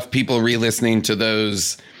recommend enough people re-listening to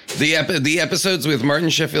those. The episodes with Martin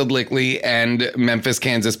Sheffield Lickley and Memphis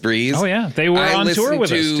Kansas Breeze. Oh, yeah. They were on tour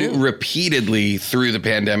with us, too. Repeatedly through the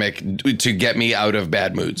pandemic to get me out of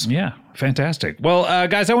bad moods. Yeah, fantastic. Well,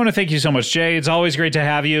 guys, I want to thank you so much, Jay. It's always great to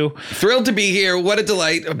have you. Thrilled to be here. What a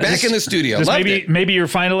delight. Back in the studio. This Loved may it. maybe your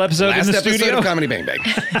final episode Last in the episode studio. of Comedy Bang Bang.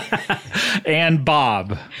 And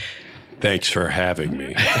Bob. Thanks for having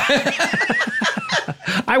me.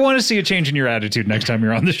 I want to see a change in your attitude next time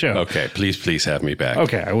you're on the show. Okay, please have me back.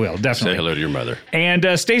 Okay, I will, Say definitely. hello to your mother. And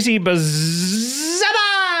Stacey Bazaba!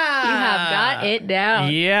 You have got it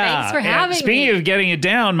down. Yeah. Thanks for And having speaking me. of getting it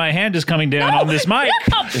down, my hand is coming down on this mic.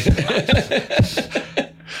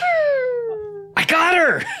 I got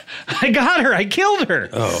her. I killed her.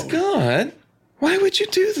 Oh. Scott, why would you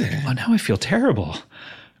do that? Well, now I feel terrible. I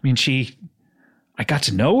mean, I got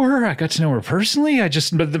to know her. I got to know her personally.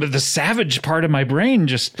 The savage part of my brain,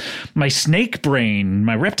 my snake brain,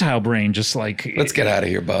 my reptile brain, just like. Let's get out of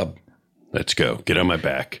here, Bob. Let's go. Get on my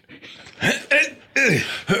back.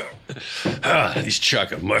 These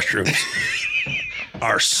chocolate mushrooms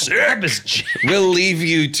are sick. We'll leave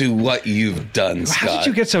you to what you've done, Scott. How did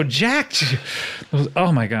you get so jacked?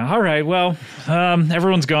 Oh my God. All right. Well,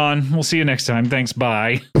 everyone's gone. We'll see you next time. Thanks.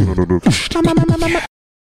 Bye.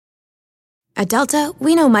 At Delta,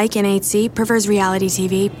 we know Mike in 8C prefers reality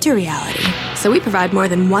TV to reality. So we provide more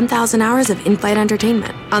than 1,000 hours of in-flight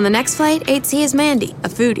entertainment. On the next flight, 8C is Mandy, a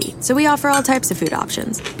foodie. So we offer all types of food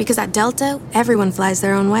options. Because at Delta, everyone flies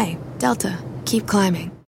their own way. Delta, keep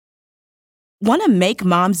climbing. Want to make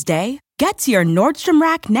Mom's day? Get to your Nordstrom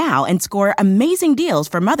Rack now and score amazing deals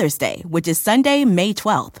for Mother's Day, which is Sunday, May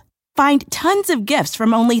 12th. Find tons of gifts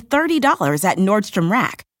from only $30 at Nordstrom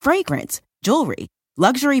Rack. Fragrance, jewelry,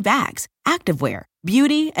 luxury bags, activewear,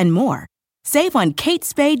 beauty, and more. Save on Kate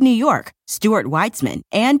Spade New York, Stuart Weitzman,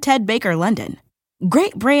 and Ted Baker London.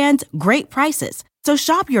 Great brands, great prices. So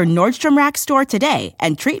shop your Nordstrom Rack store today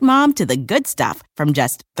and treat Mom to the good stuff from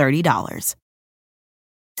just $30.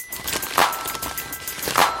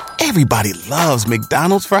 Everybody loves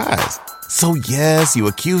McDonald's fries. So yes, you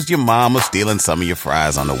accused your mom of stealing some of your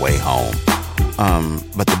fries on the way home.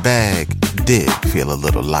 But the bag did feel a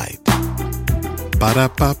little light.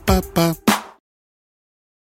 Ba-da-ba-ba-ba.